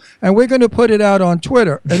people, and we're going to put it out on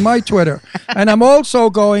Twitter, and my Twitter. And I'm also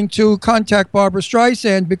going to contact Barbara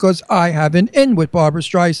Streisand because I have an in with Barbara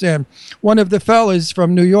Streisand, one of the fellas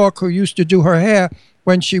from New York who used to do her hair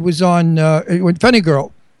when she was on Funny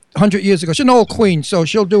Girl 100 years ago. She's an old queen, so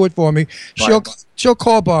she'll do it for me. Right. She'll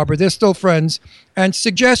call Barbara. They're still friends, and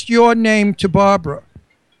suggest your name to Barbara.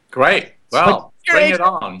 Great. Well, bring it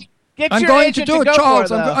on. I'm going to do it,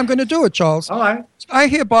 Charles. I'm going to do it, Charles. All right. I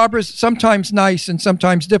hear Barbara's sometimes nice and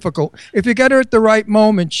sometimes difficult. If you get her at the right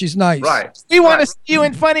moment, she's nice. Right. We want to see you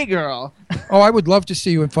in Funny Girl. Oh, I would love to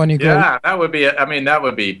see you in Funny Girl. Yeah, that would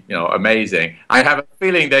be. Amazing. I have a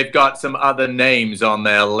feeling they've got some other names on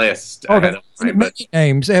their list. Oh, they have many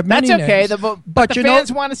names. They have many names. That's okay. But the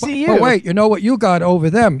fans want to see you. But wait, you know what you got over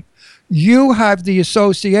them? You have the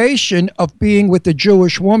association of being with the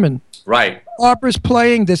Jewish woman. Right. Barbara's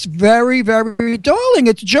playing this very, very darling.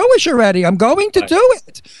 It's Jewish already. I'm going to do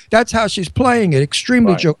it. That's how she's playing it.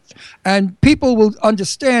 Extremely Jewish. And people will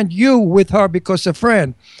understand you with her because of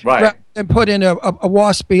Fran. Right. Rather than put in a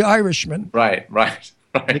waspy Irishman. Right.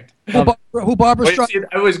 Who Barbara Well, see,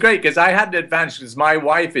 it was great because I had an advantage because my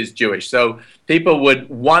wife is Jewish. So people would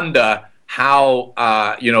wonder how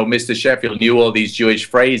Mr. Sheffield knew all these Jewish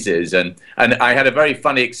phrases, and I had a very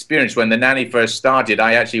funny experience when the nanny first started.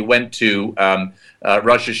 I actually went to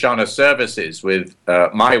Rosh Hashanah services with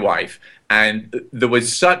my wife, and there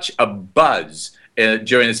was such a buzz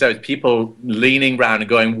during the service, people leaning around and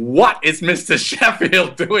going, "What is Mr.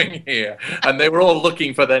 Sheffield doing here?" And they were all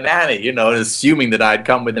looking for the nanny, assuming that I'd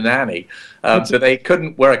come with the nanny. So they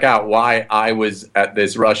couldn't work out why I was at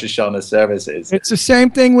this Rosh Hashanah services. It's the same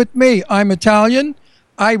thing with me. I'm Italian.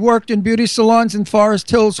 I worked in beauty salons in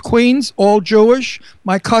Forest Hills, Queens, all Jewish.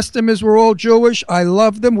 My customers were all Jewish. I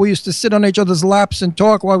loved them. We used to sit on each other's laps and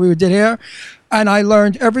talk while we did hair. And I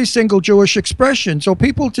learned every single Jewish expression. So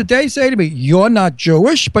people today say to me, "You're not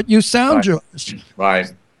Jewish, but you sound Jewish." Right.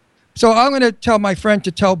 So I'm going to tell my friend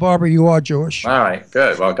to tell Barbara you are Jewish. All right,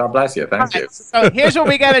 good. Well, God bless you. Thank you. So here's what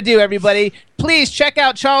we got to do, everybody. Please check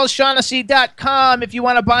out CharlesShaughnessy.com. If you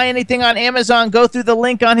want to buy anything on Amazon, go through the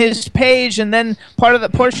link on his page, and then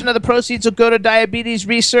portion of the proceeds will go to diabetes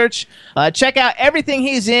research. Check out everything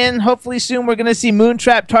he's in. Hopefully soon we're going to see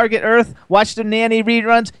Moontrap, Target Earth. Watch the Nanny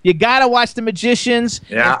reruns. You got to watch The Magicians.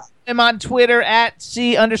 Yeah. Him on Twitter at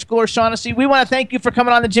 @C_Shaughnessy. We want to thank you for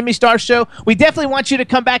coming on the Jimmy Star Show. We definitely want you to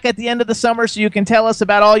come back at the end of the summer so you can tell us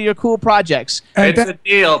about all your cool projects. It's a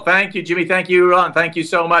deal. Thank you, Jimmy. Thank you, Ron. Thank you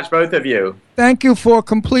so much, both of you. Thank you for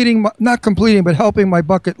not completing, but helping my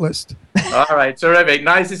bucket list. All right, terrific.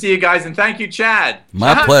 Nice to see you guys, and thank you, Chad.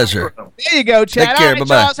 My pleasure. There you go, Chad. Take care. All right,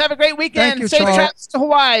 Bye-bye. Charles, have a great weekend. Thank you, Safe Charles. travels to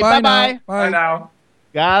Hawaii. Bye Bye-bye. now. Bye now.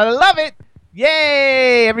 Gotta love it.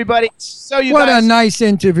 Yay, everybody. So you What guys, a nice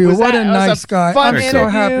interview. What a that was nice guy. Fun I'm interview. so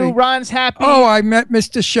happy. Ron's happy. Oh, I met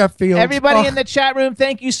Mr. Sheffield. Everybody Oh. in the chat room,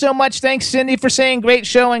 thank you so much. Thanks, Cindy, for saying great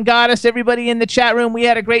show and Goddess. Everybody in the chat room, we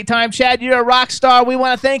had a great time. Chad, you're a rock star. We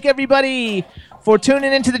want to thank everybody for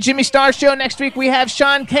tuning into the Jimmy Star Show. Next week, we have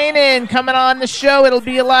Sean Kanan coming on the show. It'll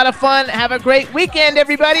be a lot of fun. Have a great weekend,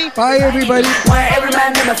 everybody. Bye, everybody. Why every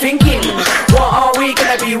man never thinking, what are we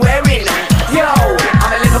gonna be wearing? Yo,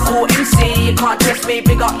 I'm a Liverpool MC, you can't test me.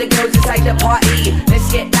 Big up the girls inside the party.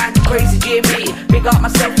 Let's get down to crazy Jimmy. Big up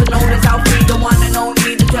myself and known as Alfie, the one and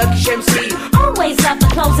only, the Turkish MC. Always love the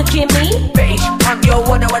clothes of Jimmy. Bitch, I'm your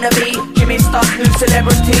one I wanna be. Jimmy Star's new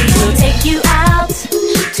celebrity. We'll take you out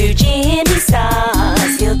to Jimmy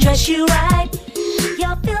Stars. He'll dress you right.